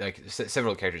 like,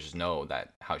 several characters just know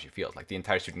that how she feels. Like the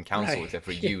entire student council, Right. except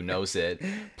for Yeah. Yu, knows it.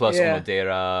 Plus Yeah.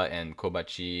 Onodera and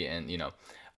Kobachi, and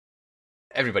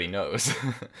everybody knows.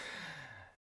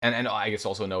 And I guess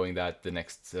also knowing that the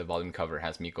next volume cover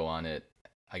has Miko on it,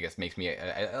 I guess makes me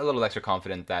a little extra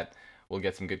confident that we'll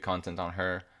get some good content on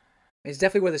her. It's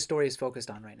definitely where the story is focused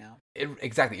on right now.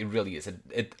 Exactly, it really is.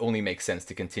 It only makes sense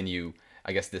to continue,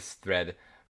 I guess, this thread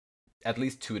at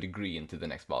least to a degree into the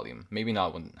next volume. Maybe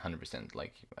not 100%.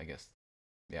 Like, I guess,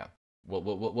 yeah,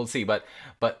 we'll see. But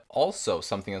also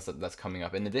something else that's coming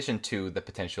up in addition to the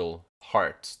potential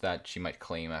heart that she might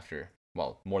claim after,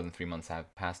 well, more than 3 months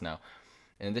have passed now.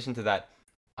 In addition to that,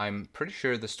 I'm pretty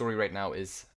sure the story right now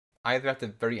is either at the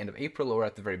very end of April or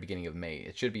at the very beginning of May.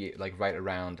 It should be like right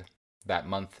around that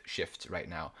month shift right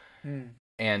now. Mm.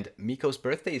 And Miko's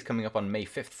birthday is coming up on May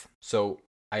 5th. So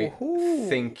I Woohoo!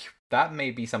 think that may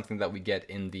be something that we get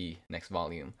in the next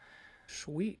volume.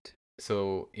 Sweet.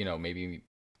 So, maybe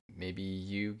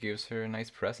you gives her a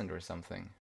nice present or something.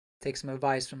 Take some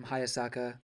advice from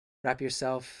Hayasaka. Wrap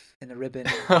yourself in the ribbon.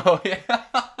 Oh yeah.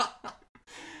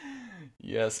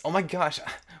 Yes. Oh my gosh.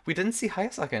 We didn't see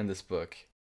Hayasaka in this book.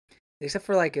 Except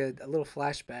for like a little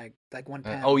flashback, like one Oh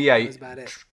panel. yeah, That was about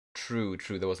it. true.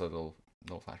 There was a little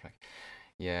flashback.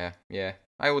 Yeah, yeah.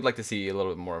 I would like to see a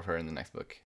little bit more of her in the next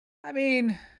book. I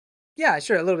mean, yeah,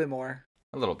 sure, a little bit more.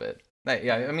 A little bit. Yeah,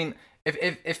 Yeah. I mean,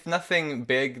 if nothing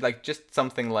big, like just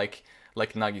something like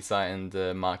Nagisa and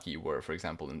Maki were, for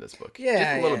example, in this book. Just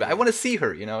Yeah, a little yeah, bit. I yeah. want to see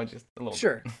her, just a little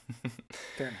Sure. bit.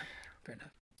 Fair enough. Fair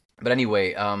enough. But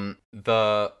anyway,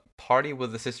 the party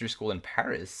with the sister school in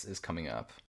Paris is coming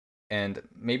up, and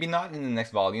maybe not in the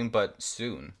next volume, but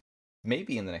soon.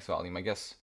 Maybe in the next volume. I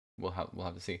guess we'll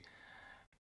have to see.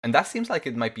 And that seems like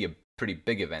it might be a pretty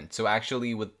big event. So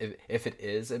actually, if it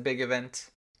is a big event,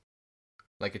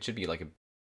 like it should be like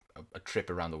a trip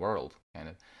around the world kind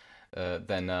of.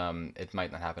 Then it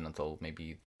might not happen until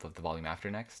maybe the volume after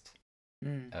next.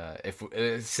 Mm. If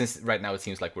Since right now it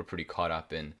seems like we're pretty caught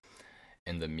up in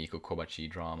the Miko Kobachi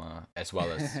drama, as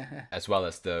well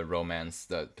as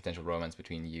the potential romance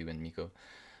between Yu and Miko.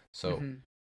 So Mm-hmm.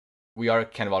 we are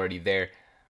kind of already there.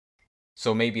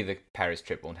 So maybe the Paris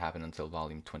trip won't happen until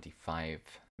volume 25,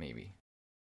 maybe.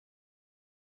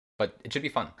 But it should be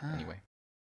fun anyway.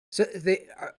 So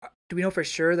do we know for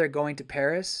sure they're going to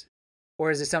Paris,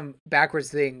 or is it some backwards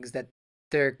things that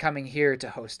they're coming here to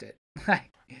host it?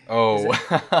 Oh,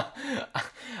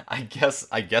 I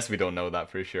guess we don't know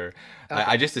that for sure. Okay.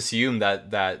 I just assume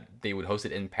that they would host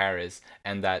it in Paris,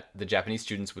 and that the Japanese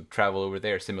students would travel over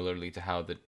there, similarly to how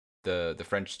the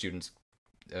French students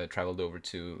traveled over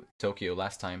to Tokyo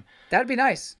last time. That'd be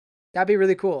nice. That'd be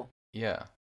really cool. Yeah.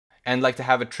 And like to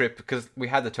have a trip, because we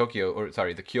had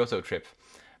the Kyoto trip,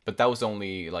 but that was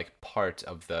only like part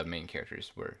of the main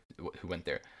characters who went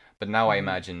there. But now I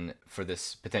imagine for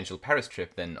this potential Paris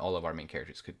trip, then all of our main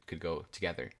characters could go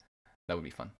together. That would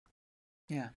be fun.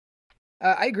 Yeah.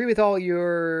 I agree with all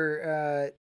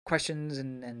your questions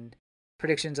and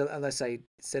predictions, unless I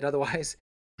said otherwise.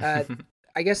 I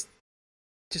guess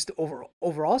just the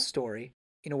overall story,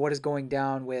 what is going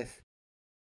down with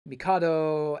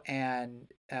Mikado, and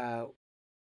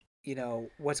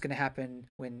what's going to happen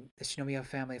when the Shinomiya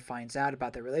family finds out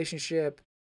about their relationship.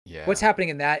 Yeah. What's happening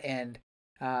in that end?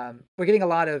 We're getting a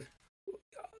lot of,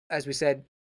 as we said,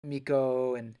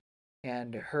 Miko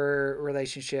and her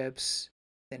relationships,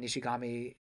 and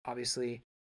Ishigami, obviously.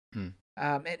 And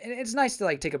it's nice to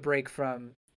like take a break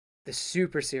from the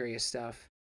super serious stuff.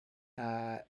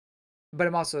 But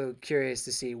I'm also curious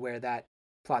to see where that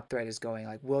plot thread is going.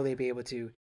 Like, will they be able to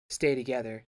stay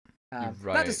together?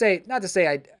 Right. Not to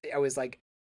say I was like,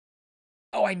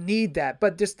 oh, I need that,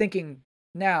 but just thinking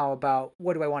now about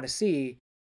what do I want to see.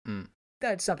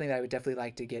 That's something that I would definitely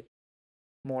like to get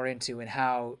more into, and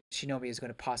how Shinomiya is going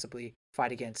to possibly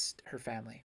fight against her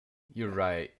family. You're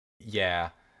right. Yeah.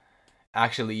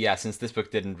 Actually, yeah, since this book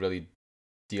didn't really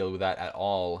deal with that at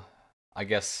all, I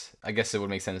guess it would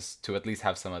make sense to at least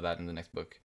have some of that in the next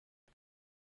book,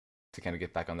 to kind of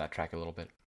get back on that track a little bit.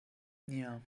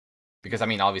 Yeah. Because I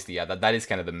mean, obviously, yeah, that is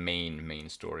kind of the main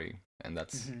story, and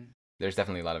that's there's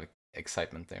definitely a lot of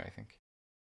excitement there, I think.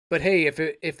 But hey,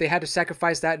 if they had to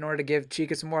sacrifice that in order to give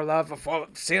Chika some more love, well,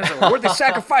 it seems a worthy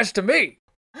sacrifice to me.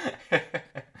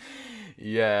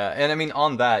 Yeah, and I mean,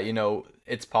 on that,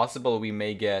 it's possible we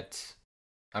may get,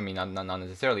 I mean, not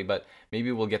necessarily, but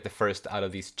maybe we'll get the first out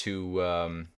of these two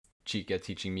Chika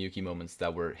teaching Miyuki moments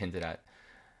that were hinted at.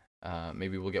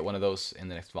 Maybe we'll get one of those in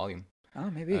the next volume. Oh,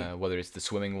 maybe. Whether it's the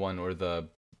swimming one or the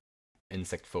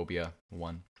insect phobia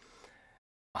one.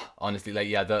 Honestly, like,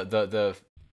 yeah, the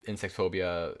insect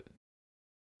phobia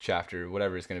chapter,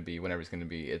 whenever it's gonna be,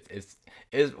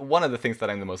 is one of the things that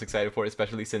I'm the most excited for,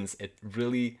 especially since it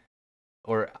really,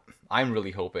 or I'm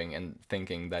really hoping and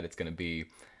thinking that it's gonna be,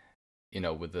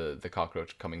 with the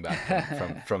cockroach coming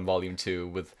back from volume 2,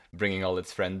 with bringing all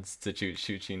its friends to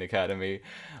Shuchin Academy,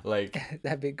 like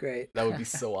that'd be great. That would be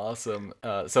so awesome.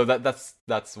 So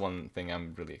that's one thing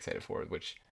I'm really excited for,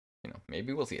 which,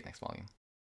 maybe we'll see it next volume.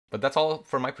 But that's all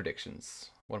for my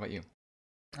predictions. What about you?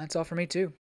 That's all for me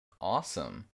too.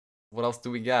 Awesome. What else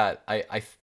do we got? I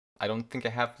don't think I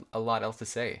have a lot else to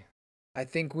say. I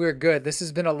think we're good. This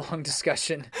has been a long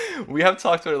discussion. We have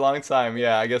talked for a long time.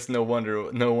 Yeah, I guess no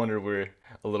wonder we're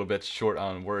a little bit short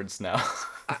on words now.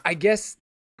 I guess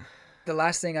the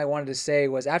last thing I wanted to say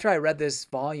was, after I read this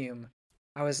volume,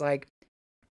 I was like,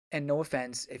 and no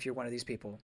offense if you're one of these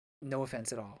people, no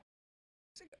offense at all.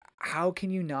 How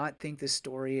can you not think this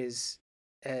story is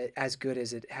as good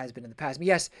as it has been in the past? I mean,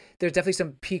 yes, there's definitely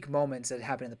some peak moments that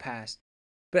happened in the past,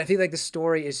 but I feel like the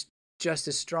story is just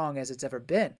as strong as it's ever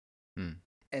been.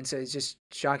 And so it's just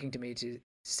shocking to me to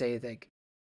say that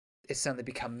it's suddenly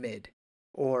become mid,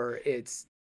 or it's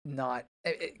not.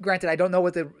 Granted, I don't know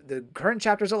what the current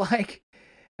chapters are like,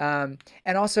 and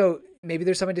also maybe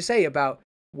there's something to say about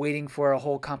waiting for a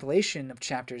whole compilation of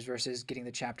chapters versus getting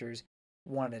the chapters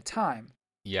one at a time.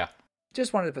 Yeah,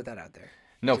 just wanted to put that out there.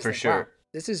 No, for sure. Wow,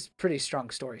 this is pretty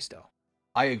strong story still.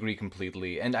 I agree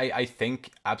completely, and I think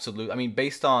absolutely. I mean,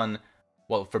 based on,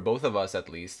 well, for both of us at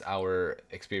least, our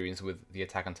experience with the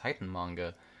Attack on Titan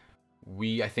manga,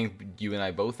 I think you and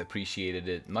I both appreciated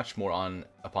it much more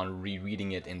upon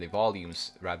rereading it in the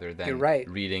volumes rather than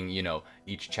reading,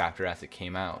 each chapter as it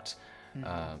came out.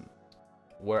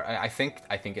 Where I think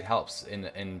it helps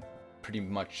in pretty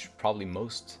much probably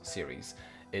most series.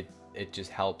 It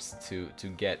just helps to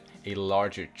get a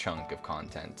larger chunk of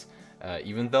content,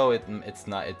 even though it's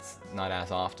not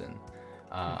as often.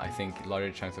 I think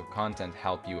larger chunks of content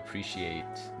help you appreciate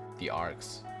the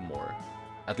arcs more.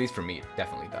 At least for me, it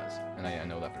definitely does, and I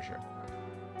know that for sure.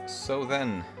 So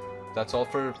then, that's all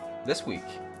for this week.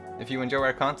 if you enjoy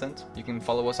our content, you can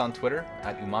follow us on Twitter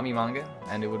at Umami Manga,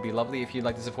 and it would be lovely if you'd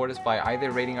like to support us by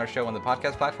either rating our show on the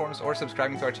podcast platforms or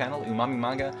subscribing to our channel, Umami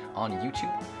Manga, on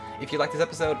YouTube. If you like this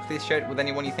episode, please share it with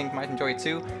anyone you think might enjoy it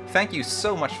too. Thank you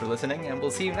so much for listening, and we'll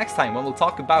see you next time when we'll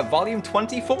talk about Volume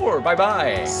 24.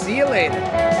 Bye-bye! See you later!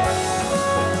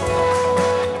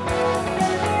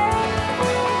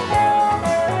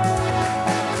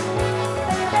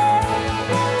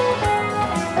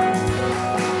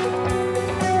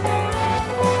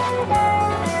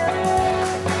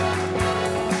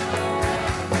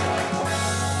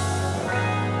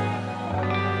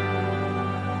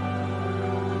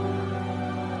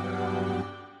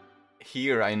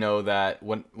 Here, I know that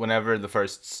whenever the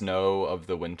first snow of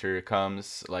the winter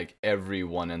comes, like,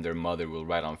 everyone and their mother will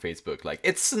write on Facebook, like,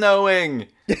 it's snowing!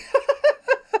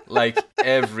 Like,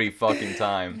 every fucking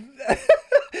time.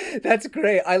 That's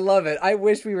great. I love it. I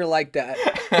wish we were like that.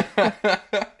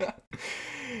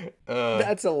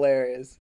 That's hilarious.